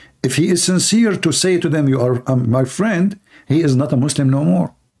 If he is sincere to say to them, you are my friend, he is not a Muslim no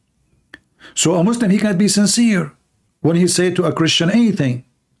more. So a Muslim, he can't be sincere when he say to a Christian anything.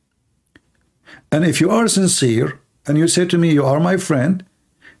 And if you are sincere and you say to me, you are my friend,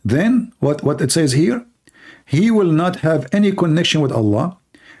 then what it says here, he will not have any connection with Allah,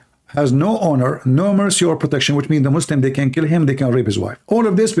 has no honor, no mercy or protection, which means the Muslim, they can kill him, they can rape his wife. All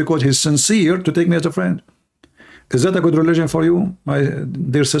of this because he's sincere to take me as a friend. Is that a good religion for you, my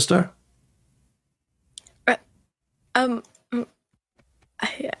dear sister?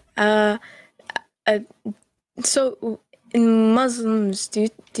 So in Muslims, do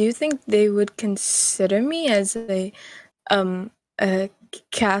you think they would consider me as a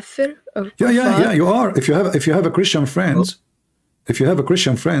kafir? Or yeah, you are. If you have a Christian friends, you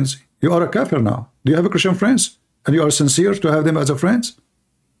are a kafir now. Do you have a Christian friends? And you are sincere to have them as a friends?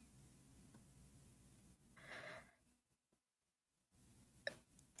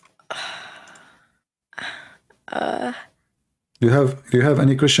 Do you have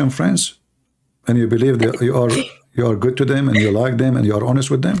any Christian friends? And you believe that you are good to them and you like them and you are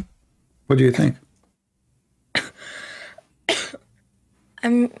honest with them? What do you think? I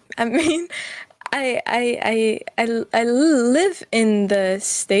mean, I live in the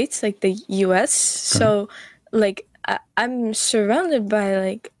States, like the US, so like I'm surrounded by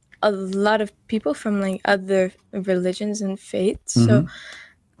like a lot of people from like other religions and faiths. So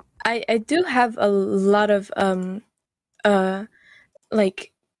I do have a lot of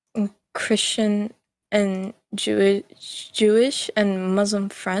like Christian and Jewish and Muslim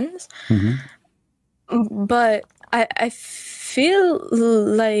friends. But I feel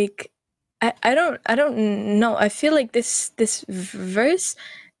like I don't know. I feel like this verse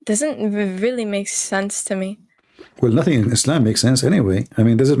doesn't really make sense to me. Well, nothing in Islam makes sense anyway. I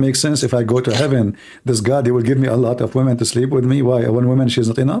mean, does it make sense if I go to heaven, this God, he will give me a lot of women to sleep with me? Why? One woman, she's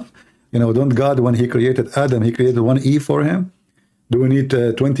not enough? You know, don't God, when he created Adam, he created one Eve for him? Do we need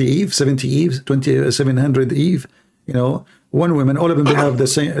 20 Eve, 70 Eve, 700 Eve? You know, one woman, all of them they have the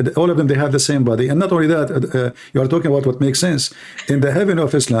same, all of them they have the same body. And not only that, you are talking about what makes sense. In the heaven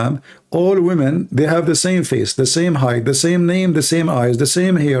of Islam, all women, they have the same face, the same height, the same name, the same eyes, the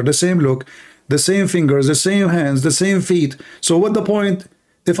same hair, the same look, the same fingers, the same hands, the same feet. So what the point?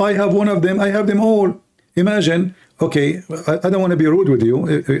 If I have one of them, I have them all. Imagine, okay, I don't want to be rude with you,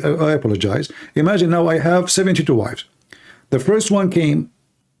 I apologize. Imagine now I have 72 wives. The first one came,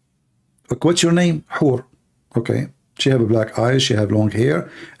 what's your name? Hur. Okay, she have black eyes, she have long hair.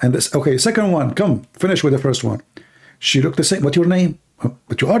 And this, okay, second one, come, finish with the first one. She looked the same. What's your name?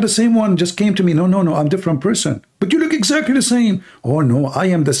 But you are the same one, just came to me. No, I'm a different person. But you look exactly the same. Oh no, I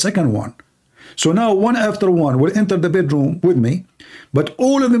am the second one. So now one after one will enter the bedroom with me, but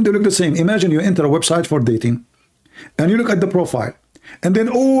all of them, they look the same. Imagine you enter a website for dating and you look at the profile, and then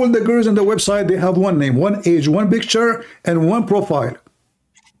all the girls on the website, they have one name, one age, one picture, and one profile.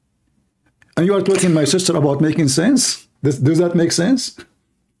 And you are talking, my sister, about making sense? Does that make sense?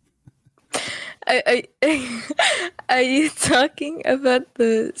 Are you talking about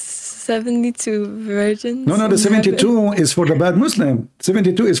the 72 virgins? No, the 72 is for the bad Muslim.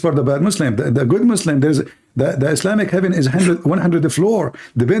 72 is for the bad Muslim. The good Muslim, there's the Islamic heaven is 100 floor.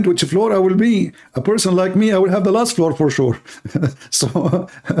 Depend which floor I will be. A person like me, I will have the last floor for sure. So,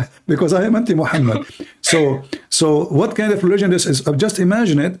 because I am anti-Muhammad. So what kind of religion this is? Just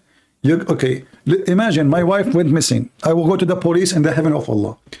imagine it. Okay, imagine my wife went missing. I will go to the police in the heaven of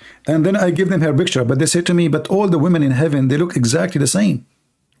Allah. And then I give them her picture. But they say to me, but all the women in heaven, they look exactly the same.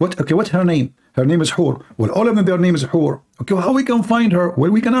 Okay, what's her name? Her name is Hur. Well, all of them, their name is Hur. Okay, how we can find her?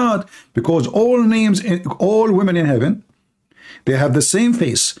 Well, we cannot. Because all women in heaven, they have the same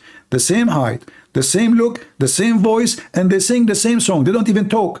face, the same height, the same look, the same voice, and they sing the same song. They don't even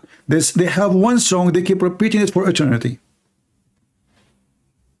talk. They have one song, they keep repeating it for eternity.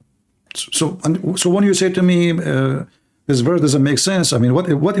 So when you say to me, this verse doesn't make sense, I mean,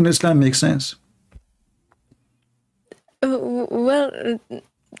 what in Islam makes sense? Well,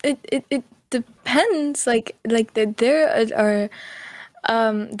 it depends. Like there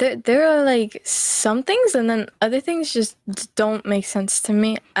are like some things, and then other things just don't make sense to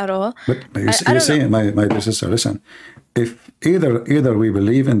me at all. But you say, my dear sister, listen. If either we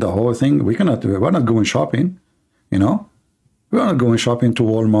believe in the whole thing, we're not going shopping, you know. We're not going shopping to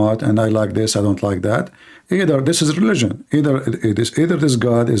Walmart, and I like this, I don't like that. Either this is religion. Either this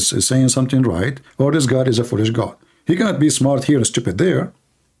God is saying something right, or this God is a foolish God. He cannot be smart here and stupid there.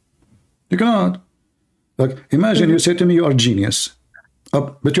 You cannot. Like, imagine you say to me, you are genius,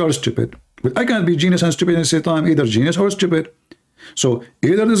 but you are stupid. But I cannot be genius and stupid at the same time, either genius or stupid. So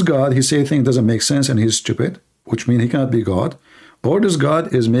either this God, he say things doesn't make sense and he's stupid, which means he cannot be God, or this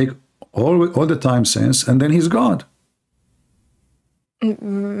God is make all the time sense, and then he's God.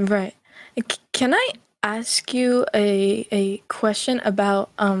 Right. Can I ask you a question about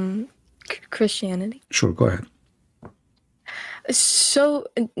Christianity? Sure, go ahead. So,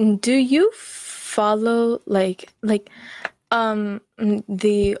 do you follow like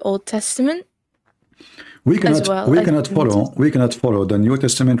the Old Testament? We cannot follow the New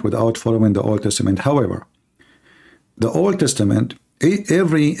Testament without following the Old Testament. However, the Old Testament,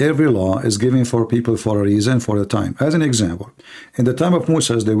 every law is given for people for a reason, for a time. As an example, in the time of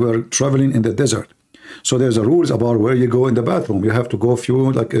Moses, they were traveling in the desert. So there's a rules about where you go in the bathroom. You have to go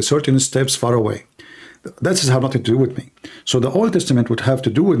certain steps far away. That has nothing to do with me. So the Old Testament would have to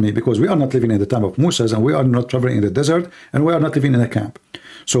do with me, because we are not living in the time of Moses, and we are not traveling in the desert, and we are not living in a camp.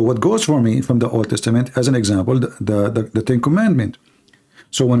 So what goes for me from the Old Testament, as an example, the Ten Commandments.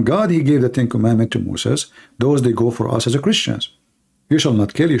 So when God, he gave the Ten Commandments to Moses, those they go for us as a Christians. You shall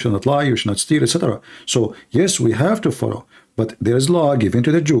not kill, you shall not lie, you shall not steal, etc. So yes, we have to follow, but there is law given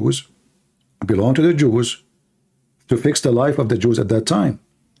to the Jews, belong to the Jews, to fix the life of the Jews at that time.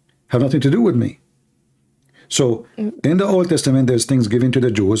 Have nothing to do with me. So in the Old Testament, there's things given to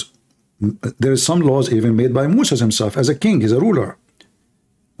the Jews. There is some laws even made by Moses himself as a king, as a ruler,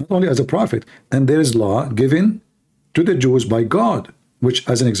 not only as a prophet. And there is law given to the Jews by God, which,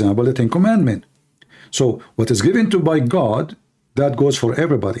 as an example, the Ten Commandments. So what is given to by God, that goes for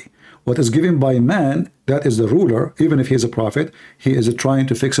everybody. What is given by man, that is the ruler. Even if he is a prophet, he is trying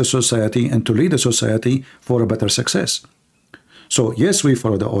to fix a society and to lead a society for a better success. So yes, we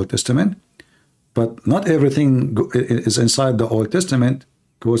follow the Old Testament, but not everything is inside the Old Testament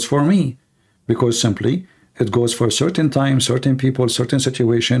goes for me, because simply it goes for certain time, certain people, certain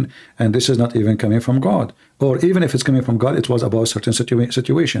situation, and this is not even coming from God. Or even if it's coming from God, it was about certain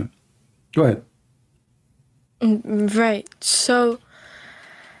situation. Go ahead. Right. So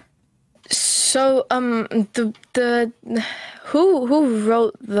who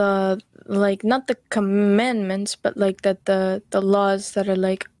wrote the like not the commandments, but like that the laws that are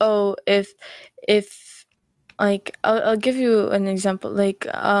like, oh, if like I'll give you an example, like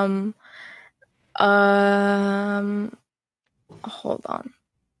hold on.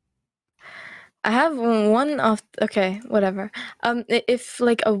 I have one off. Okay, whatever. If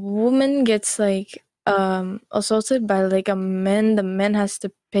like a woman gets like assaulted by like a man, the man has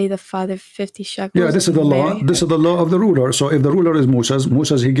to pay the father 50 shekels. Yeah, this is the law. This is the law of the ruler. So if the ruler is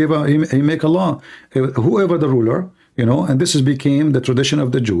Moses, he make a law. Whoever the ruler, you know, and this became the tradition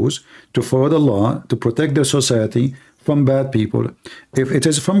of the Jews to follow the law to protect their society from bad people. If it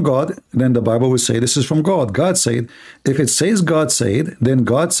is from God, then the Bible will say this is from God. God said. If it says God said, then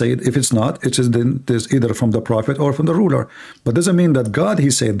God said. If it's not, it is then there's either from the prophet or from the ruler. But doesn't mean that God he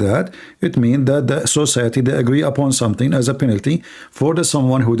said that. It means that the society they agree upon something as a penalty for the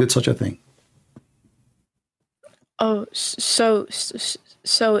someone who did such a thing. Oh, so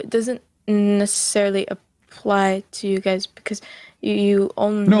it doesn't necessarily apply to you guys because you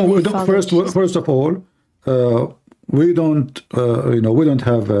only no. follow First of all. We don't, we don't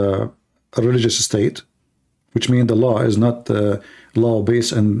have a religious state, which means the law is not law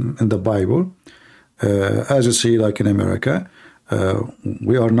based in the Bible. As you see, like in America,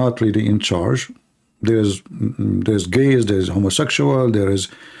 we are not really in charge. There's gays, there's homosexual, there is,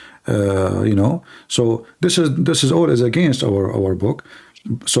 So this is all is against our book.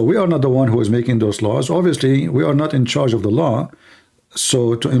 So we are not the one who is making those laws. Obviously, we are not in charge of the law.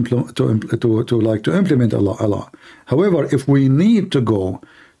 So to implement a law. However, if we need to go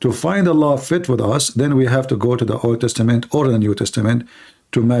to find a law fit with us, then we have to go to the Old Testament or the New Testament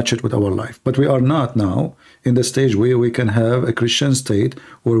to match it with our life. But we are not now in the stage where we can have a Christian state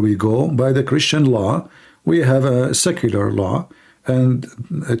where we go by the Christian law. We have a secular law, and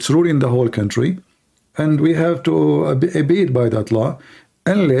it's ruling the whole country, and we have to abide by that law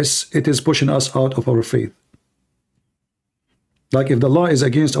unless it is pushing us out of our faith. Like if the law is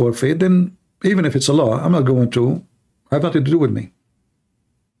against our faith, then even if it's a law, I'm not going to have nothing to do with me.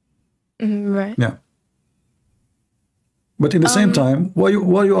 Right. Yeah. But in the same time, why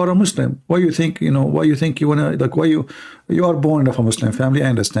you are a Muslim? Why you think you wanna, like, why you are born of a Muslim family? I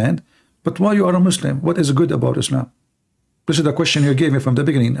understand, but why you are a Muslim? What is good about Islam? This is the question you gave me from the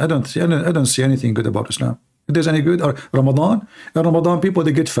beginning. I don't see anything good about Islam. If there's any good, or Ramadan. In Ramadan, people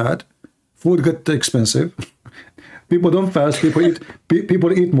they get fat, food get expensive. People don't fast.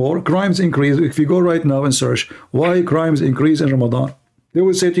 People eat more. Crimes increase. If you go right now and search why crimes increase in Ramadan, they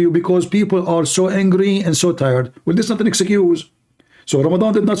will say to you because people are so angry and so tired. Well, this is not an excuse. So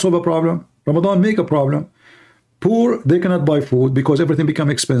Ramadan did not solve a problem. Ramadan make a problem. Poor, they cannot buy food because everything become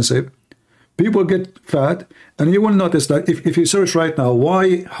expensive. People get fat, and you will notice that if you search right now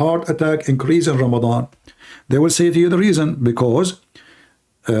why heart attack increase in Ramadan, they will say to you the reason because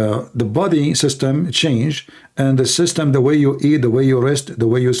the body system change, and the system, the way you eat, the way you rest, the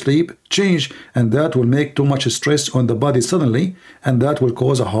way you sleep change, and that will make too much stress on the body suddenly, and that will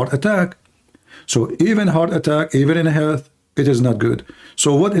cause a heart attack. So even heart attack, even in health, it is not good.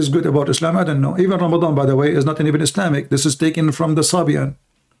 So what is good about Islam? I don't know. Even Ramadan, by the way, is not even Islamic. This is taken from the Sabian.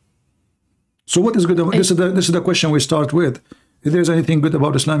 So what is good about this is the question we start with. If there's anything good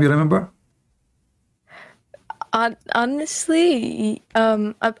about Islam, you remember? Honestly,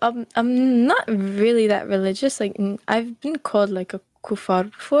 I'm not really that religious. Like I've been called like a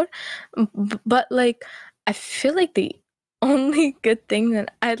kuffar before, but like I feel like the only good thing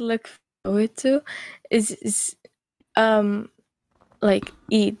that I'd look forward to is like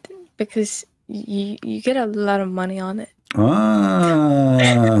Eid, because you get a lot of money on it. How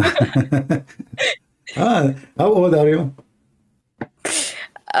old are you?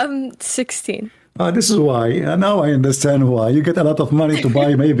 16. This is why. Now I understand why. You get a lot of money to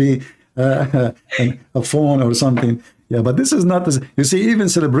buy maybe a phone or something. Yeah, but this is not, you see, even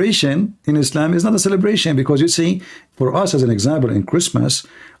celebration in Islam is not a celebration, because you see, for us as an example, in Christmas,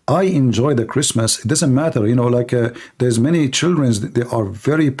 I enjoy the Christmas. It doesn't matter, like there's many children, they are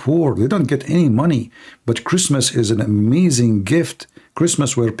very poor. They don't get any money. But Christmas is an amazing gift.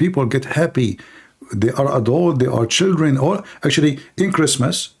 Christmas where people get happy. They are adult, they are children. Or actually, in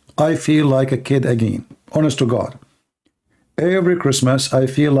Christmas, I feel like a kid again, honest to God. Every Christmas, I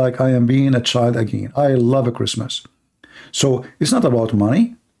feel like I am being a child again. I love a Christmas. So it's not about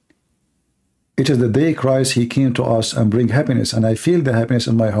money. It is the day Christ, he came to us and bring happiness. And I feel the happiness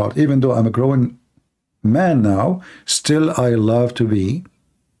in my heart. Even though I'm a grown man now, still I love to be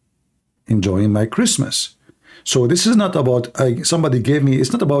enjoying my Christmas. So this is not about, somebody gave me,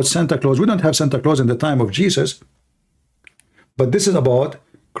 it's not about Santa Claus. We don't have Santa Claus in the time of Jesus. But this is about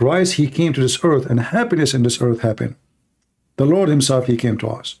Christ, he came to this earth, and happiness in this earth happened. The Lord himself, he came to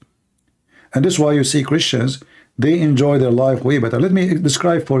us. And this is why you see Christians, they enjoy their life way better. Let me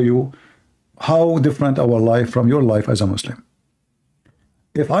describe for you how different our life from your life as a Muslim.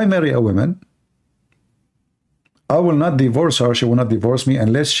 If I marry a woman, I will not divorce her, she will not divorce me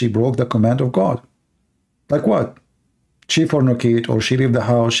unless she broke the command of God. Like what? She fornicate, or she leave the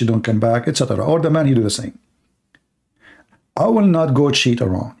house, she don't come back, etc. Or the man, he do the same. I will not go cheat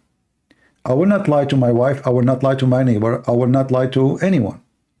around. I will not lie to my wife, I will not lie to my neighbor, I will not lie to anyone.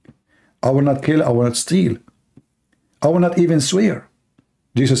 I will not kill, I will not steal. I will not even swear.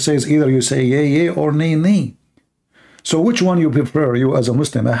 Jesus says either you say yea, yea, or nay, nay. So which one you prefer, you as a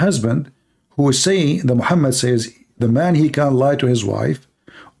Muslim, a husband who say, the Muhammad says, the man he can't lie to his wife,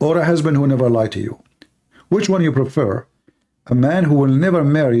 or a husband who never lie to you? Which one you prefer? A man who will never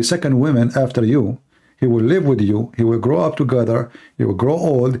marry second women after you, he will live with you, he will grow up together, he will grow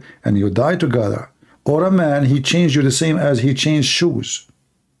old, and you die together. Or a man, he changed you the same as he changed shoes,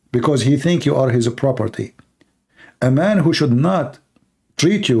 because he think you are his property. A man who should not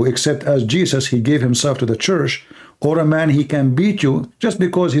treat you except as Jesus, he gave himself to the church, or a man he can beat you just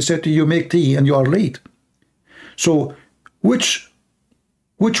because he said to you, make tea and you are late. So which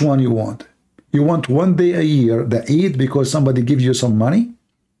one you want? You want one day a year, the Eid, because somebody gives you some money?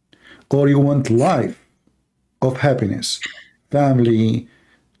 Or you want life of happiness, family,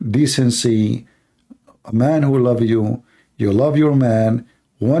 decency, a man who love you, you love your man,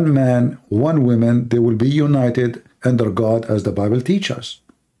 one woman, they will be united under God as the Bible teaches.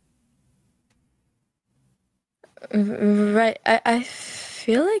 Right. I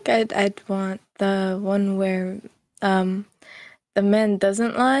feel like I'd want the one where the man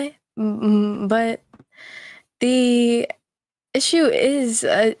doesn't lie, but the issue is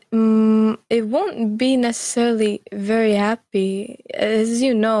it won't be necessarily very happy. As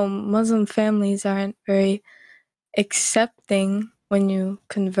you know, Muslim families aren't very accepting when you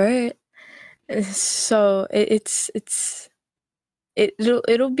convert, so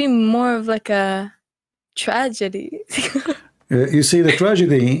it'll be more of like a tragedy. You see, the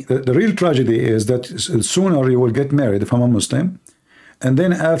tragedy, the real tragedy is that sooner you will get married if I'm a Muslim, and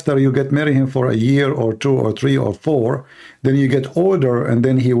then after you get married him for a year or 2 or 3 or 4, then you get older, and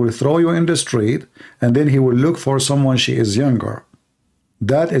then he will throw you in the street, and then he will look for someone she is younger.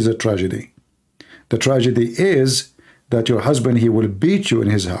 That is a tragedy. The tragedy is that your husband, he will beat you in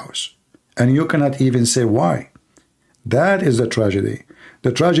his house, and you cannot even say why. That is the tragedy.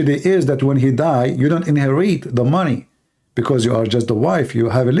 The tragedy is that when he dies, you don't inherit the money because you are just the wife. You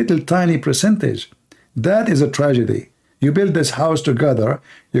have a little tiny percentage. That is a tragedy. You build this house together,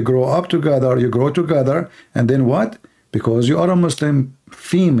 you grow up together, you grow together, and then what? Because you are a Muslim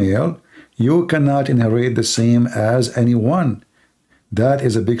female, you cannot inherit the same as anyone. That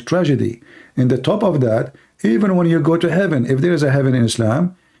is a big tragedy. In the top of that, even when you go to heaven, if there is a heaven in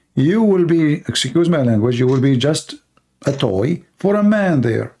Islam, you will be, excuse my language, you will be just a toy for a man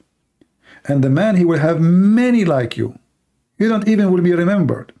there. And the man, he will have many like you. You don't even will be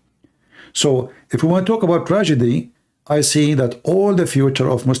remembered. So if we want to talk about tragedy, I see that all the future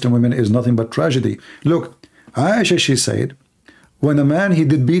of Muslim women is nothing but tragedy. Look, Aisha, she said, when a man, he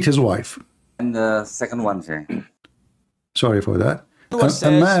did beat his wife. And the second one, sir. Sorry for that.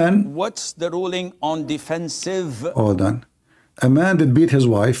 A man, what's the ruling on defensive? Hold on. A man did beat his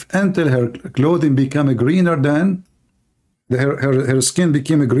wife until her clothing became greener than, her skin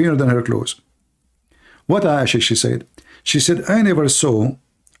became greener than her clothes. What Aisha, she said? She said, I never saw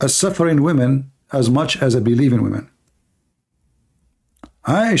a suffering woman as much as a believing woman.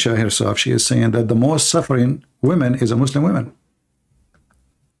 Aisha herself, she is saying that the most suffering woman is a Muslim woman.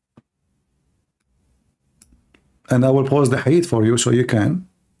 And I will post the hadith for you so you can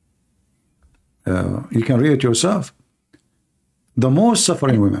read it yourself. The most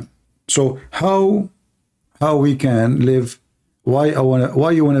suffering women. So how we can live? Why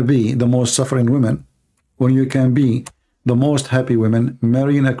you wanna be the most suffering women when you can be the most happy women,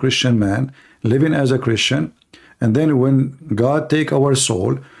 marrying a Christian man, living as a Christian, and then when God take our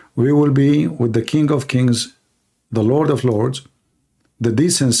soul, we will be with the King of Kings, the Lord of Lords, the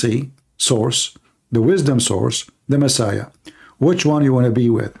decency source, the wisdom source, the Messiah. Which one you want to be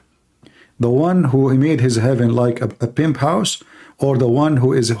with? The one who made his heaven like a pimp house, or the one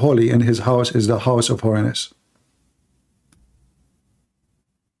who is holy and his house is the house of holiness?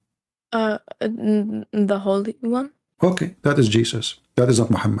 The holy one. Okay, that is Jesus. That is not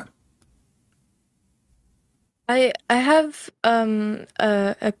Muhammad. I have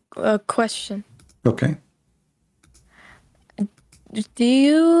a question. Okay.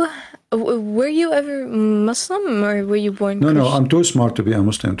 Were you ever Muslim, or were you born Christian? No, I'm too smart to be a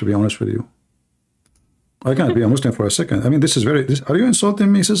Muslim, to be honest with you. I can't be a Muslim for a second. I mean, are you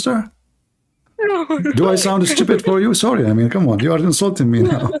insulting me, sister? Do I sound stupid for you? Sorry, I mean, come on, you are insulting me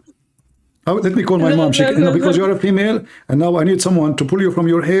now. Let me call my mom. She, no, because you are a female, and now I need someone to pull you from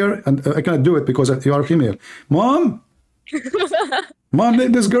your hair, and I cannot do it because you are a female. Mom, mom,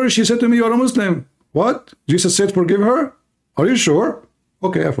 this girl, she said to me, you are a Muslim. What? Jesus said, forgive her? Are you sure?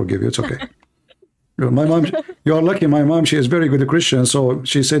 Okay, I forgive you. It's okay. My mom, you are lucky. My mom, she is very good Christian, so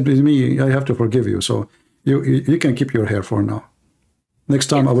she said to me, I have to forgive you. So you can keep your hair for now. Next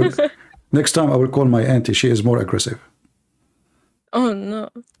time I will call my auntie. She is more aggressive. Oh no.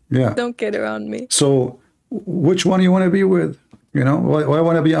 Yeah. Don't get around me. So which one you want to be with? You know, why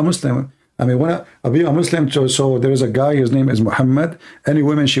want to be a Muslim? I mean, when I be a Muslim, so there is a guy, his name is Muhammad. Any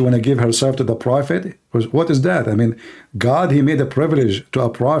woman, she want to give herself to the prophet. What is that? I mean, God, he made a privilege to a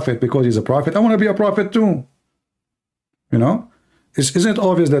prophet because he's a prophet. I want to be a prophet too. You know, isn't it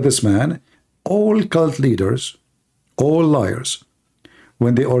obvious that this man, all cult leaders, all liars,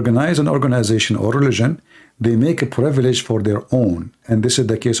 when they organize an organization or religion, they make a privilege for their own. And this is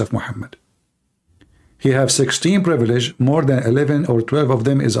the case of Muhammad. He has 16 privilege, more than 11 or 12 of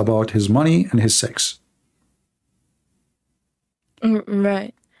them is about his money and his sex.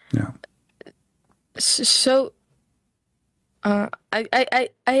 Right. Yeah. So, I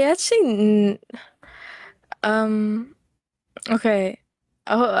actually, okay.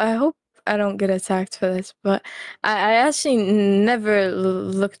 I hope I don't get attacked for this, but I actually never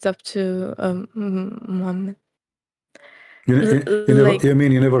looked up to Muhammad. You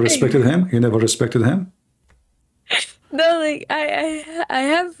mean you never respected him? You never respected him? No, like I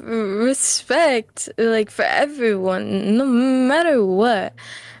have respect like for everyone, no matter what.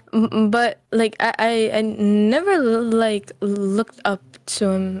 But like I never like looked up to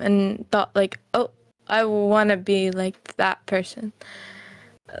him and thought like, oh, I want to be like that person.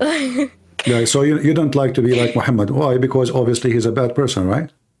 Yeah, so you don't like to be like Muhammad. Why? Because obviously he's a bad person,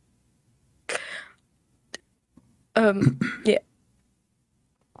 right? Yeah.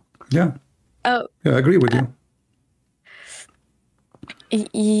 Yeah. Oh. Yeah, I agree with you.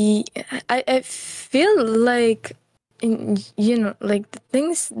 I feel like, you know, like the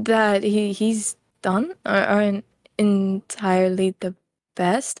things that he's done aren't entirely the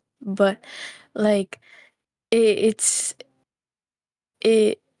best, but like it's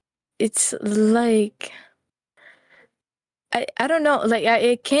like I don't know, like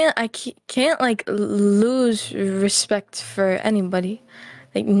I can't like lose respect for anybody,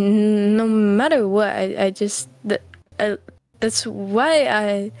 like no matter what. I just that's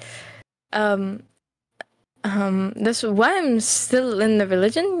why that's why I'm still in the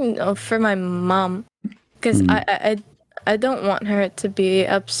religion for my mom, because I don't want her to be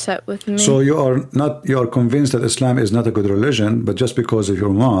upset with me. So you are convinced that Islam is not a good religion, but just because of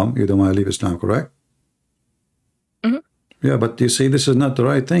your mom, you don't want to leave Islam, correct? Yeah, but you see, this is not the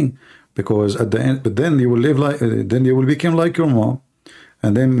right thing, because at the end, but then you will live like, then you will become like your mom,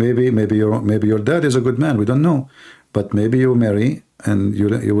 and then maybe your dad is a good man. We don't know, but maybe you marry and you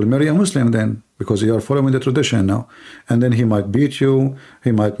will marry a Muslim then, because you are following the tradition now, and then he might beat you.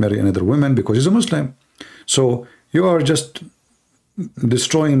 He might marry another woman because he's a Muslim. So you are just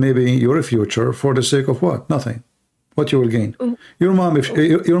destroying maybe your future for the sake of what? Nothing. What you will gain? Your mom,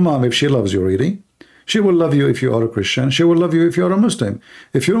 if she loves you really, she will love you if you are a Christian. She will love you if you are a Muslim.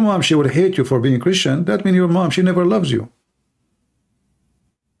 If your mom, she will hate you for being Christian, that means your mom, she never loves you.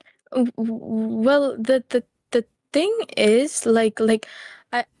 Well, the thing is, like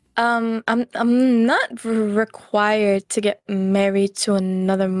I'm not required to get married to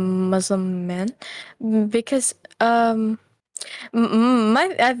another Muslim man, because I've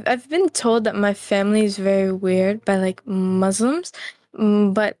been told that my family is very weird by like Muslims,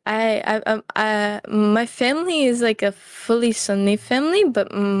 but my family is like a fully Sunni family,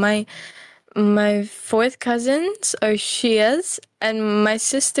 but my fourth cousins are Shias, and my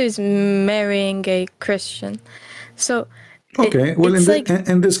sister's marrying a Christian. So okay, well,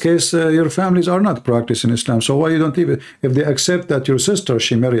 in this case, your families are not practicing Islam, so why you don't leave it? If they accept that your sister,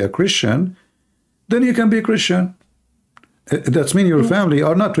 she marry a Christian, then you can be a Christian. That means your family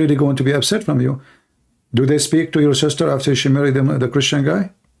are not really going to be upset from you. Do they speak to your sister after she married the Christian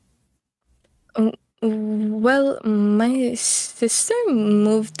guy? Well, my sister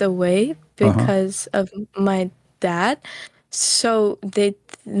moved away because of my dad, so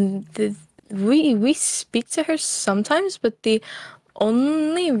we speak to her sometimes, but the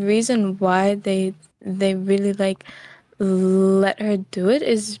only reason why they really like let her do it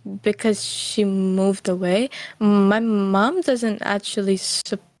is because she moved away. My mom doesn't actually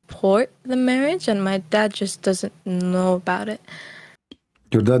support the marriage, and my dad just doesn't know about it.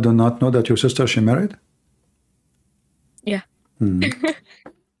 Your dad do not know that your sister, she married? Yeah.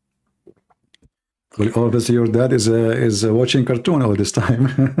 Well, obviously your dad is watching cartoon all this time.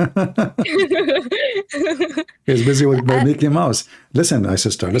 He's busy with Mickey Mouse. Listen, my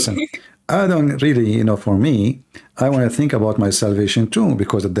sister, listen. I don't really, for me, I want to think about my salvation too,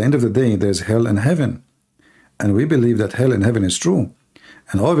 because at the end of the day, there's hell and heaven. And we believe that hell and heaven is true.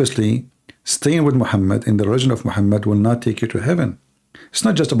 And obviously, staying with Muhammad in the religion of Muhammad will not take you to heaven. It's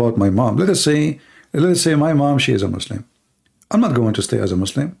not just about my mom. Let us say my mom, she is a Muslim. I'm not going to stay as a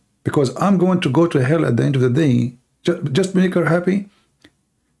Muslim because I'm going to go to hell at the end of the day. Just make her happy.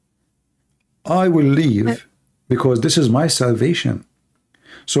 I will leave because this is my salvation.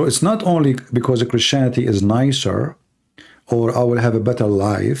 So it's not only because Christianity is nicer, or I will have a better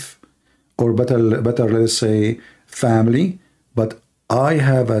life, or better, let's say, family, but I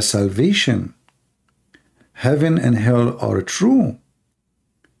have a salvation. Heaven and hell are true.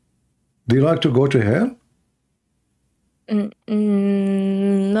 Do you like to go to hell?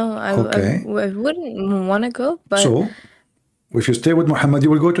 No, I wouldn't want to go. But so, if you stay with Muhammad, you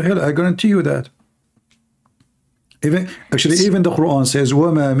will go to hell. I guarantee you that. Even the Quran says,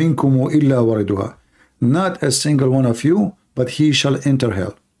 وَمَا مِنْكُمُ إِلَّا وَرِدُهَا. Not a single one of you, but he shall enter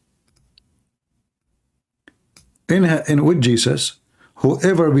hell. In with Jesus,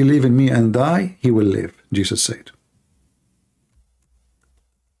 whoever believe in me and die, he will live, Jesus said.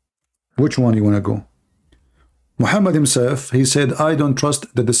 Which one you want to go? Muhammad himself, he said, I don't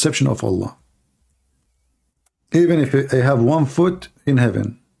trust the deception of Allah. Even if I have 1 foot in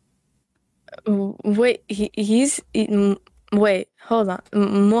heaven. Wait, wait, hold on.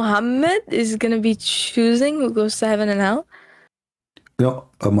 Muhammad is going to be choosing who goes to heaven and hell? No,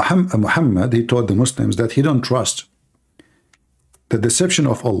 Muhammad, he told the Muslims that he don't trust the deception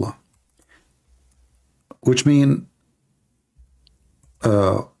of Allah. Which means,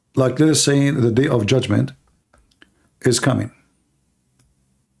 like let us say the day of judgment is coming.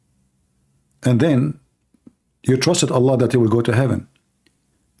 And then you trusted Allah that he will go to heaven.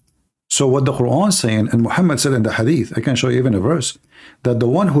 So what the Quran is saying, and Muhammad said in the hadith, I can show you even a verse, that the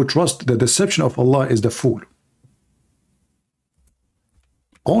one who trusts the deception of Allah is the fool.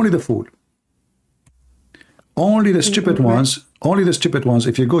 Only the fool. Only the stupid ones,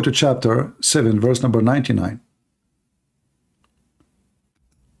 if you go to chapter 7, verse number 99,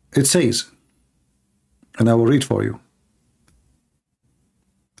 it says, and I will read for you,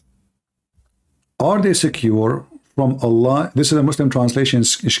 are they secure from Allah? This is a Muslim translation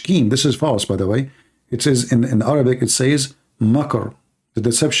scheme. This is false, by the way. It says in Arabic, it says makr, the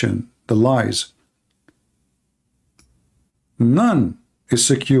deception, the lies. None is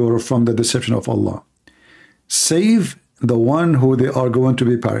secure from the deception of Allah, save the one who they are going to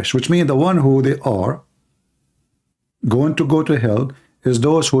be perished, which means the one who they are going to go to hell is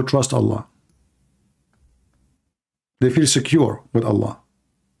those who trust Allah. They feel secure with Allah.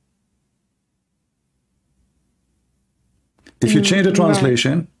 If you change the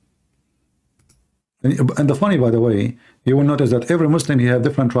translation, and the funny, by the way, you will notice that every Muslim, he have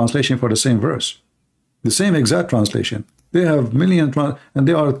different translation for the same verse. The same exact translation. They have million, and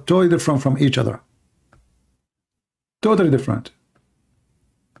they are totally different from each other. Totally different.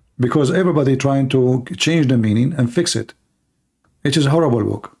 Because everybody trying to change the meaning and fix it. It is a horrible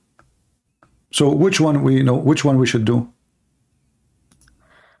book. So which one we should do?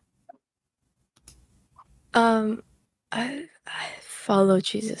 I follow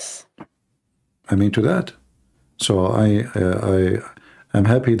Jesus. I mean to that. So I'm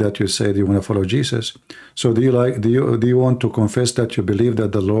happy that you said you want to follow Jesus. So do you want to confess that you believe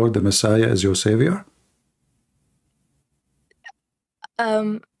that the Lord, the Messiah, is your Savior?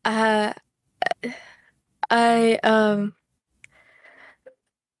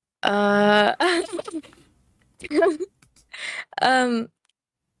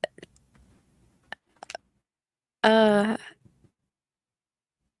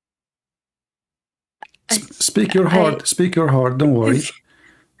 Speak your heart. Speak your heart. Don't worry.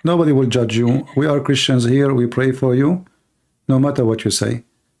 Nobody will judge you. We are Christians here. We pray for you, no matter what you say.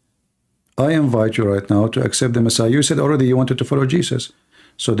 I invite you right now to accept the Messiah. You said already you wanted to follow Jesus.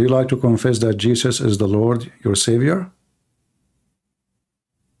 So do you like to confess that Jesus is the Lord, your Savior?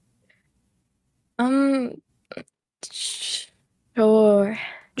 Sure.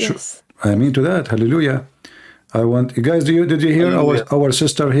 Yes. I mean to that. Hallelujah. I want you guys. Did you hear our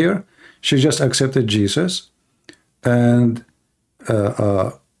sister here? She just accepted Jesus, and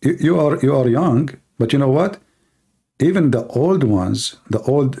you are young, but you know what? Even the old ones, the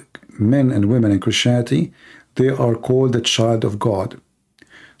old men and women in Christianity, they are called the child of God.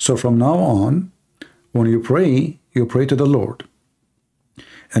 So from now on, when you pray to the Lord,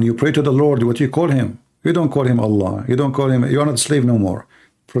 and you pray to the Lord. What you call him? You don't call him Allah. You don't call him. You are not a slave no more.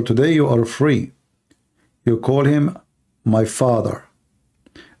 For today, you are free. You call him my father.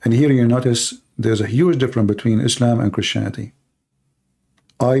 And here you notice there's a huge difference between Islam and Christianity.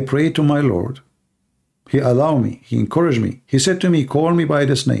 I pray to my Lord. He allowed me. He encouraged me. He said to me, call me by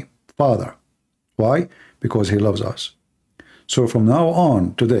this name, Father. Why? Because he loves us. So from now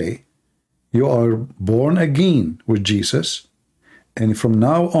on, today, you are born again with Jesus. And from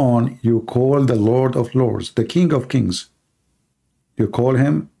now on, you call the Lord of Lords, the King of Kings. You call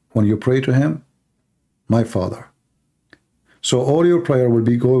him, when you pray to him, my Father. So all your prayer will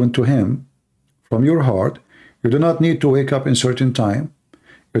be going to him from your heart. You do not need to wake up in certain time.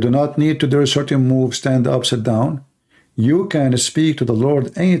 You do not need to do a certain move, stand up, sit down. You can speak to the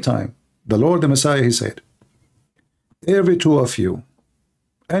Lord anytime. The Lord, the Messiah, he said, every two of you,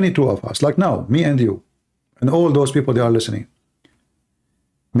 any two of us, like now, me and you, and all those people that are listening,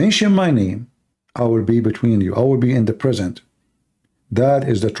 mention my name, I will be between you. I will be in the present. That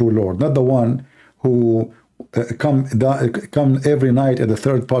is the true Lord, not the one who come every night at the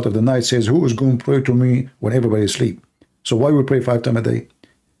third part of the night says, who is going to pray to me when everybody is asleep? So why we pray 5 times a day?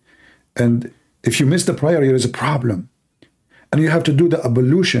 And if you miss the prayer, there is a problem. And you have to do the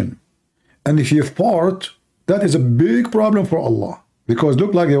ablution. And if you fart, that is a big problem for Allah. Because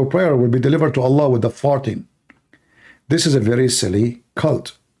look like your prayer will be delivered to Allah with the farting. This is a very silly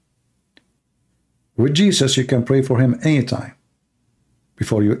cult. With Jesus, you can pray for him anytime.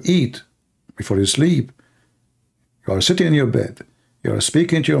 Before you eat, before you sleep, you are sitting in your bed, you are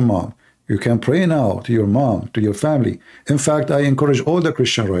speaking to your mom. You can pray now to your mom, to your family. In fact, I encourage all the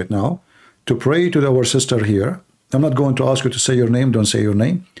Christians right now to pray to our sister here. I'm not going to ask you to say your name, don't say your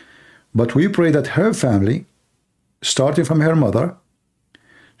name. But we pray that her family, starting from her mother,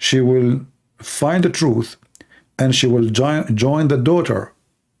 she will find the truth and she will join the daughter.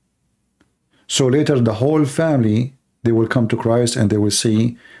 So later the whole family, they will come to Christ and they will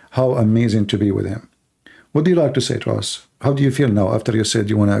see how amazing to be with him. What do you like to say to us? How do you feel now after you said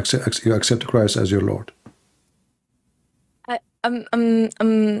you want to accept Christ as your Lord? I'm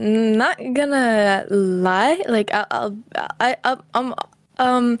not gonna lie. Like oh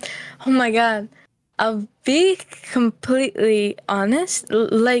my God, I'll be completely honest.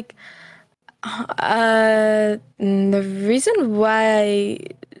 Like the reason why I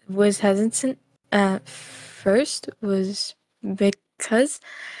was hesitant at first was because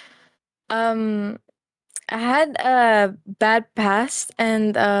I had a bad past,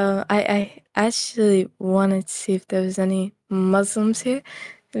 and I actually wanted to see if there was any Muslims here,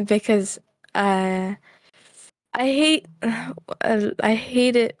 because I hate I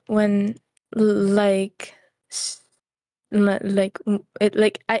hate it when like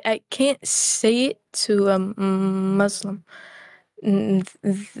I can't say it to a Muslim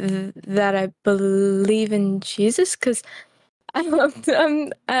that I believe in Jesus, because I'm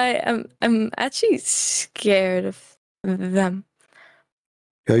actually scared of them.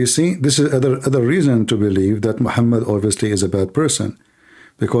 Yeah, you see, this is other reason to believe that Muhammad obviously is a bad person.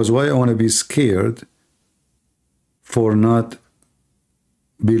 Because why I want to be scared for not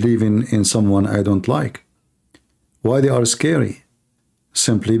believing in someone I don't like? Why they are scary?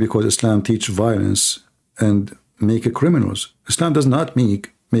 Simply because Islam teach violence and make criminals. Islam does not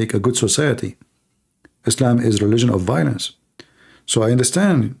make a good society. Islam is religion of violence. So I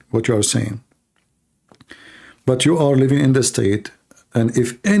understand what you are saying. But you are living in the state, and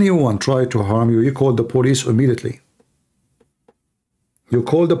if anyone try to harm you, you call the police immediately. You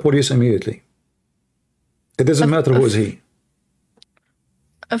call the police immediately. It doesn't matter who is he.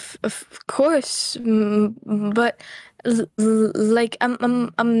 Of course, but like I'm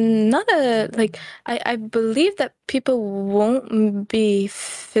not a like I believe that people won't be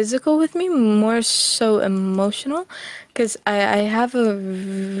physical with me, more so emotional, because I have a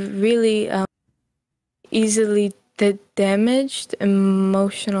really easily damaged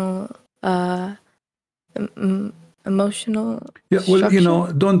emotional emotional Yeah, well, structure. you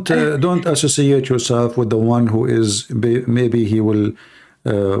know, don't associate yourself with the one who is maybe he will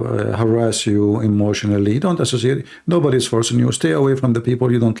harass you emotionally. Don't associate. Nobody's forcing you. Stay away from the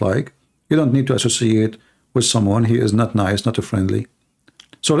people you don't like. You don't need to associate with someone. He is not nice, not friendly.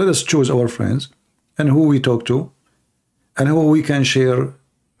 So let us choose our friends and who we talk to and who we can share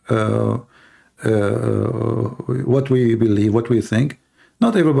what we believe, what we think.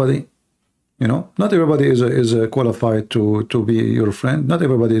 Not everybody, you know, not everybody is qualified to be your friend. Not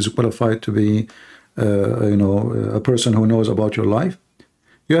everybody is qualified to be, you know, a person who knows about your life.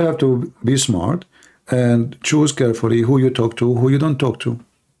 You have to be smart and choose carefully who you talk to, who you don't talk to.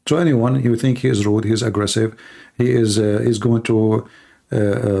 So anyone you think he is rude, he is aggressive, he is going to,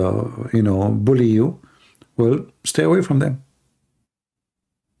 you know, bully you, well, stay away from them.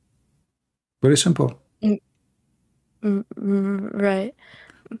 Very simple. Right.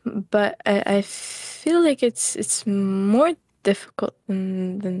 But I feel like it's more difficult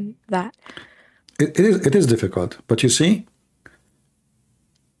than that. It is difficult, but you see,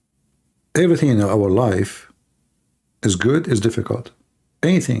 everything in our life is good, is difficult.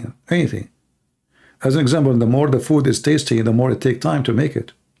 Anything. As an example, the more the food is tasty, the more it takes time to make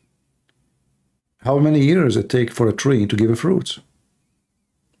it. How many years it take for a tree to give fruits?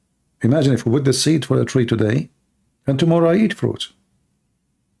 Imagine if we put the seed for a tree today, and tomorrow I eat fruits.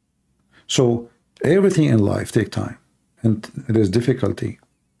 So everything in life takes time, and there's difficulty.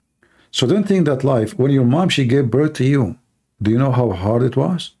 So don't think that life, when your mom, she gave birth to you, do you know how hard it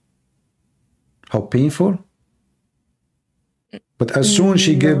was? How painful? But as soon as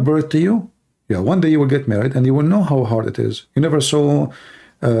she gave birth to you, yeah, one day you will get married and you will know how hard it is. You never saw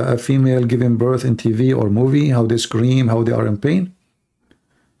a female giving birth in TV or movie, how they scream, how they are in pain?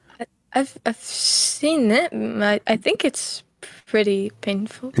 I've seen it. I think it's pretty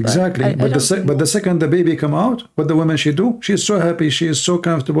painful. Exactly. But the second the baby come out, what the woman she do? She is so happy, she is so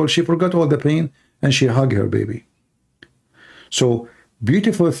comfortable, she forgot all the pain, and she hug her baby. So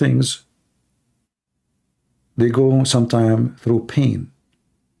beautiful things, they go sometime through pain.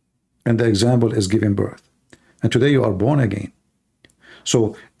 And the example is giving birth. And today you are born again.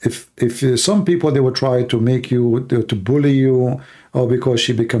 So if some people, they will try to make you, to bully you, or because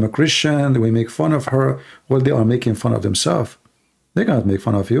she become a Christian, we make fun of her, well, they are making fun of themselves. They cannot make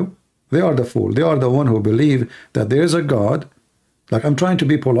fun of you. They are the fool. They are the one who believe that there is a God. Like, I'm trying to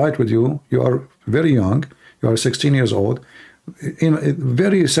be polite with you. You are very young. You are 16 years old. In a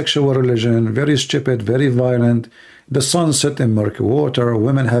very sexual religion, very stupid, very violent. The sun set in murky water.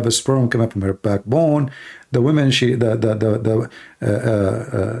 Women have a sperm come up from her backbone. The women, the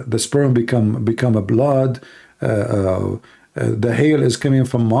sperm become a blood. The hail is coming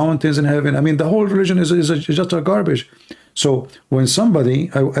from mountains in heaven. I mean, the whole religion is just a garbage. So when somebody,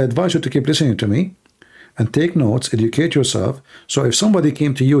 I advise you to keep listening to me and take notes, educate yourself. So if somebody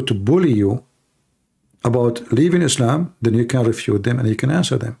came to you to bully you about leaving Islam, then you can refute them and you can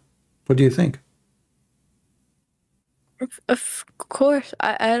answer them. What do you think? Of course,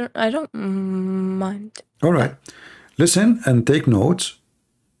 I don't mind. All right. Listen and take notes,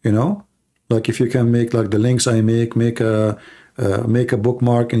 you know, like if you can make like the links I make a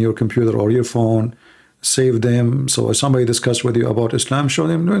bookmark in your computer or your phone, save them. So if somebody discuss with you about Islam, show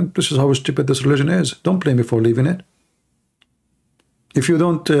them this is how stupid this religion is. Don't blame me for leaving it. If you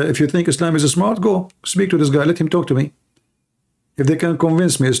don't, if you think Islam is smart, go speak to this guy. Let him talk to me. If they can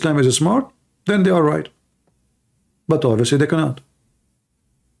convince me Islam is smart, then they are right. But obviously they cannot.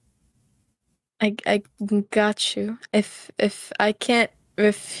 I got you. If I can't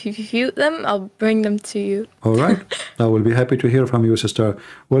refute them, I'll bring them to you. All right. I will be happy to hear from you, sister.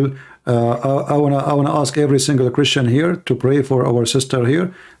 Well, I wanna ask every single Christian here to pray for our sister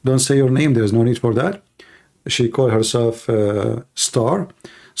here. Don't say your name. There's no need for that. She called herself Star.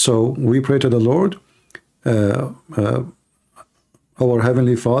 So we pray to the Lord, our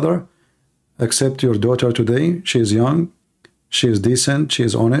Heavenly Father, accept your daughter today. She is young. She is decent. She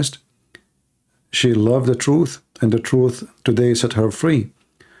is honest. She loved the truth, and the truth today set her free.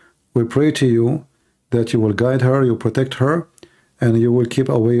 We pray to you that you will guide her, you protect her, and you will keep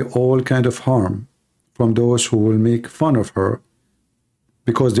away all kind of harm from those who will make fun of her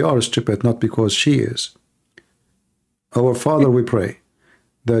because they are stupid, not because she is. Our Father, we pray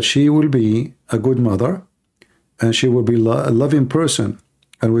that she will be a good mother and she will be a loving person,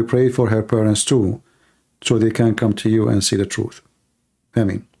 and we pray for her parents too, so they can come to you and see the truth.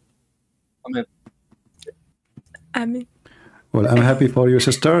 Amen. Amen. Amen. Well, I'm happy for you,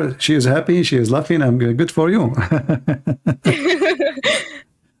 sister. She is happy. She is laughing. I'm good for you.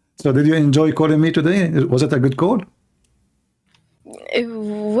 So did you enjoy calling me today? Was it a good call? It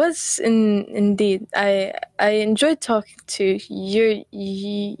was indeed. I enjoyed talking to you.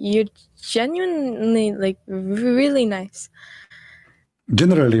 You're genuinely like really nice.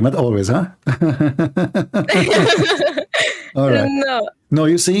 Generally, not always, huh? All right. No. No,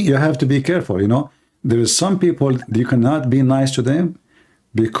 you see, you have to be careful, you know. There is some people, you cannot be nice to them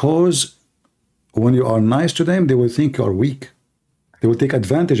because when you are nice to them, they will think you are weak. They will take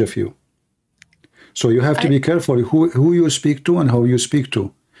advantage of you. So you have to be careful who you speak to and how you speak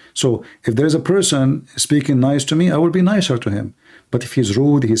to. So if there is a person speaking nice to me, I will be nicer to him. But if he's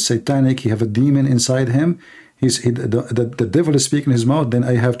rude, he's satanic, he have a demon inside him, the devil is speaking in his mouth, then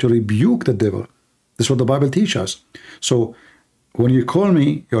I have to rebuke the devil. This is what the Bible teaches us. So when you call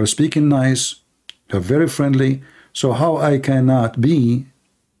me, you're speaking nice, you're very friendly. So how I cannot be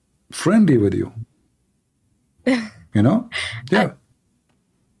friendly with you? You know? Yeah.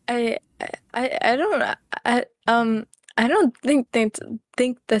 I don't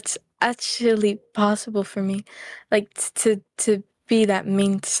think that's actually possible for me, like to be that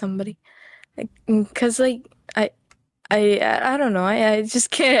mean to somebody, because like I don't know, I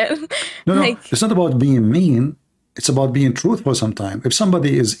just can't. No, no, Like, it's not about being mean. It's about being truthful sometimes. If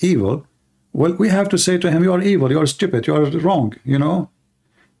somebody is evil, well, we have to say to him, you are evil, you are stupid, you are wrong, you know?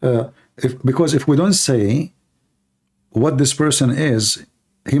 Because if we don't say what this person is,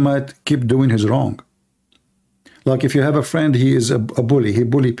 he might keep doing his wrong. Like if you have a friend, he is a bully, he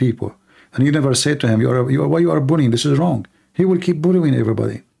bully people, and you never say to him, why you are bullying, this is wrong. He will keep bullying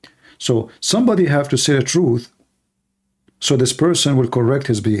everybody. So somebody have to say the truth, so this person will correct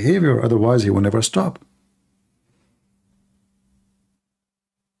his behavior, otherwise he will never stop.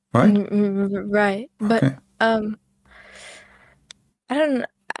 Right? Right. But Okay. I don't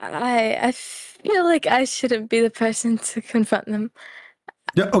I feel like I shouldn't be the person to confront them.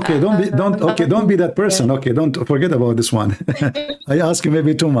 Yeah, okay, don't be that person. Okay, don't forget about this one. I ask you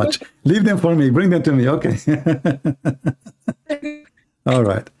maybe too much. Leave them for me, bring them to me, okay. All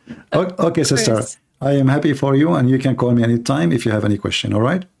right. Okay, sister. I am happy for you, and you can call me anytime if you have any question, all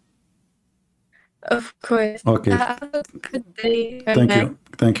right? Of course. Okay. Have a good day. Thank you.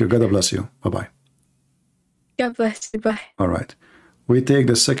 Thank you. God bless you. Bye-bye. God bless you. Bye. All right. We take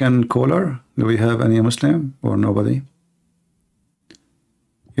the second caller. Do we have any Muslim or nobody?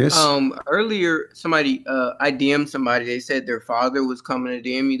 Yes. Earlier, somebody, I DM'd somebody. They said their father was coming to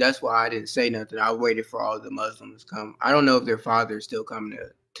DM me. That's why I didn't say nothing. I waited for all the Muslims to come. I don't know if their father is still coming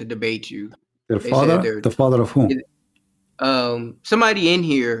to debate you. Their father? The father of whom? Somebody in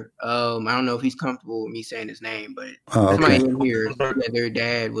here. I don't know if he's comfortable with me saying his name, but somebody in here. Yeah, their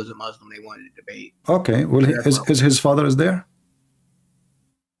dad was a Muslim. They wanted to debate. Okay. Well, is his father is there?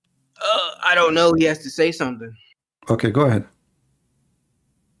 I don't know. He has to say something. Okay, go ahead.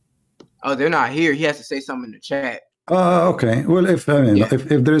 Oh, they're not here. He has to say something in the chat. Okay. Well, if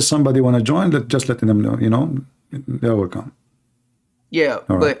there is somebody want to join, just let them know. You know, they're welcome. Yeah,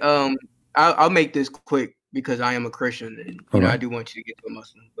 but I'll make this quick because I am a Christian, and you know I do want you to get to a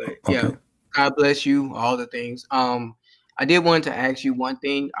Muslim. But yeah, God bless you. All the things. I did want to ask you one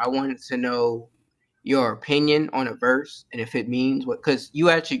thing. I wanted to know your opinion on a verse and if it means what. Because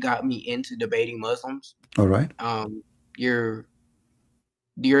you actually got me into debating Muslims. All right.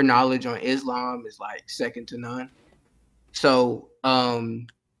 Your knowledge on Islam is like second to none. So,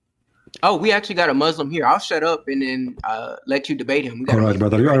 we actually got a Muslim here. I'll shut up and then let you debate him. All right,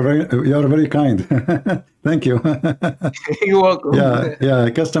 brother. You are very kind. Thank you. You're welcome. Yeah.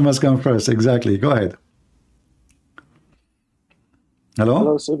 Customers come first. Exactly. Go ahead. Hello.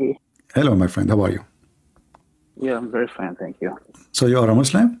 Hello, Sibi. Hello, my friend. How are you? Yeah, I'm very fine, thank you. So you are a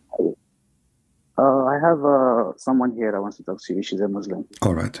Muslim? I have someone here that wants to talk to you. She's a Muslim.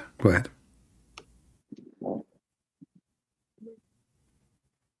 All right, go ahead.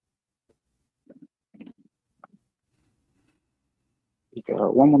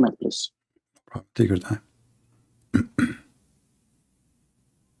 One moment, please. Take your time.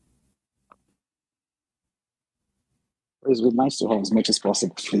 Please be nice to her as much as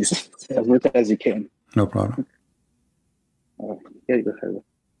possible, please. As much as you can. No problem. Here you go, Heather.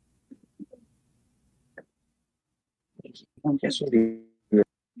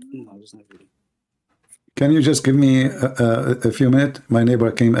 Can you just give me a few minutes? My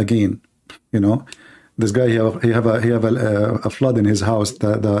neighbor came again. You know, this guy he have a flood in his house.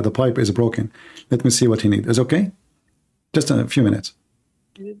 The pipe is broken. Let me see what he needs. Is okay? Just a few minutes.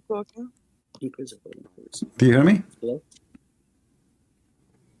 Do you hear me? Hello?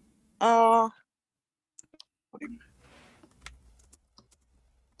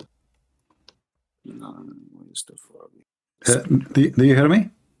 Do you hear me?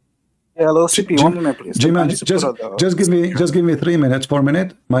 Yeah, hello, CP. 1 minute, please. Jimmy, just give me 3 minutes, 4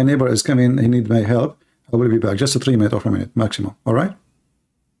 minutes. My neighbor is coming. He needs my help. I will be back. Just a 3 minute or 4 minute maximum. All right?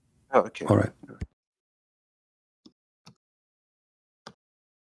 Okay. All right.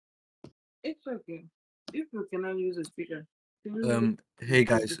 It's okay. If you cannot use a speaker. Hey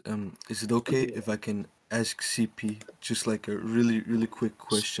guys, is it okay if I can ask CP just like a really quick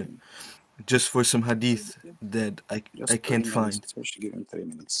question, just for some hadith that I can't find? Give him 3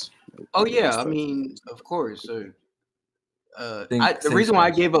 minutes. Oh yeah, I mean, of course. The reason why I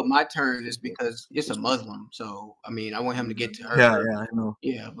gave up my turn is because it's a Muslim. So I mean, I want him to get to her. Yeah, I know.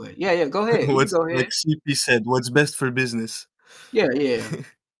 Yeah, but yeah, go ahead. What's go ahead. like CP said? What's best for business? Yeah.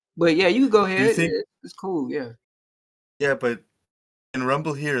 But yeah, you can go ahead. Think... It's cool. Yeah. Yeah, but can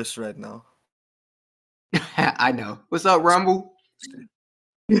Rumble hear us right now? I know. What's up, Rumble?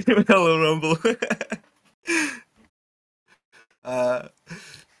 Hello, Rumble.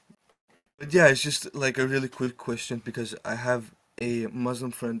 But yeah, it's just like a really quick question because I have a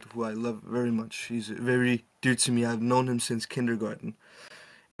Muslim friend who I love very much. He's very dear to me. I've known him since kindergarten.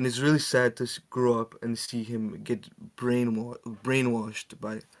 And it's really sad to grow up and see him get brainwashed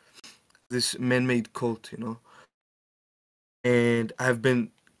by this man-made cult, you know. And I've been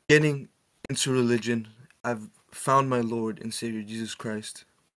getting into religion. I've found my Lord and Savior Jesus Christ.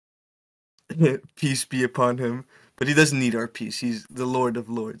 Peace be upon him. But he doesn't need our peace. He's the Lord of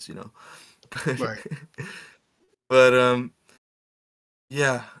Lords, you know. Right. But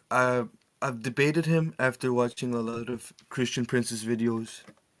yeah, I've debated him after watching a lot of Christian Prince's videos,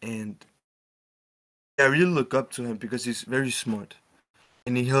 and I really look up to him because he's very smart,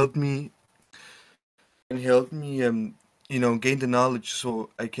 and he helped me gain the knowledge so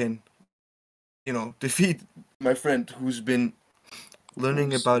I can defeat my friend who's been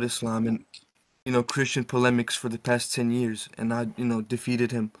learning about Islam and Christian polemics for the past 10 years, and I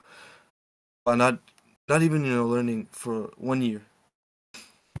defeated him by not even learning for 1 year.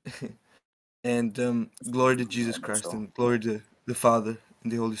 And glory to Jesus Christ and glory to the Father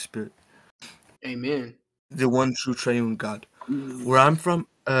and the Holy Spirit, Amen. the one true triune God. Where I'm from,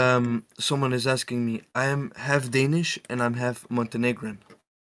 someone is asking me. I am half Danish and I'm half Montenegrin.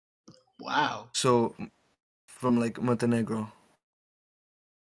 Wow. So from like Montenegro.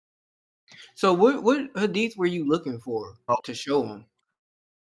 So what hadith were you looking for to show him?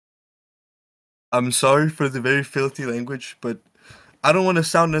 I'm sorry for the very filthy language, but I don't want to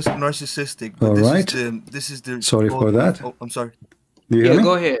sound narcissistic. But All right. this is the. Sorry for that. Oh, I'm sorry. Do you hear me?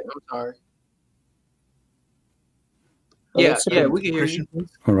 Go ahead. I'm sorry. Yeah, we can hear you.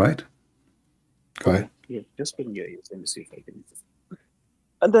 All right. Go ahead. Yeah, just put in your ears. Let me see if I can.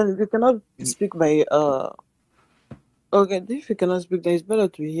 And then if you cannot speak by okay, if you cannot speak, then it's better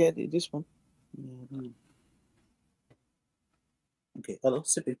to hear this one. Okay, hello,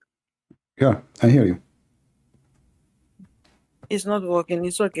 Sippy. Yeah, I hear you. It's not working.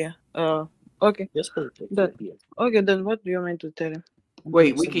 It's okay. Okay. Just put it. Then, okay, then what do you mean to tell him?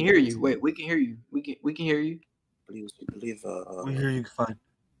 Wait, we can hear you. Wait, we can hear you. We can hear you. Please believe. We hear you fine.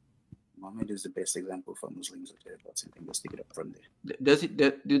 Muhammad is the best example for Muslims. Okay, that's it. Just take it up from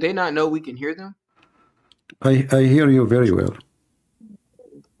there. Do they not know we can hear them? I hear you very well.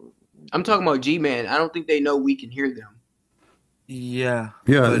 I'm talking about G-Man. I don't think they know we can hear them. Yeah.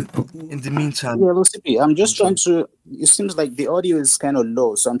 Yeah. But in the meantime, yeah, Lucipi, I'm just trying to. It seems like the audio is kind of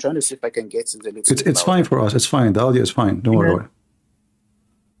low, so I'm trying to see if I can get it a little. It's fine for us. It's fine. The audio is fine. Don't worry.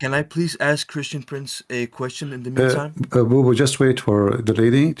 Can I please ask Christian Prince a question in the meantime? We will just wait for the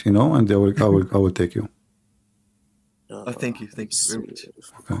lady, and I will take you. Thank you very much.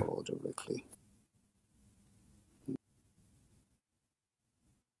 Okay.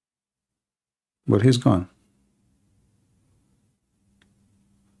 But he's gone.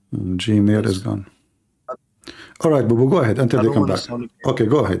 Gmail is gone. All right, Bubu, go ahead until they come back. Okay,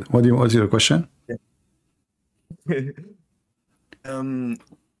 go ahead. What's your question?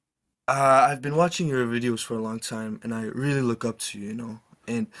 I've been watching your videos for a long time, and I really look up to you,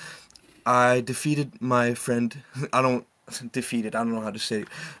 and I defeated my friend. I don't know how to say it,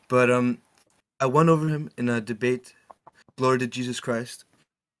 but I won over him in a debate. Glory to Jesus Christ.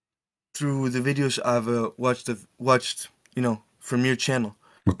 Through the videos I've watched, from your channel.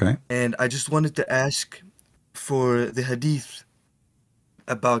 Okay. And I just wanted to ask for the hadith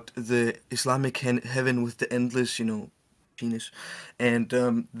about the Islamic heaven with the endless, penis, and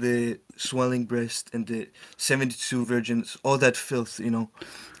the swelling breast and the 72 virgins, all that filth,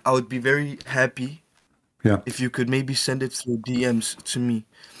 I would be very happy if you could maybe send it through DMs to me.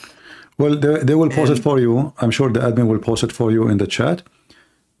 Well, they will post it for you. I'm sure the admin will post it for you in the chat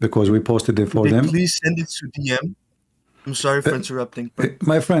because we posted it for them. Please send it to DM. I'm sorry for interrupting. But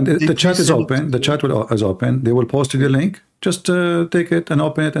my friend, the chat is open. The chat is open. They will post you the link. Just take it and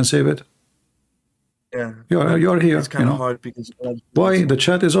open it and save it. Yeah. You're here. It's kind of hard because... Why? The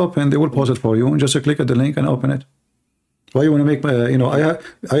chat is open. They will post it for you. Just click at the link and open it. Why you want to make...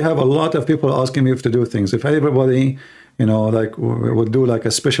 I have a lot of people asking me to do things. If everybody, like would do like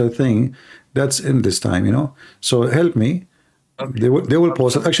a special thing, that's in this time, So help me. Okay. They will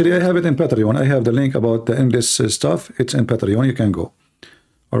post it. Actually, I have it in Patreon. I have the link about the English stuff. It's in Patreon. You can go.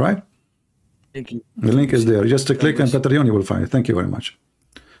 All right? Thank you. The link is there. Just click on Patreon. You will find it. Thank you very much.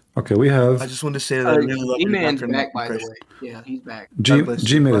 Okay, we have... I just want to say that I really love G-Man's back, by the way. Yeah, he's back.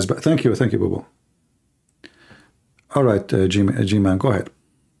 Gmail is back. Thank you, Bubu. All right, G-Man, go ahead.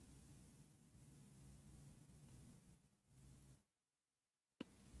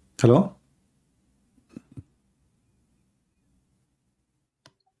 Hello?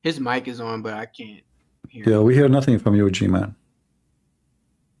 His mic is on, but I can't hear. Yeah, we hear nothing from you, G-Man.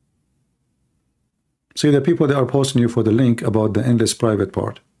 See, the people that are posting you for the link about the endless private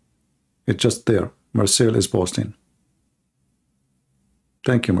part. It's just there. Marcel is posting.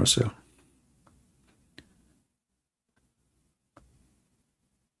 Thank you, Marcel.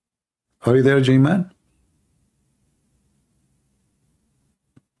 Are you there, G-Man?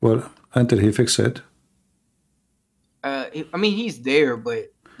 Well, until he fixes it. I mean, he's there, but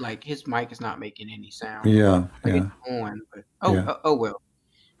like his mic is not making any sound. Yeah, like yeah. It's on, but Yeah. Well.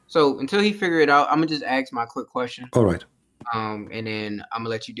 So until he figure it out, I'm gonna just ask my quick question. All right. And then I'm gonna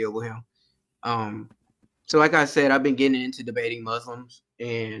let you deal with him. So like I said, I've been getting into debating Muslims,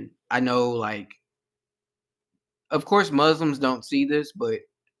 and I know, like, of course, Muslims don't see this,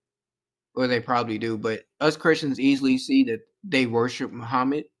 or they probably do, but us Christians easily see that they worship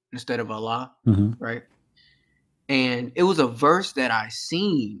Muhammad instead of Allah, right? And it was a verse that I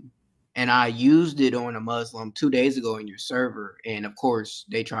seen, and I used it on a Muslim 2 days ago in your server, and of course,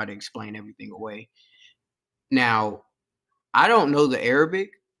 they try to explain everything away. Now, I don't know the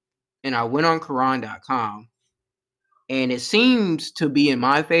Arabic, and I went on Quran.com, and it seems to be in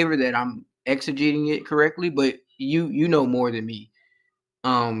my favor that I'm exegeting it correctly, but you know more than me.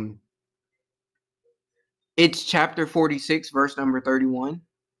 It's chapter 46, verse number 31.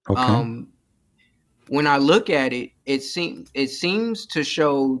 Okay. When I look at it, it seems to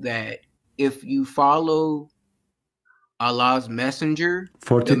show that if you follow Allah's messenger,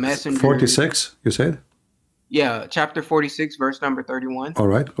 46, you said? Yeah, chapter 46, verse number 31. All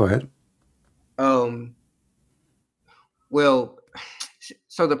right, go ahead. Well,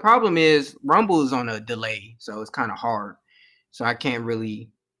 so the problem is Rumble is on a delay, so it's kind of hard. So I can't really,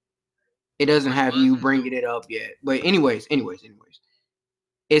 it doesn't have you bringing it up yet. But anyways,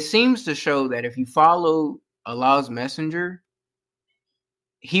 it seems to show that if you follow Allah's messenger,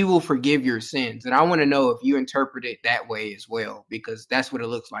 he will forgive your sins. And I want to know if you interpret it that way as well, because that's what it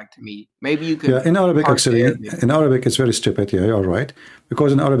looks like to me. Maybe you could. Yeah, in Arabic, actually, in Arabic, it's very stupid. Yeah, you're right.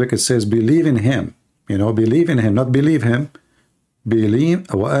 Because in Arabic, it says, believe in him. You know, believe in him, not believe him. Believe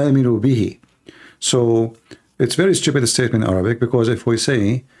وَآمِنُوا bihi. So it's very stupid statement in Arabic, because if we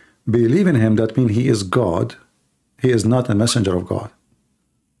say believe in him, that means he is God. He is not a messenger of God.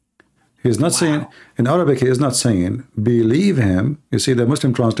 He is not saying, in Arabic, he is not saying believe him. You see, the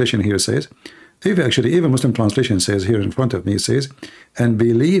Muslim translation here says, even Muslim translation says here in front of me, it says, and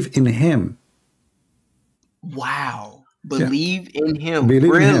believe in him. Wow. Believe in him.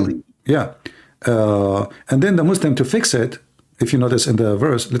 Believe really? in him. Yeah. And then the Muslim, to fix it, if you notice in the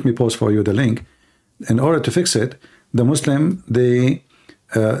verse, let me post for you the link. In order to fix it, the Muslim, they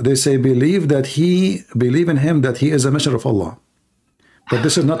say believe in him that he is a messenger of Allah. But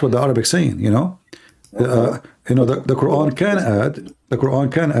this is not what the Arabic is saying, you know. The Quran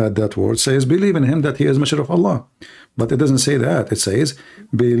can add that word, says believe in him that he is messenger of Allah. But it doesn't say that. It says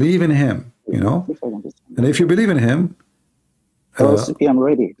believe in him, you know. And if you believe in him, I'm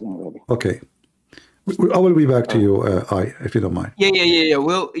ready. Okay. I will be back to you, if you don't mind. Yeah.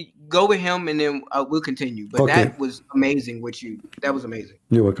 We'll go with him, and then we'll continue. But okay. That was amazing with you. That was amazing.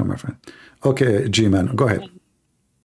 You're welcome, my friend. Okay, G-Man, go ahead.